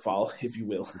waterfall, if you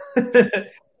will.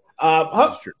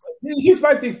 Here's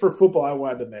my thing for football I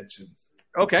wanted to mention.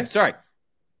 Okay, sorry.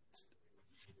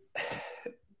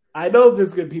 I know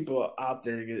there's good people out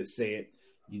there going to say it.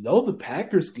 You know the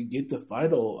Packers can get the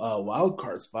final wild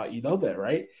card spot. You know that,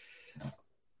 right?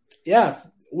 Yeah.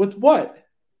 With what?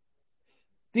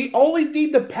 The only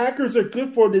thing the Packers are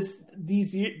good for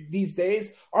these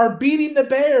days are beating the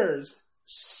Bears.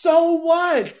 So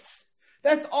what?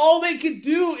 That's all they can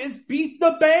do is beat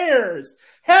the Bears.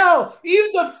 Hell,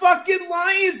 even the fucking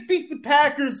Lions beat the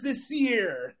Packers this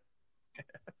year.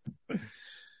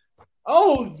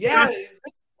 Oh, yeah.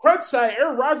 Crunch side,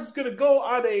 Aaron Rodgers is going to go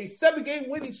on a 7-game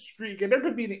winning streak, and they're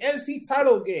going to be in the NFC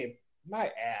title game.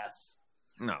 My ass.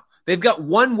 No. They've got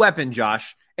one weapon,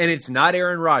 Josh, and it's not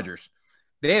Aaron Rodgers.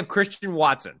 They have Christian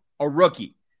Watson, a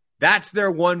rookie. That's their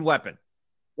one weapon.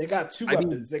 They got two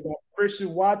weapons. They got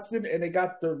Christian Watson, and they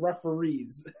got the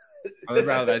referees. Oh,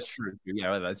 that's true.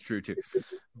 Yeah, that's true, too.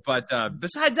 But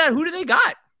besides that, who do they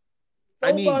got?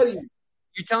 Nobody. I mean,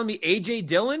 you're telling me A.J.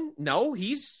 Dillon? No,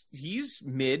 he's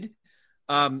mid.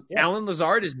 Alan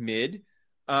Lazard is mid.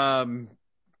 Who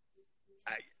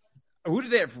do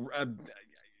they have?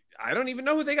 I don't even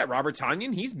know who they got. Robert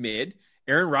Tonyan, he's mid.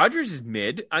 Aaron Rodgers is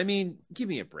mid. I mean, give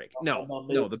me a break. No,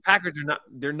 the Packers are not.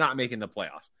 They're not making the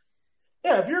playoffs.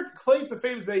 Yeah, if your claim to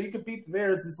fame is that you can beat the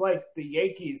Bears, it's like the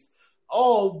Yankees.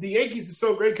 Oh, the Yankees are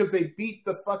so great because they beat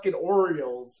the fucking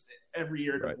Orioles every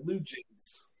year, right. The Blue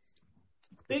Jays.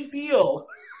 Big deal.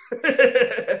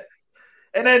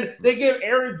 And then they give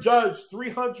Aaron Judge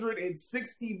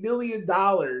 $360 million.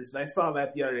 I saw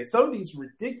that the other day. Some of these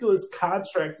ridiculous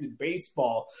contracts in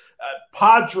baseball.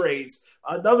 Padres,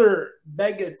 another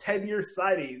mega 10-year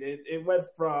signing. It went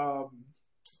from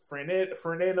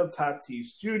Fernando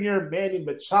Tatis Jr., Manny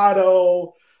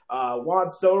Machado, Juan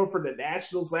Soto for the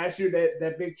Nationals last year,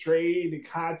 that big trade and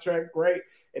contract, right?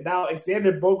 And now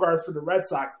Alexander Bogaerts for the Red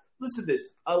Sox. Listen to this,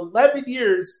 11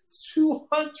 years,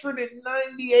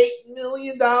 $298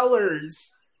 million.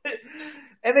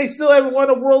 And they still haven't won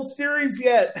a World Series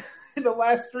yet in the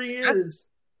last 3 years.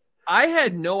 I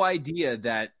had no idea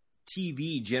that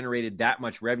TV generated that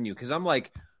much revenue because I'm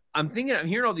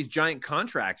hearing all these giant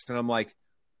contracts, and I'm like,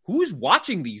 who's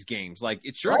watching these games? Like,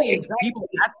 it surely ain't people.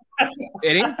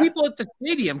 It ain't people at the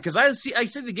stadium because I see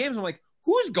the games. I'm like,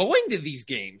 who's going to these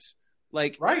games?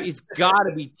 Like, It's got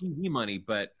to be TV money.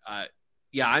 But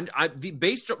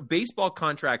the baseball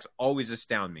contracts always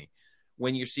astound me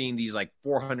when you're seeing these like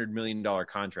 $400 million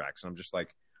contracts. And I'm just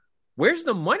like, where's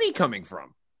the money coming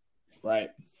from? Right.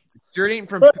 Sure, it ain't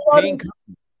from paying.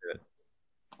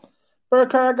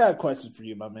 Burkhardt, I got a question for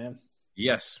you, my man.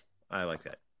 Yes, I like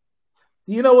that.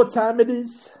 Do you know what time it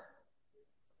is?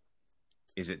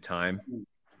 Is it time?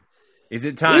 Is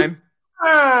it time? It's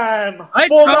time.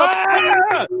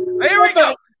 Here we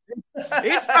go.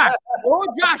 It's time. Oh,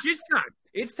 Josh, it's time.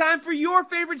 It's time for your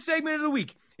favorite segment of the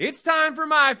week. It's time for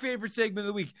my favorite segment of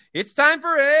the week. It's time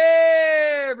for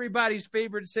everybody's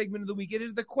favorite segment of the week. It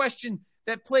is the question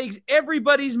that plagues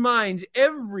everybody's minds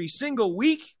every single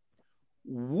week.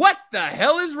 What the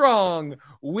hell is wrong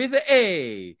with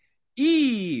AEW?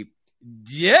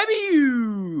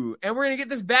 And we're going to get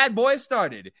this bad boy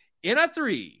started in a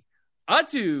 3, a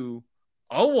 2,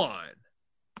 a 1.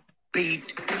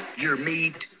 Beat your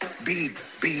meat, beat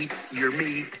your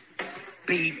meat,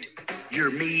 beat your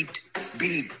meat,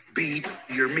 beat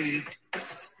your meat,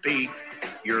 beat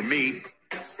your meat,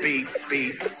 beat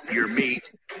your meat,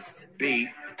 beat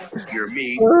your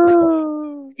meat,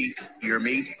 beat your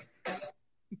meat.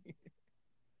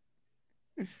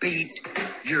 Beat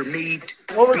your meat.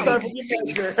 Overtime for you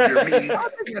guys your there. meat. I'll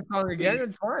take that song again.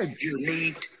 It's fine. Your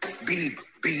meat. Beat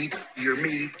your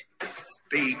meat.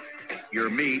 Beat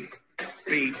your meat.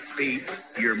 Beat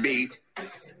your meat.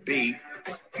 Beat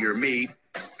your meat.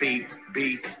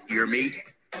 Beat your meat.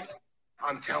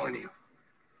 I'm telling you,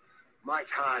 my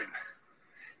time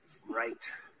is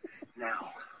right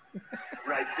now.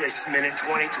 Right this minute,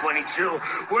 2022.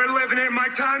 We're living it. My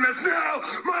time is now.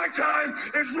 My time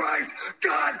is right.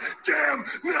 God damn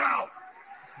now.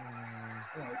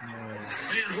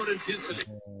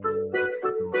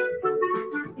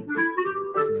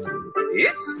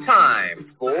 It's time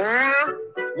for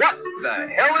What the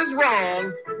Hell is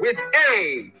Wrong with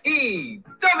AEW?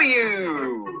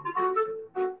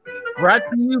 Brought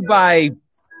to you by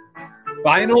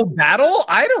Final Battle?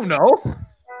 I don't know.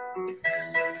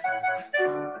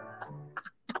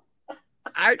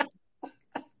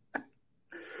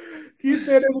 You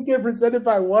said it would get presented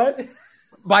by what?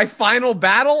 By Final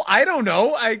Battle? I don't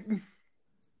know.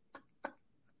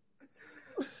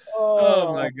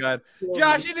 Oh my God.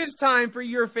 Josh, it is time for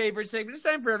your favorite segment. It's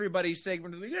time for everybody's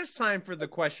segment. It's time for the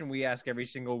question we ask every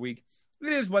single week.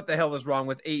 It is what the hell is wrong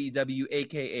with AEW,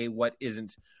 aka what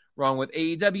isn't wrong with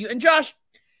AEW. And Josh,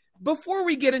 before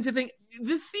we get into the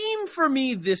theme for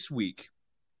me this week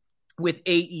with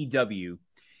AEW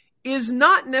is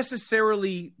not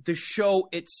necessarily the show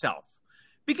itself.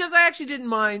 Because I actually didn't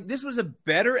mind. This was a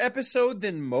better episode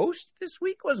than most this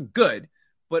week. It wasn't good,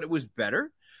 but it was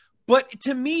better. But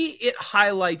to me, it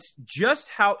highlights just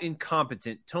how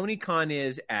incompetent Tony Khan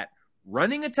is at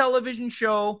running a television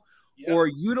show or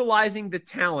utilizing the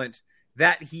talent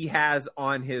that he has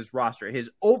on his roster,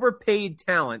 his overpaid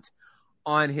talent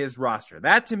on his roster.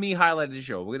 That, to me, highlighted the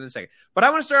show. We'll get in a second. But I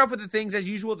want to start off with the things, as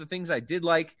usual, the things I did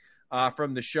like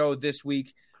from the show this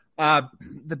week.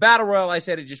 The Battle Royal, I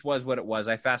said it just was what it was.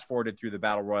 I fast-forwarded through the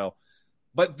Battle Royal.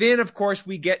 But then, of course,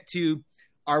 we get to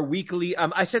our weekly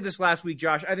I said this last week,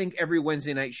 Josh. I think every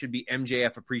Wednesday night should be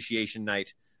MJF Appreciation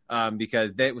Night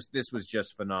because this was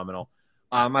just phenomenal.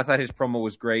 I thought his promo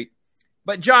was great.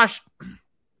 But, Josh,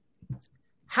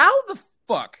 how the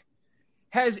fuck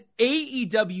has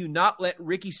AEW not let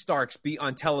Ricky Starks be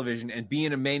on television and be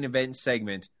in a main event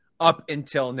segment up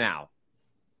until now?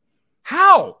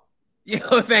 How?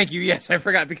 Thank you. Yes, I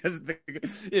forgot because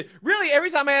really every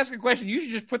time I ask a question, you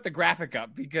should just put the graphic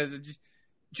up because it just,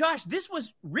 Josh,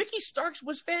 Ricky Starks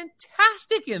was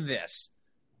fantastic in this.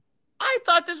 I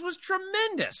thought this was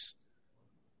tremendous.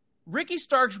 Ricky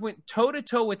Starks went toe to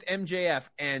toe with MJF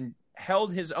and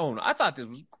held his own. I thought this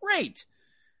was great.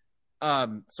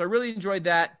 So I really enjoyed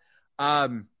that.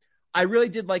 I really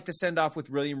did like the send off with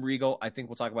William Regal. I think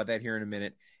we'll talk about that here in a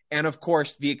minute. And, of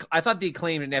course, I thought the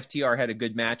Acclaimed and FTR had a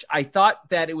good match. I thought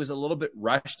that it was a little bit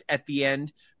rushed at the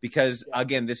end because,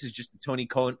 again, this is just Tony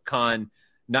Khan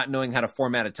not knowing how to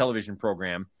format a television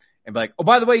program and be like, oh,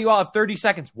 by the way, you all have 30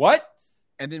 seconds. What?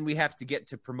 And then we have to get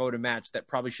to promote a match that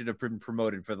probably should have been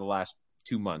promoted for the last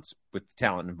 2 months with the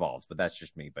talent involved. But that's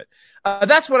just me. But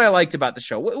that's what I liked about the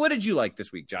show. What did you like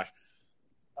this week, Josh?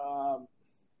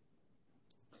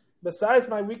 besides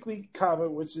my weekly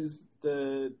comment, which is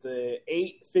the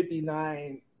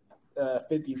 8:59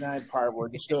 59 part where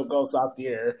the show goes out the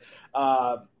air.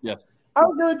 Yes. I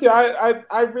agree with you.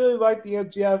 I really like the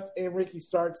MJF and Ricky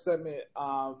Starks segment.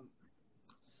 I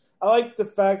like the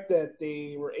fact that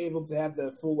they were able to have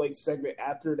the full length segment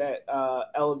after that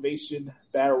Elevation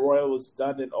Battle Royal was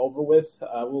done and over with.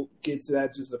 We'll get to that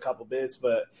in just a couple minutes,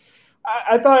 but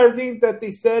I thought everything that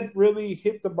they said really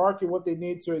hit the mark and what they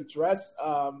need to address.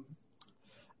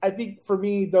 I think for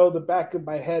me, though, the back of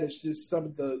my head is just some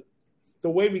of the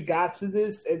way we got to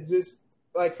this, and just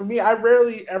like for me, I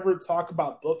rarely ever talk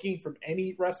about booking from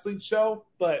any wrestling show,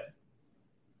 but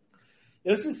it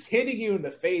was just hitting you in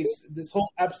the face this whole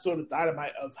episode of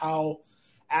Dynamite of how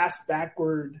ass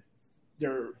backward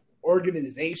their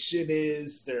organization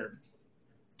is, their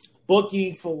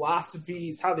booking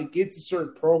philosophies, how they get to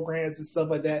certain programs and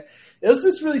stuff like that. It was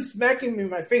just really smacking me in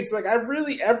my face. Like I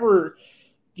really ever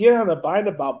get on a bind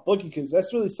about booking because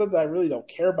that's really something I really don't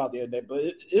care about the other day. But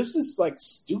it was just like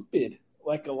stupid,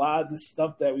 like a lot of the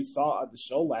stuff that we saw on the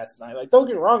show last night. Like don't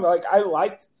get me wrong, like I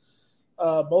liked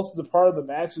most of the part of the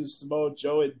match was Samoa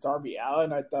Joe and Darby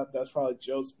Allin. I thought that's probably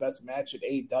Joe's best match at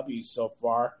AEW so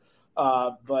far.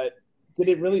 But did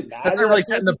it really matter? That's not really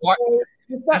setting the bar.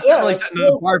 That's not really setting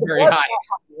the bar very high.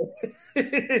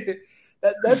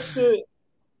 That's the.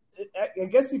 I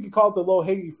guess you could call it the low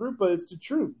hanging fruit, but it's the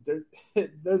truth.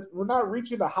 We're not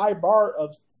reaching a high bar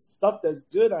of stuff that's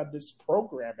good on this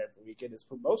program every week in this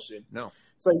promotion. No,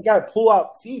 so you got to pull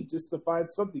out teeth just to find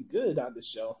something good on the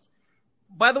show.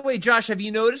 By the way, Josh, have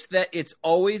you noticed that it's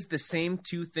always the same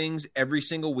two things every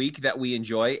single week that we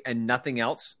enjoy and nothing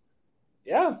else?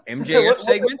 Yeah. MJF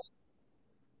segments.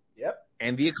 Yep.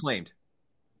 And the Acclaimed.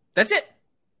 That's it.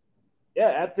 Yeah,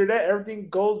 after that, everything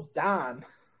goes down.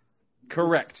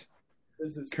 Correct.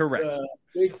 This is correct.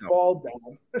 Big fall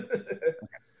down.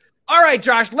 All right,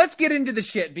 Josh, let's get into the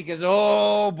shit because,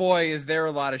 oh, boy, is there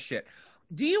a lot of shit.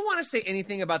 Do you want to say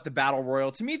anything about the Battle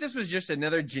Royal? To me, this was just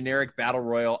another generic Battle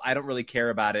Royal. I don't really care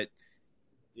about it.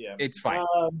 Yeah. It's fine.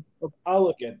 I'll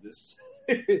look at this.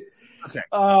 Okay.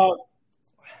 Oh,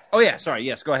 yeah. Sorry.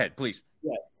 Yes, go ahead, please.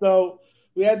 Yes. So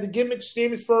we had the gimmick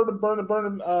Sheamus for the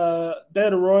Burn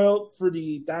Battle Royal for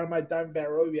the Dynamite Diamond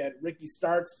Battle Royal. We had Ricky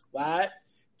Starks. What?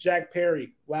 Jack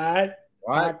Perry. What?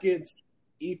 Pockets.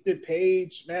 Ethan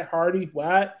Page. Matt Hardy.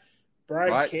 What?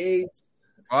 Brian Cage.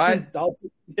 What?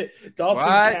 Dalton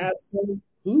Castle.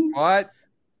 Who? What?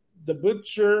 The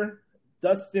Butcher.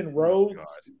 Dustin Rhodes.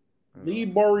 Lee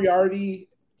Moriarty.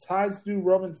 Times New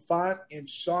Roman Font. And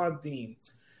Sean Dean.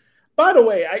 By the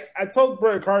way, I told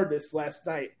Brett Carter this last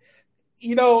night.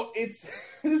 You know, this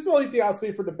is the only thing I'll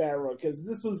say for the Battle Royal because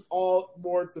this was all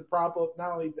more to prop up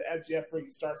not only the MJF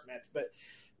Ricky Starks match, but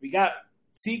we got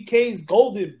TK's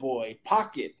Golden Boy,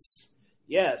 Pockets.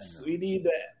 Yes, we need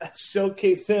to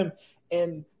showcase him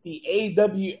in the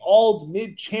AEW All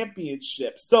Mid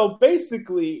Championship. So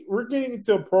basically, we're getting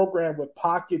into a program with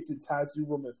Pockets and Times New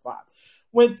Roman Font.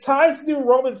 When Times New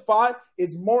Roman Font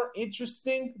is more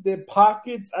interesting than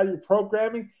Pockets on your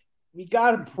programming, we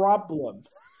got a problem.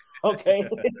 Okay?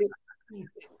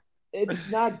 It's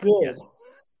not good.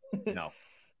 Yes. No.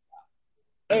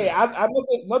 Hey, I'm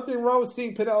nothing wrong with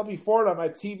seeing Penelope Ford on my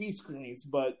TV screens,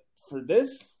 but for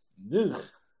this, ugh.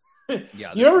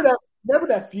 Yeah, you remember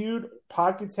that feud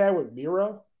Pockets had with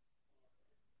Miro?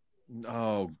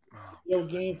 Oh. Yo,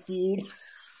 game feud.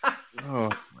 Oh.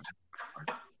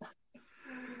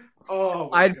 Oh,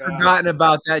 I'd forgotten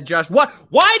about that, Josh. What?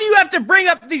 Why do you have to bring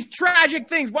up these tragic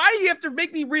things? Why do you have to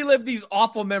make me relive these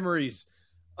awful memories?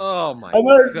 Oh my God! I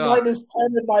learned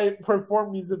 -10 in my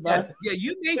performance about. Yes. Yeah,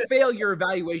 you may fail your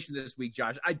evaluation this week,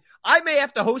 Josh. I may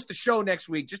have to host the show next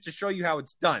week just to show you how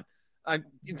it's done.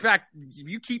 In fact, if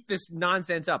you keep this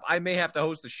nonsense up, I may have to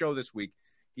host the show this week.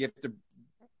 You have to.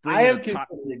 I am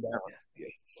considering that.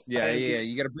 Yeah.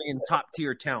 You got to bring in top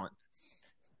tier talent.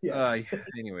 Yes.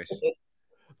 Anyways.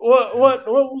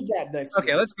 What we got next?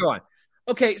 Okay, let's go on.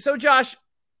 Okay, so Josh,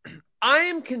 I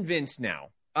am convinced now.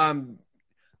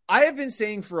 I have been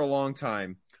saying for a long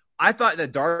time, I thought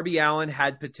that Darby Allin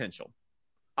had potential.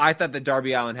 I thought that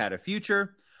Darby Allin had a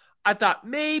future. I thought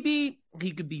maybe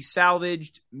he could be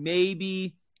salvaged.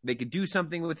 Maybe they could do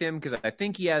something with him because I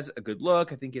think he has a good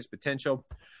look. I think he has potential.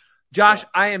 Josh,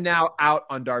 I am now out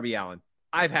on Darby Allin.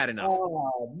 I've had enough.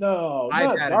 Oh, no.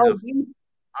 I've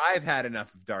had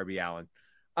enough of Darby Allin.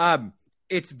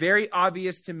 It's very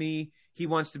obvious to me he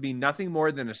wants to be nothing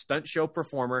more than a stunt show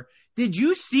performer. Did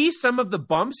you see some of the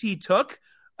bumps he took?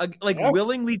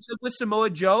 Willingly took with Samoa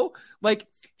Joe? Like,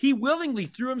 he willingly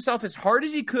threw himself as hard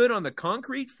as he could on the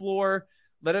concrete floor,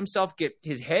 let himself get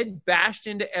his head bashed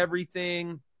into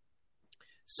everything.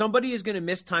 somebody is going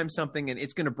to mistime something and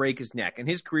it's going to break his neck, and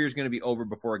his career is going to be over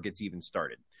before it gets even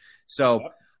started. So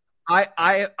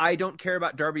I don't care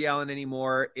about Darby Allin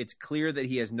anymore. It's clear that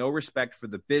he has no respect for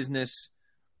the business.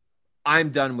 I'm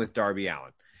done with Darby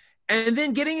Allin. And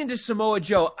then getting into Samoa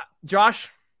Joe, Josh,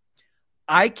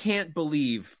 I can't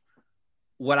believe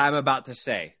what I'm about to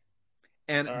say.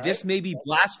 And this may be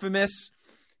blasphemous.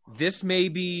 This may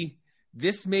be,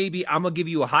 I'm going to give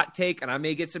you a hot take, and I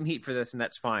may get some heat for this, and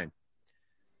that's fine.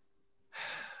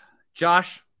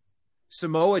 Josh,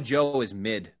 Samoa Joe is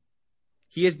mid.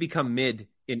 He has become mid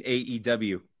in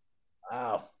AEW.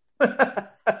 Wow.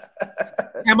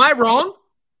 Am I wrong?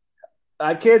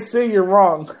 I can't say you're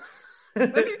wrong.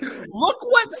 Look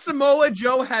what Samoa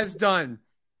Joe has done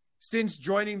since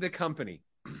joining the company.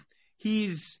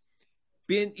 They've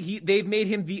made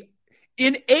him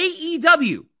in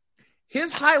AEW.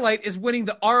 His highlight is winning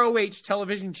the ROH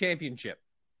television championship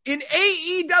in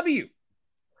AEW.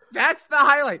 That's the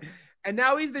highlight. And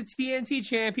now he's the TNT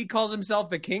champ. He calls himself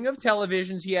the king of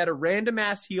televisions. He had a random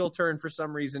ass heel turn for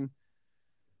some reason.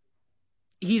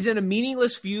 He's in a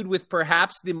meaningless feud with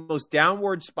perhaps the most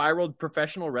downward spiraled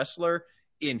professional wrestler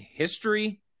in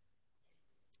history.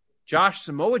 Josh,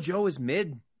 Samoa Joe is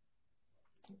mid.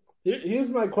 Here's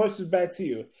my question back to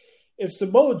you. If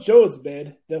Samoa Joe is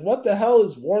mid, then what the hell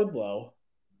is Wardlow?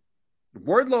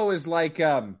 Wardlow is like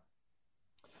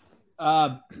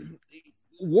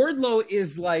Wardlow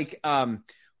is like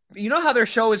you know how their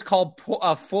show is called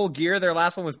Full Gear? Their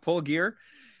last one was Pull Gear.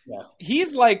 Yeah.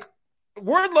 He's like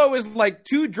Wardlow is like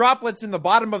two droplets in the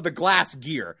bottom of the glass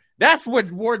gear. That's what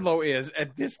Wardlow is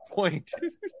at this point.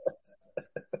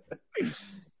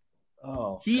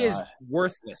 He is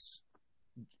worthless.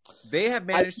 They have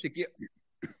managed to get.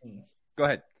 Go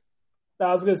ahead.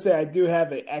 I was going to say I do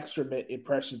have an extra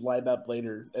impression lined up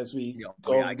later as we go.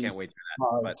 Yeah, I can't wait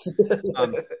for that.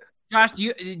 But, Josh, do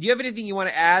you have anything you want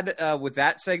to add with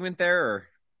that segment there? Or?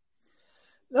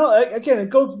 No, again, it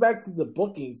goes back to the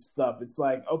booking stuff. It's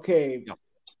like, okay,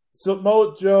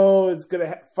 Samoa Joe is going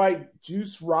to fight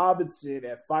Juice Robinson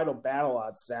at Final Battle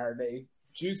on Saturday.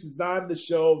 Juice is not in the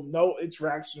show, no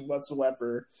interaction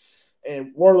whatsoever.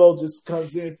 And Wardlow just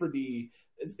comes in for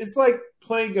it's like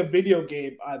playing a video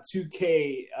game on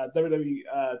 2K, WWE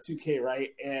 2K, right?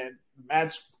 And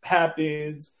match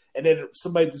happens, and then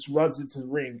somebody just runs into the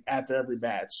ring after every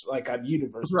match, like on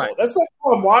Universe. Right. That's like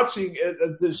how I'm watching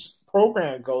as this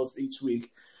program goes each week.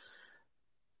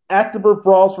 Afterbirth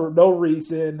brawls for no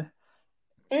reason,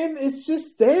 and it's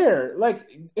just there.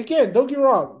 Like, again, don't get me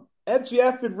wrong.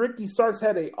 MJF and Ricky Starks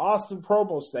had an awesome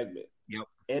promo segment. Yep.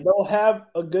 And they'll have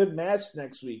a good match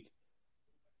next week.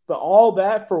 But all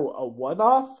that for a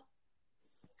one-off?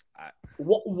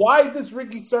 Why does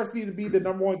Ricky Starks need to be the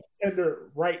number one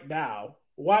contender right now?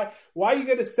 Why are you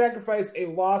going to sacrifice a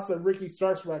loss of Ricky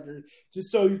Starks' record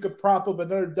just so you could prop up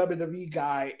another WWE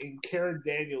guy in Karen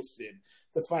Danielson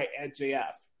to fight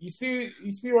MJF? You see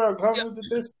where I'm coming with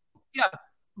this? Yeah.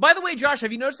 By the way, Josh,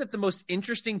 have you noticed that the most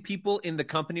interesting people in the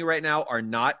company right now are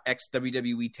not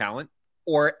ex-WWE talent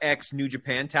or ex-New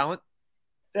Japan talent?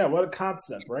 Yeah, what a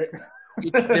concept, right?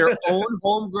 It's their own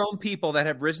homegrown people that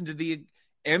have risen to the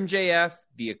MJF,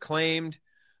 the Acclaimed,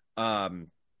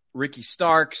 Ricky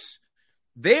Starks.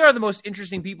 They are the most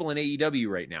interesting people in AEW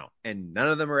right now, and none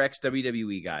of them are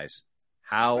ex-WWE guys.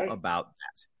 How about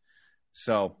that?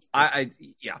 So, okay.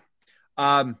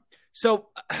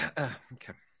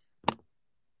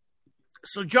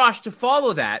 So, Josh, to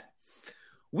follow that,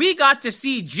 we got to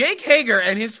see Jake Hager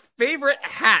and his favorite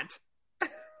hat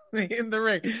in the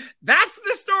ring. That's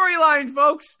the storyline,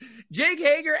 folks. Jake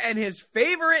Hager and his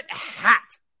favorite hat.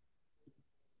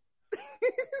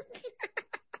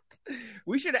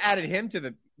 We should have added him to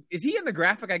the. Is he in the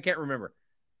graphic? I can't remember.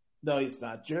 No, he's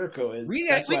not. Jericho is. We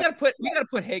got to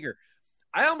put Hager.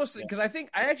 I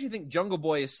actually think Jungle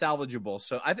Boy is salvageable.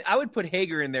 So I would put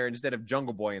Hager in there instead of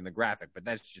Jungle Boy in the graphic, but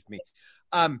that's just me.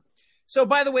 So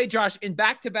by the way, Josh, in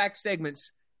back-to-back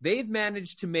segments, they've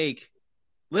managed to make.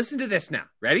 Listen to this now.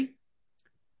 Ready?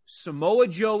 Samoa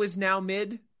Joe is now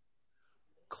mid.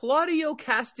 Claudio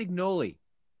Castagnoli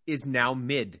is now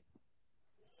mid.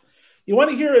 You want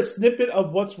to hear a snippet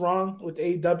of what's wrong with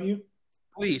AEW?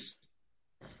 Please.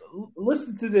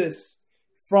 Listen to this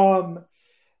from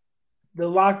the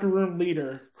locker room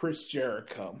leader, Chris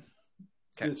Jericho.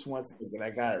 Okay. Just one second.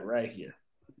 I got it right here.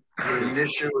 It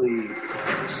initially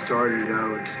started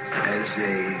out as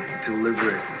a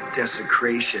deliberate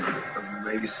desecration of the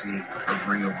legacy of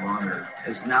Ring of Honor,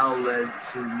 has now led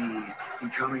to me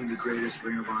becoming the greatest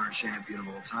Ring of Honor champion of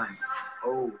all time.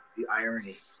 Oh, the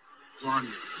irony.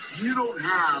 Claudio, you don't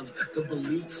have the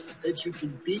belief that you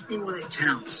can beat me when it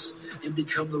counts and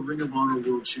become the Ring of Honor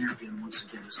World Champion once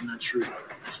again. Isn't that true?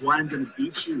 That's why I'm going to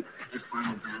beat you at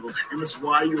Final Battle, and it's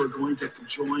why you are going to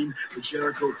join the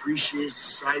Jericho Appreciation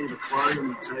Society. The Claudio, I'm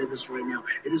going to tell you this right now.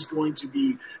 It is going to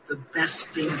be the best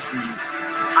thing for you.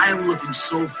 I am looking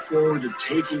so forward to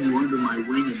taking you under my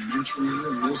wing and mentoring you,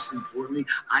 and most importantly,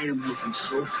 I am looking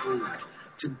so forward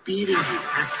to beating you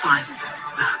at Final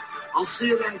Battle. I'll see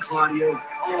you then, Claudio.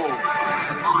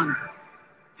 Oh, honor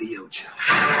the Ocho.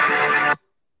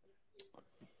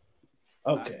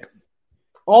 Okay.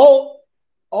 All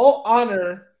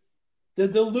honor the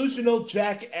delusional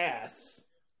jackass.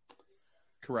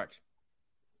 Correct.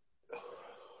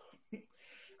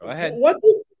 Go ahead.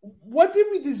 What did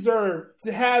we deserve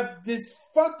to have this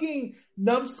fucking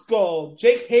numbskull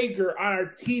Jake Hager on our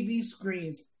TV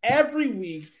screens every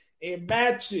week in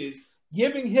matches,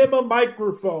 giving him a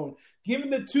microphone,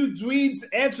 giving the two dweebs,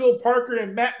 Angelo Parker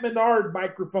and Matt Menard,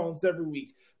 microphones every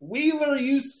week. Wheeler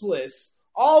useless.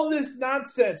 All this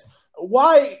nonsense.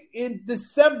 Why in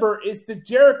December is the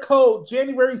Jericho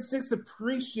January 6th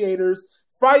Appreciators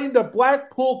fighting the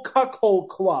Blackpool Cuckold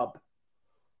Club?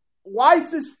 Why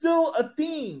is this still a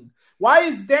thing? Why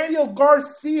is Daniel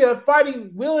Garcia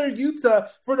fighting Willard Utah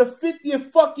for the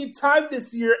 50th fucking time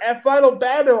this year at Final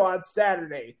Battle on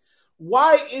Saturday?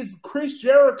 Why is Chris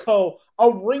Jericho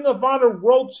a Ring of Honor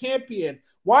World Champion?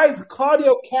 Why is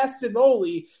Claudio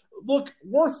Castagnoli look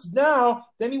worse now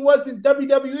than he was in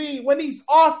WWE when he's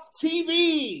off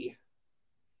TV?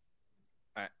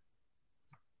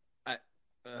 I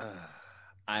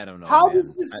don't know. How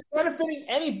is this benefiting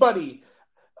anybody?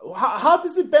 How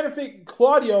does it benefit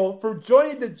Claudio for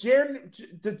joining the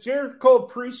Jericho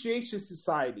Appreciation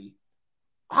Society?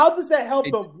 How does that help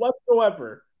him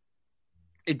whatsoever?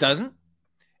 It doesn't,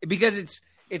 because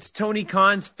it's Tony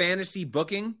Khan's fantasy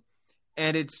booking,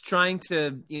 and it's trying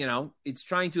to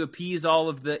appease all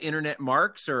of the internet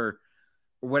marks or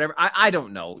whatever. I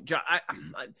don't know,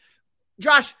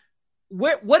 Josh.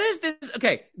 What is this?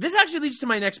 Okay, this actually leads to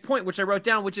my next point, which I wrote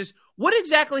down, which is, what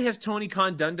exactly has Tony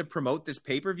Khan done to promote this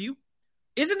pay-per-view?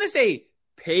 Isn't this a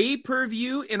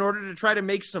pay-per-view in order to try to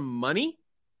make some money?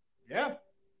 Yeah.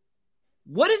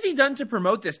 What has he done to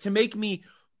promote this?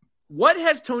 What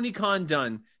has Tony Khan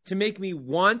done to make me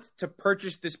want to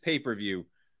purchase this pay-per-view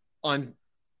on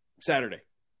Saturday?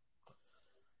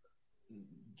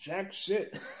 Jack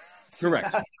shit.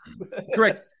 Correct.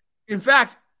 Correct. In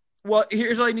fact, well,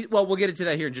 here's all I need. Well, we'll get into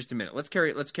that here in just a minute. Let's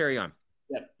carry on.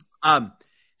 Yep.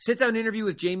 Sit down interview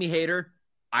with Jamie Hayter.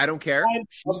 I don't care.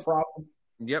 No problem.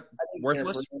 Yep.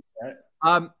 Worthless.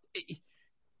 And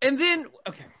then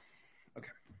okay.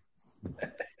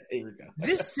 Here we go.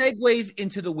 This segues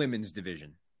into the women's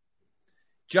division.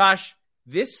 Josh,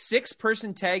 this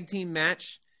 6-person tag team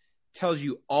match tells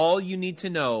you all you need to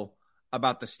know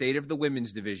about the state of the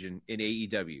women's division in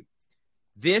AEW.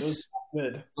 This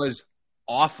was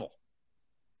awful.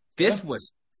 This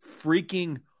was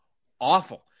freaking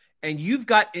awful. And you've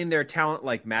got in there talent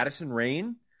like Madison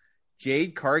Rayne,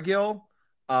 Jade Cargill.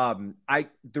 Those are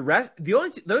the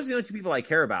only two people I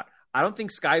care about. I don't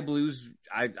think Sky Blues.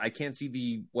 I can't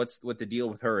see what the deal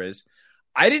with her is.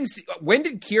 I didn't see, when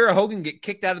did Kiera Hogan get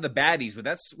kicked out of the baddies?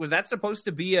 Was that supposed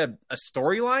to be a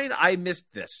storyline? I missed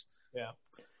this. Yeah,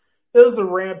 it was a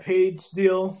Rampage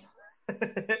deal.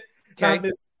 Not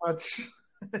missed much.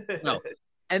 No.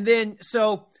 And then,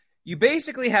 so you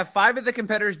basically have 5 of the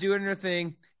competitors doing their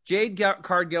thing. Jade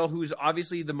Cargill, who's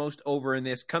obviously the most over in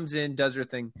this, comes in, does her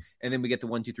thing, and then we get the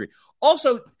 1, 2, 3.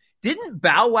 Also, didn't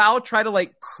Bow Wow try to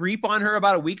creep on her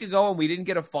about a week ago, and we didn't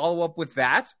get a follow up with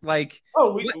that? We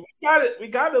got it. We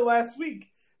got it last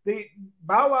week.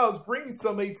 Bow Wow was bringing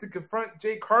somebody to confront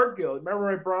Jade Cargill.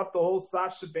 Remember I brought up the whole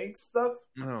Sasha Banks stuff?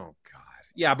 Oh God,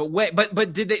 yeah, but wait, but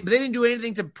they didn't do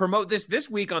anything to promote this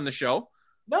week on the show.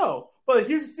 No, but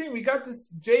here's the thing: we got this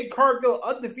Jade Cargill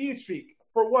undefeated streak.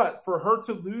 For what? For her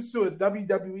to lose to a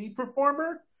WWE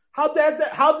performer? How does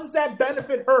that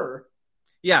benefit her?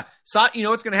 Yeah, you know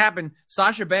what's going to happen?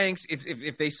 Sasha Banks,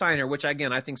 if they sign her, which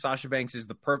again I think Sasha Banks is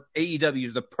AEW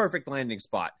is the perfect landing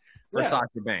spot for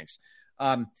Sasha Banks.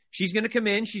 She's going to come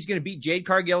in, she's going to beat Jade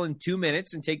Cargill in 2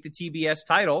 minutes and take the TBS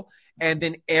title, and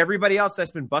then everybody else that's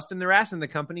been busting their ass in the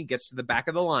company gets to the back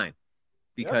of the line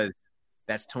because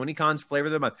that's Tony Khan's flavor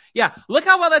of the month. Yeah, look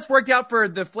how well that's worked out for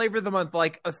the flavor of the month,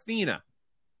 like Athena.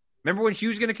 Remember when she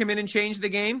was going to come in and change the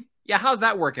game? Yeah, how's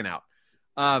that working out?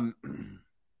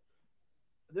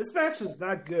 This match is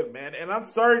not good, man. And I'm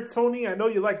sorry, Tony. I know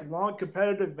you like long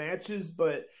competitive matches,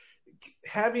 but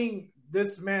having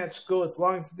this match go as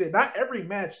long as it did. Not every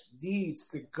match needs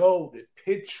to go to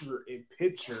picture in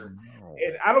picture. No.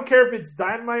 And I don't care if it's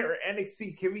Dynamite or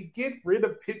NXT. Can we get rid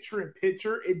of picture in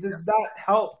picture? It does not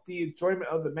help the enjoyment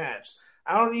of the match.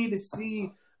 I don't need to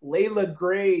see Layla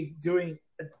Gray doing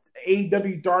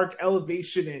AEW Dark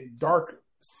Elevation in dark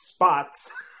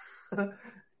spots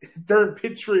during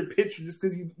picture in picture just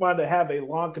because you want to have a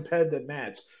long competitive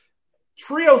match.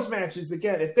 Trios matches,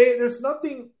 again, if there's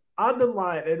nothing on the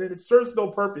line and it serves no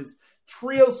purpose,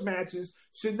 trios matches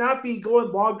should not be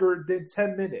going longer than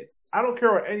 10 minutes. I don't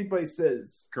care what anybody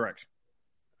says. Correct.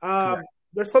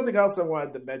 There's something else I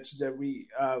wanted to mention that we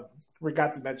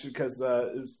forgot to mention because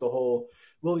it was the whole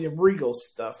William Regal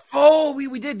stuff. Oh,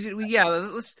 we did. Yeah.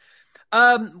 Let's.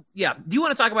 Do you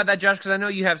want to talk about that, Josh? Because I know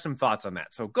you have some thoughts on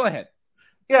that. So go ahead.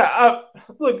 Yeah.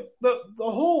 Look, the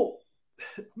whole.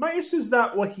 My issue is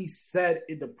not what he said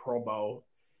in the promo.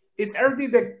 It's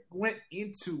everything that went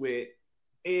into it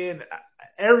and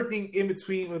everything in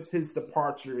between with his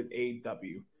departure in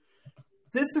AEW.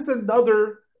 This is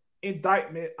another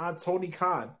indictment on Tony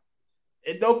Khan.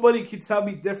 And nobody can tell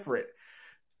me different.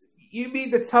 You mean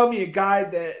to tell me a guy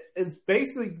that has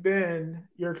basically been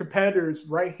your competitor's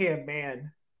right-hand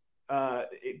man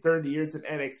during the years in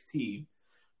NXT.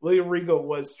 William Regal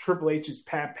was Triple H's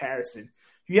Pat Patterson.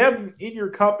 You have him in your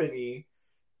company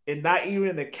and not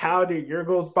even a calendar year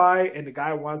goes by and the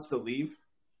guy wants to leave.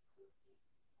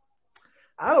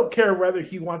 I don't care whether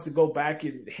he wants to go back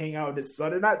and hang out with his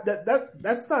son or not.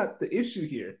 That's not the issue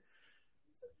here.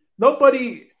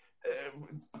 Nobody,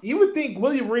 you would think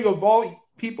William Regal, of all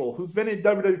people who's been in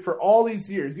WWE for all these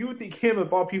years, you would think him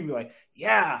of all people like,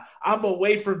 yeah, I'm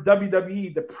away from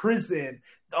WWE, the prison,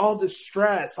 all the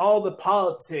stress, all the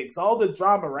politics, all the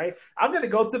drama, right? I'm going to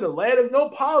go to the land of no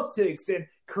politics and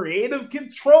creative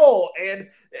control. And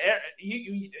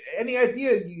any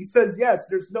idea, he says yes,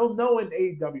 there's no in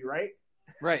AEW, right?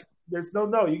 Right. There's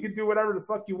no. You can do whatever the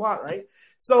fuck you want, right?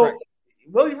 So right.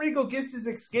 William Regal gets his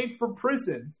escape from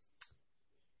prison.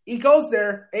 He goes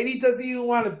there, and he doesn't even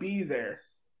want to be there.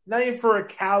 Not even for a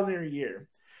calendar year.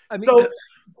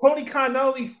 Tony Khan not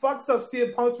only fucks up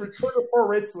CM Punk's return to pro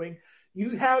wrestling,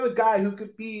 you have a guy who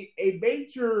could be a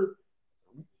major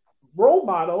role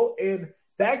model and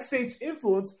backstage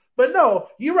influence, but no,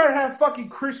 you rather have fucking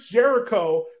Chris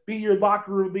Jericho be your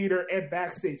locker room leader and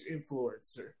backstage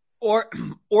influencer. Or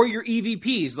your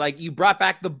EVPs, like you brought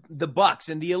back the Bucks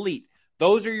and the Elite.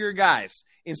 Those are your guys.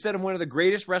 Instead of one of the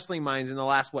greatest wrestling minds in the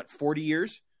last, 40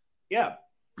 years? Yeah.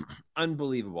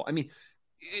 Unbelievable. I mean,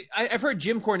 I've heard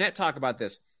Jim Cornette talk about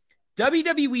this.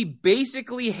 WWE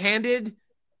basically handed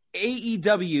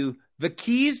AEW the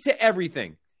keys to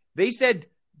everything. They said,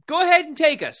 go ahead and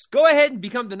take us. Go ahead and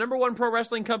become the number one pro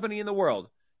wrestling company in the world.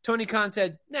 Tony Khan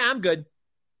said, nah, I'm good.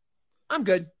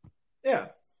 Yeah.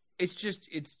 It's just.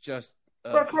 It's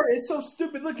so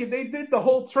stupid. Look, they did the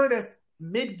whole turn at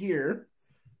mid-gear.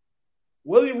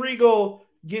 William Regal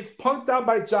gets punked out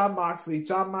by Jon Moxley.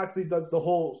 Jon Moxley does the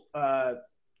whole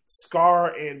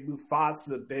Scar and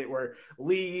Mufasa bit where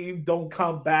leave, don't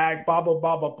come back, blah, blah,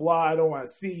 blah, blah, blah. I don't want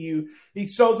to see you. He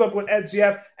shows up with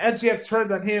MJF. MJF turns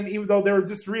on him, even though they were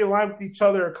just realigned with each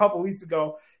other a couple weeks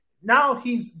ago. Now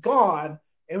he's gone,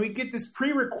 and we get this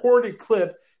pre-recorded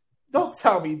clip. Don't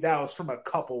tell me that was from a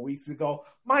couple weeks ago.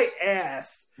 My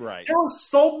ass. Right. There was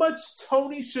so much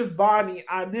Tony Schiavone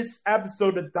on this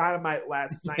episode of Dynamite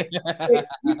last night.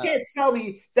 You can't tell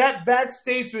me that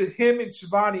backstage with him and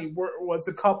Schiavone was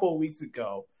a couple weeks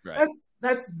ago. Right.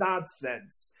 That's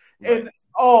nonsense. Right. And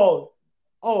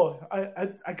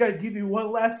I gotta give you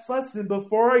one last lesson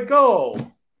before I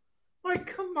go. Like,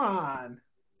 come on.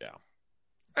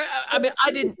 I mean,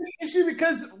 I didn't issue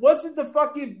because wasn't the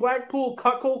fucking Blackpool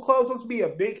Cuckold Club supposed to be a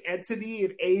big entity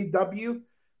in AEW?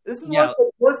 This is one of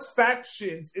the worst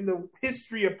factions in the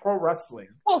history of pro wrestling.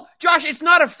 Well, Josh, it's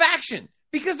not a faction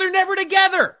because they're never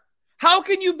together. How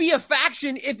can you be a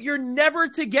faction if you're never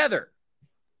together?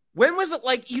 When was it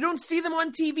like you don't see them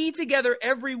on TV together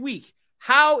every week?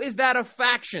 How is that a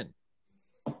faction?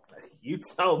 You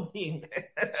tell me,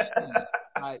 man.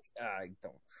 I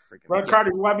don't. Ron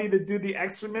Carter, you want me to do the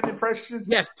excrement impression?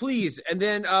 Yes, please. And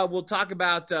then we'll talk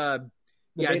about, do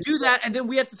that. And then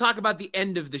we have to talk about the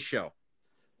end of the show.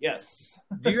 Yes.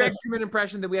 Do your excrement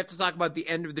impression, then we have to talk about the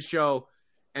end of the show.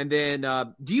 And then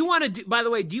do you want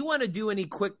to do any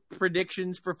quick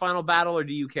predictions for Final Battle or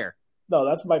do you care? No,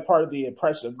 that's my part of the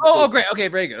impressions. Oh, great. Okay,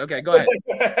 very good. Okay, go ahead.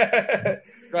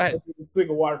 Go ahead. Swig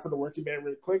of water for the working man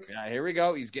really quick. Yeah, here we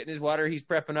go. He's getting his water. He's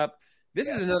prepping up. This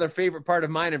is another favorite part of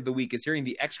mine of the week is hearing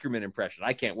the excrement impression.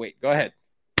 I can't wait. Go ahead.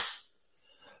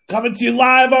 Coming to you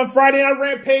live on Friday on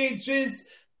Rampage is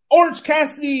Orange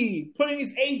Cassidy putting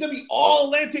his AEW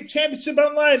All-Atlantic Championship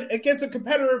on the line against a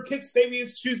competitor of Kip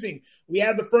Sabian's choosing. We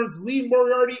have the firm's Lee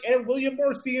Moriarty and William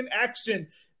Morrissey in action.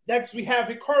 Next, we have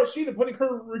Hikaru Shida putting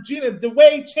her Regina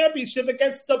DeWay Championship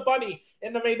against the Bunny.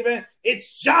 In the main event,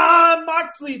 it's Jon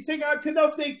Moxley taking on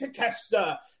Kenosuke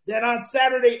Takeshita. Then on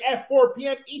Saturday at 4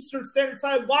 p.m. Eastern Standard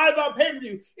Time, live on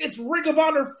pay-per-view, it's Ring of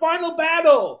Honor Final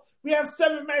Battle. We have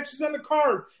 7 matches on the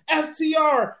card.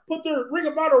 FTR put their Ring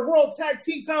of Honor World Tag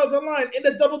Team titles online in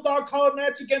a double dog collar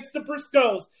match against the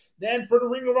Briscoes. Then for the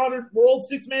Ring of Honor World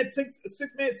Six-Man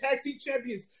Tag Team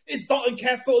Champions, it's Dalton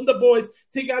Castle and the boys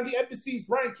taking on the Embassy's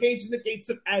Brian Cage and the Gates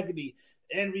of Agony.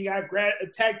 And we got a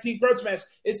tag team grudge match.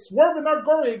 It's Swerve and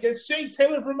Argorian against Shane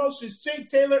Taylor Promotions, Shane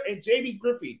Taylor and JD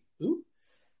Griffey. Who?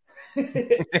 A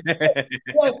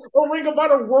Ring of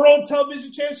Honor World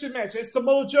Television Championship match as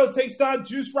Samoa Joe takes on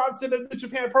Juice Robinson of New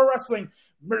Japan Pro Wrestling.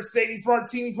 Mercedes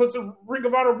Martini puts a Ring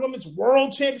of Honor Women's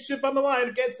World Championship on the line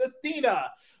against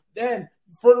Athena. Then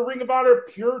for the Ring of Honor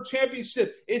Pure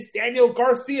Championship, it's Daniel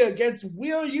Garcia against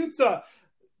Wheeler Yuta.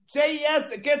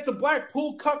 JES against the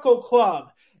Blackpool Cuckold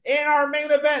Club. And our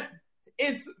main event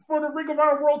is for the Ring of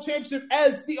Honor World Championship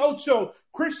as the Ocho.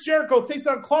 Chris Jericho takes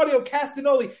on Claudio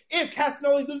Castagnoli. If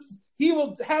Castagnoli loses, he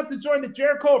will have to join the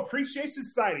Jericho Appreciation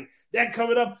Society. Then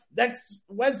coming up next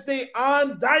Wednesday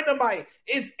on Dynamite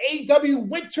is AEW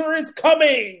Winter is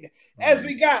Coming. As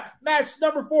we got match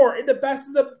number 4 in the best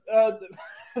of the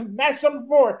match number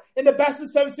 4 in the best of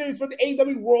 7 series for the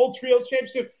AEW World Trios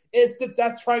Championship. It's the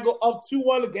Death Triangle of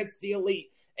 2-1 against the Elite.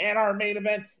 And our main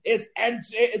event is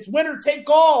it's winner take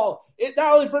all. It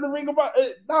not only for the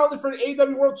not only for the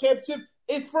AEW World Championship,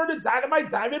 it's for the Dynamite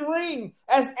Diamond Ring.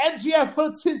 As MJF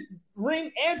puts his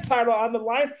ring and title on the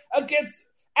line against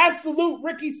Absolute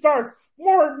Ricky Starks.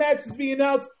 More matches being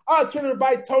announced on Twitter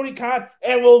by Tony Khan,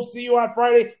 and we'll see you on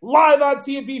Friday live on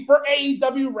TNT for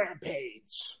AEW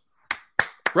Rampage.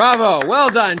 Bravo! Well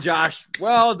done, Josh.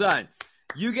 Well done.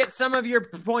 You get some of your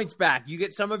points back.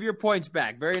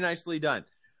 Very nicely done.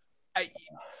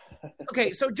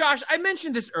 Okay, so Josh, I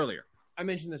mentioned this earlier.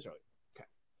 Okay.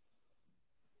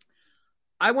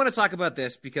 I want to talk about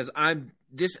this because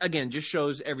this again just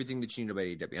shows everything that you know about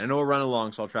AEW. I know we're running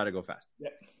long, so I'll try to go fast.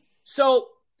 Yep. So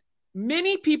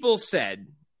many people said,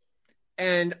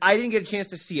 and I didn't get a chance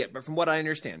to see it, but from what I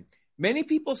understand, many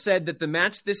people said that the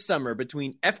match this summer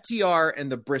between FTR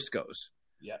and the Briscoes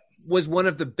was one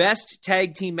of the best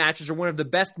tag team matches or one of the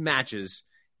best matches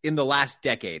in the last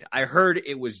decade. I heard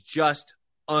it was just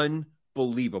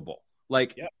unbelievable.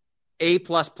 Like A++++++.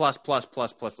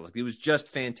 It was just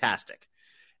fantastic.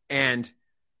 And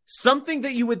something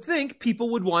that you would think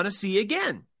people would want to see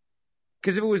again.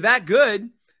 Because if it was that good,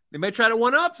 they might try to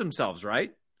one-up themselves,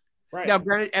 right? Right. Now,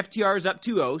 granted, FTR is up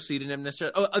 2-0, so you didn't have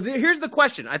necessarily... here's the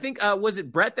question. I think, was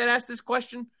it Brett that asked this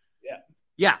question?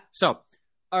 Yeah. So,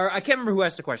 I can't remember who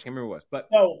asked the question. I can't remember who it was. But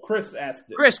no, Chris asked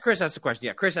it. Chris asked the question.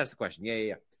 Yeah, Chris asked the question.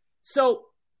 Yeah. So,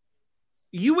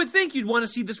 you would think you'd want to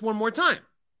see this one more time,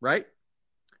 right?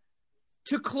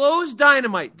 To close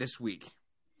Dynamite this week,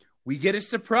 we get a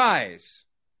surprise.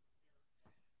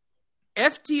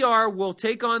 FTR will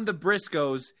take on the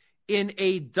Briscoes in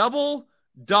a double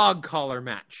dog collar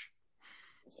match.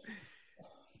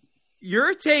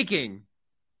 You're taking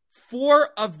 4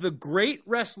 of the great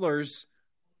wrestlers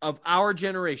of our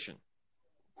generation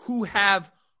who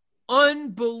have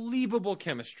unbelievable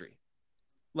chemistry.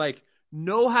 Like,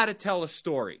 know how to tell a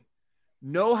story,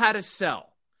 know how to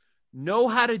sell, know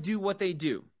how to do what they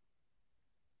do.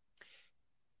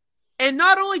 And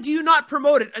not only do you not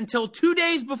promote it until 2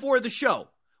 days before the show,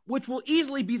 which will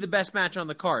easily be the best match on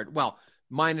the card. Well,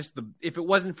 minus if it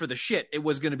wasn't for the shit, it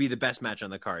was going to be the best match on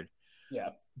the card. Yeah.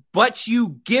 But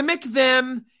you gimmick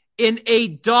them in a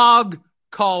dog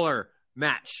collar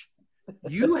match.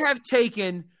 You have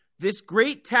taken this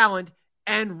great talent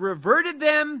and reverted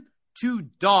them to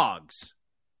dogs.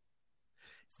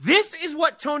 This is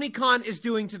what Tony Khan is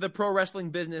doing to the pro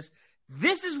wrestling business.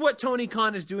 This is what Tony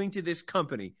Khan is doing to this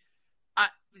company.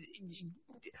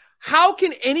 How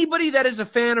can anybody that is a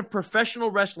fan of professional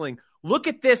wrestling look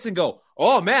at this and go,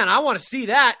 oh man, I want to see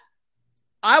that.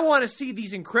 I want to see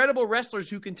these incredible wrestlers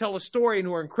who can tell a story and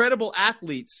who are incredible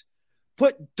athletes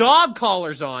put dog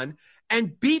collars on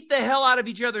and beat the hell out of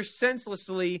each other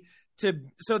senselessly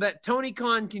so that Tony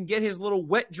Khan can get his little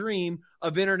wet dream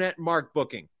of internet mark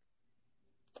booking.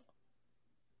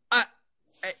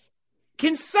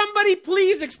 Can somebody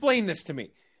please explain this to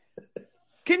me?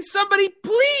 Can somebody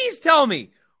please tell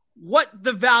me what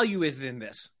the value is in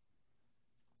this?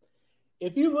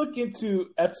 If you look into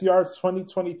FTR's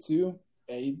 2022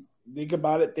 and you think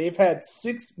about it, they've had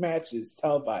 6 matches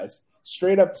televised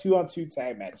straight up 2-on-2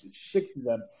 tag matches, 6 of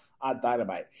them on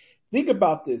Dynamite. Think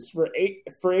about this for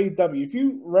AEW. If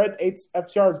you read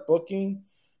FTR's booking,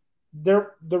 the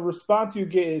response you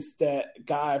get is that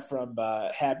guy from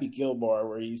Happy Gilmore,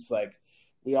 where he's like,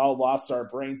 "We all lost our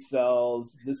brain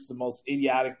cells. This is the most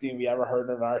idiotic thing we ever heard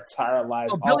in our entire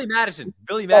lives." Oh, Billy Madison.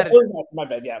 Billy Madison. My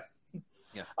bad. Yeah.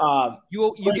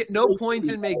 You get no points,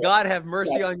 and may God have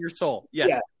mercy on your soul. Yes.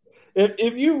 Yeah.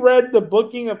 If you read the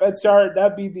booking of FTR,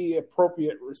 that'd be the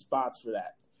appropriate response for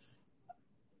that.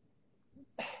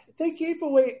 They gave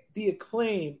away the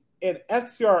Acclaim and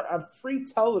FTR on free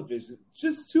television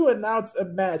just to announce a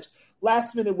match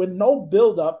last minute with no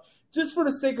build-up, just for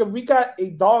the sake of, we got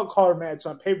a dog collar match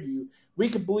on pay-per-view, we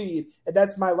can bleed, and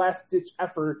that's my last-ditch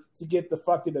effort to get the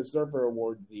fucking Observer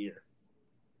Award of the year.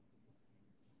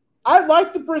 I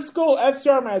like the Briscoe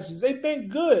FTR matches. They've been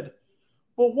good.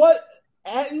 But what,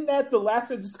 adding that the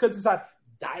last one just because it's on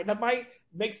Dynamite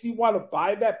makes you want to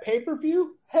buy that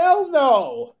pay-per-view? Hell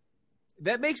no.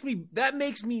 That makes me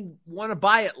want to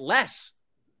buy it less.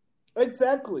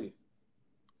 Exactly.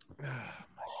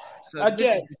 So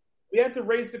again, we have to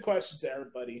raise the question to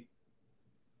everybody.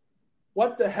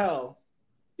 What the hell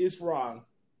is wrong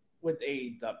with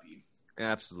AEW?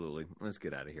 Absolutely. Let's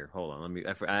get out of here. Hold on.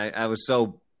 I was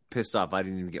so pissed off I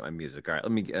didn't even get my music. All right,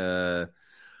 let me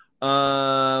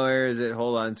where is it?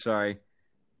 Hold on, sorry.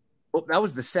 Oh, that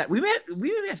was the set. We may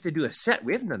have to do a set.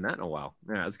 We haven't done that in a while.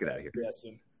 All right, let's get out of here. Yes.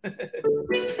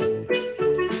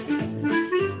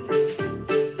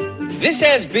 This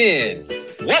has been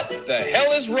What the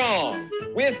Hell is Wrong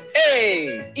with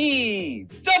AEW.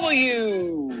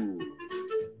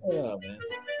 Oh, man.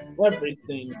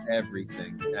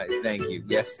 Everything. Thank you.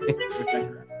 Yes.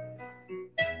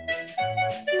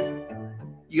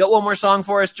 You got one more song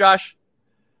for us, Josh?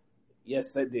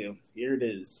 Yes, I do. Here it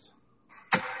is.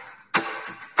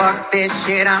 Fuck this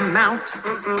shit, I'm out.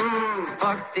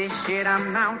 Fuck this shit,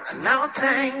 I'm out. No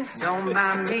thanks, don't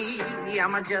mind me.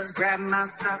 I'ma just grab my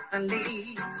stuff and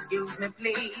leave. Excuse me,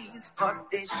 please.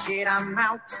 Fuck this shit, I'm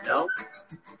out. Nope.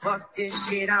 Fuck this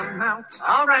shit, I'm out.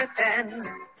 All right then.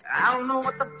 I don't know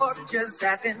what the fuck just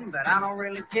happened, but I don't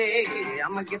really care.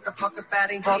 I'ma get the fuck up out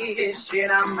of here. Fuck this shit,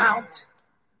 I'm out.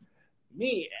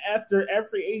 Me, after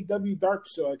every AEW Dark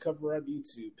show I cover on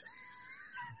YouTube.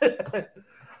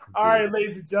 All right,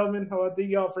 ladies and gentlemen, I want to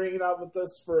thank you all for hanging out with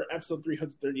us for episode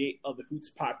 338 of the Hoots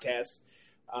Podcast.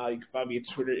 You can find me on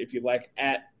Twitter if you like,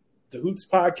 at the Hoots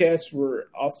Podcast. We're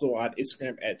also on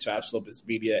Instagram at Josh Lopez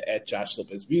Media, at Josh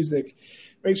Lopez Music.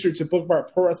 Make sure to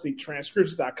bookmark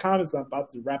ProWrestlingTranscriptions.com as I'm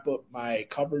about to wrap up my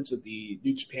coverage of the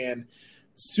New Japan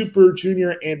Super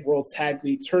Junior and World Tag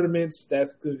League tournaments.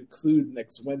 That's going to conclude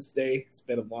next Wednesday. It's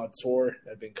been a long tour.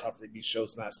 I've been covering these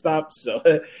shows nonstop, so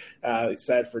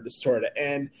excited for this tour to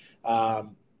end.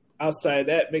 Outside of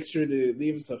that, make sure to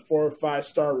leave us a 4 or 5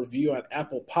 star review on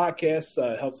Apple Podcasts.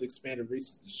 It helps expand and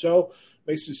reach the show.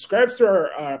 Make sure to subscribe to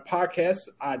our podcast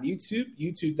on YouTube,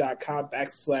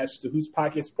 youtube.com/The Hoots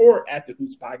Podcast, or at The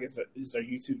Hoots Podcast is our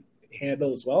YouTube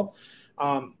handle as well.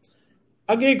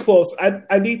 I'm getting close.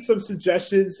 I need some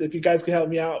suggestions. If you guys can help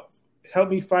me out, help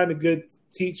me find a good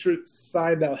t-shirt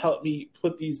design that'll help me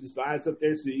put these designs up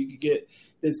there so you can get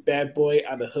this bad boy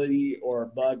on a hoodie or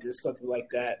a mug or something like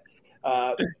that.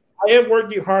 I am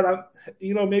working hard on,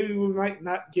 maybe we might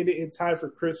not get it in time for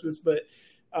Christmas, but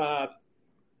I'd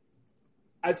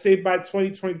say by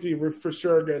 2023, we're for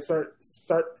sure going to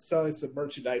start selling some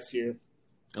merchandise here.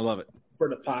 I love it. For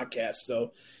the podcast.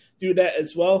 So do that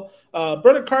as well.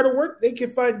 Brother Carter, where they can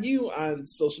find you on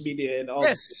social media and all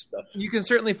this stuff. You can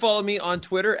certainly follow me on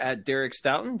Twitter at Derek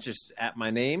Stoughton, just at my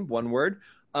name, one word.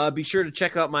 Be sure to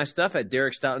check out my stuff at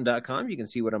DerekStoughton.com. You can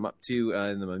see what I'm up to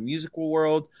in the musical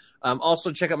world.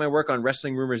 Also, check out my work on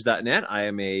WrestlingRumors.net. I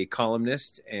am a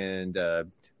columnist and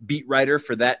beat writer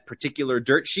for that particular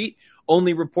dirt sheet,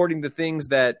 only reporting the things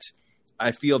that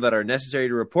I feel that are necessary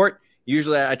to report.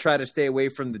 Usually I try to stay away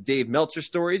from the Dave Meltzer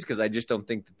stories because I just don't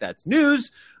think that that's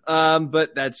news,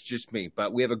 but that's just me.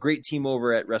 But we have a great team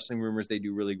over at Wrestling Rumors. They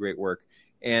do really great work.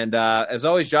 And as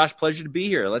always, Josh, pleasure to be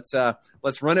here. Let's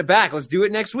run it back. Let's do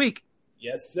it next week.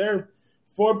 Yes, sir.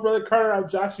 For Brother Carter, I'm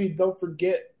Josh. Don't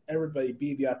forget, everybody,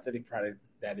 be the authentic product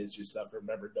that is yourself.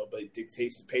 Remember, nobody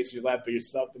dictates the pace of your life but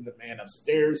yourself and the man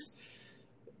upstairs.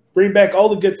 Bring back all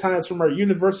the good times from our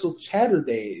Universal Chatter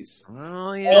days.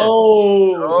 Oh, yeah.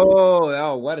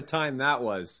 Oh, what a time that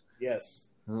was. Yes.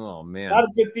 Oh, man. A lot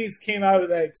of good things came out of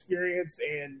that experience,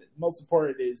 and most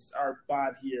important is our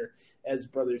bond here as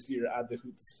brothers here on the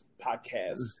Hoots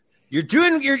Podcast. You're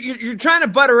trying to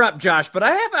butter up, Josh, but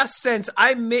I have a sense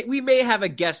we may have a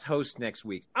guest host next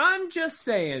week. I'm just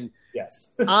saying.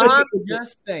 Yes. I'm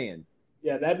just saying.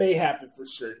 Yeah, that may happen for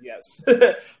sure, yes.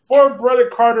 For Brother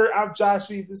Carter, I'm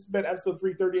Joshy. This has been episode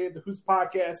 338 of the Hoots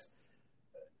Podcast.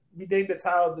 We named the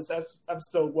title of this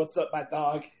episode, What's Up, My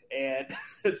Dog? And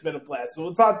it's been a blast. So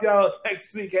we'll talk to y'all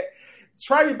next week.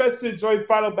 Try your best to enjoy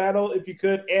Final Battle if you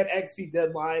could, and XC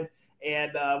Deadline.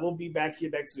 And we'll be back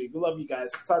here next week. We love you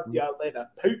guys. Talk to y'all later.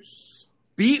 Peace.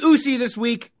 Be Uzi this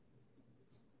week.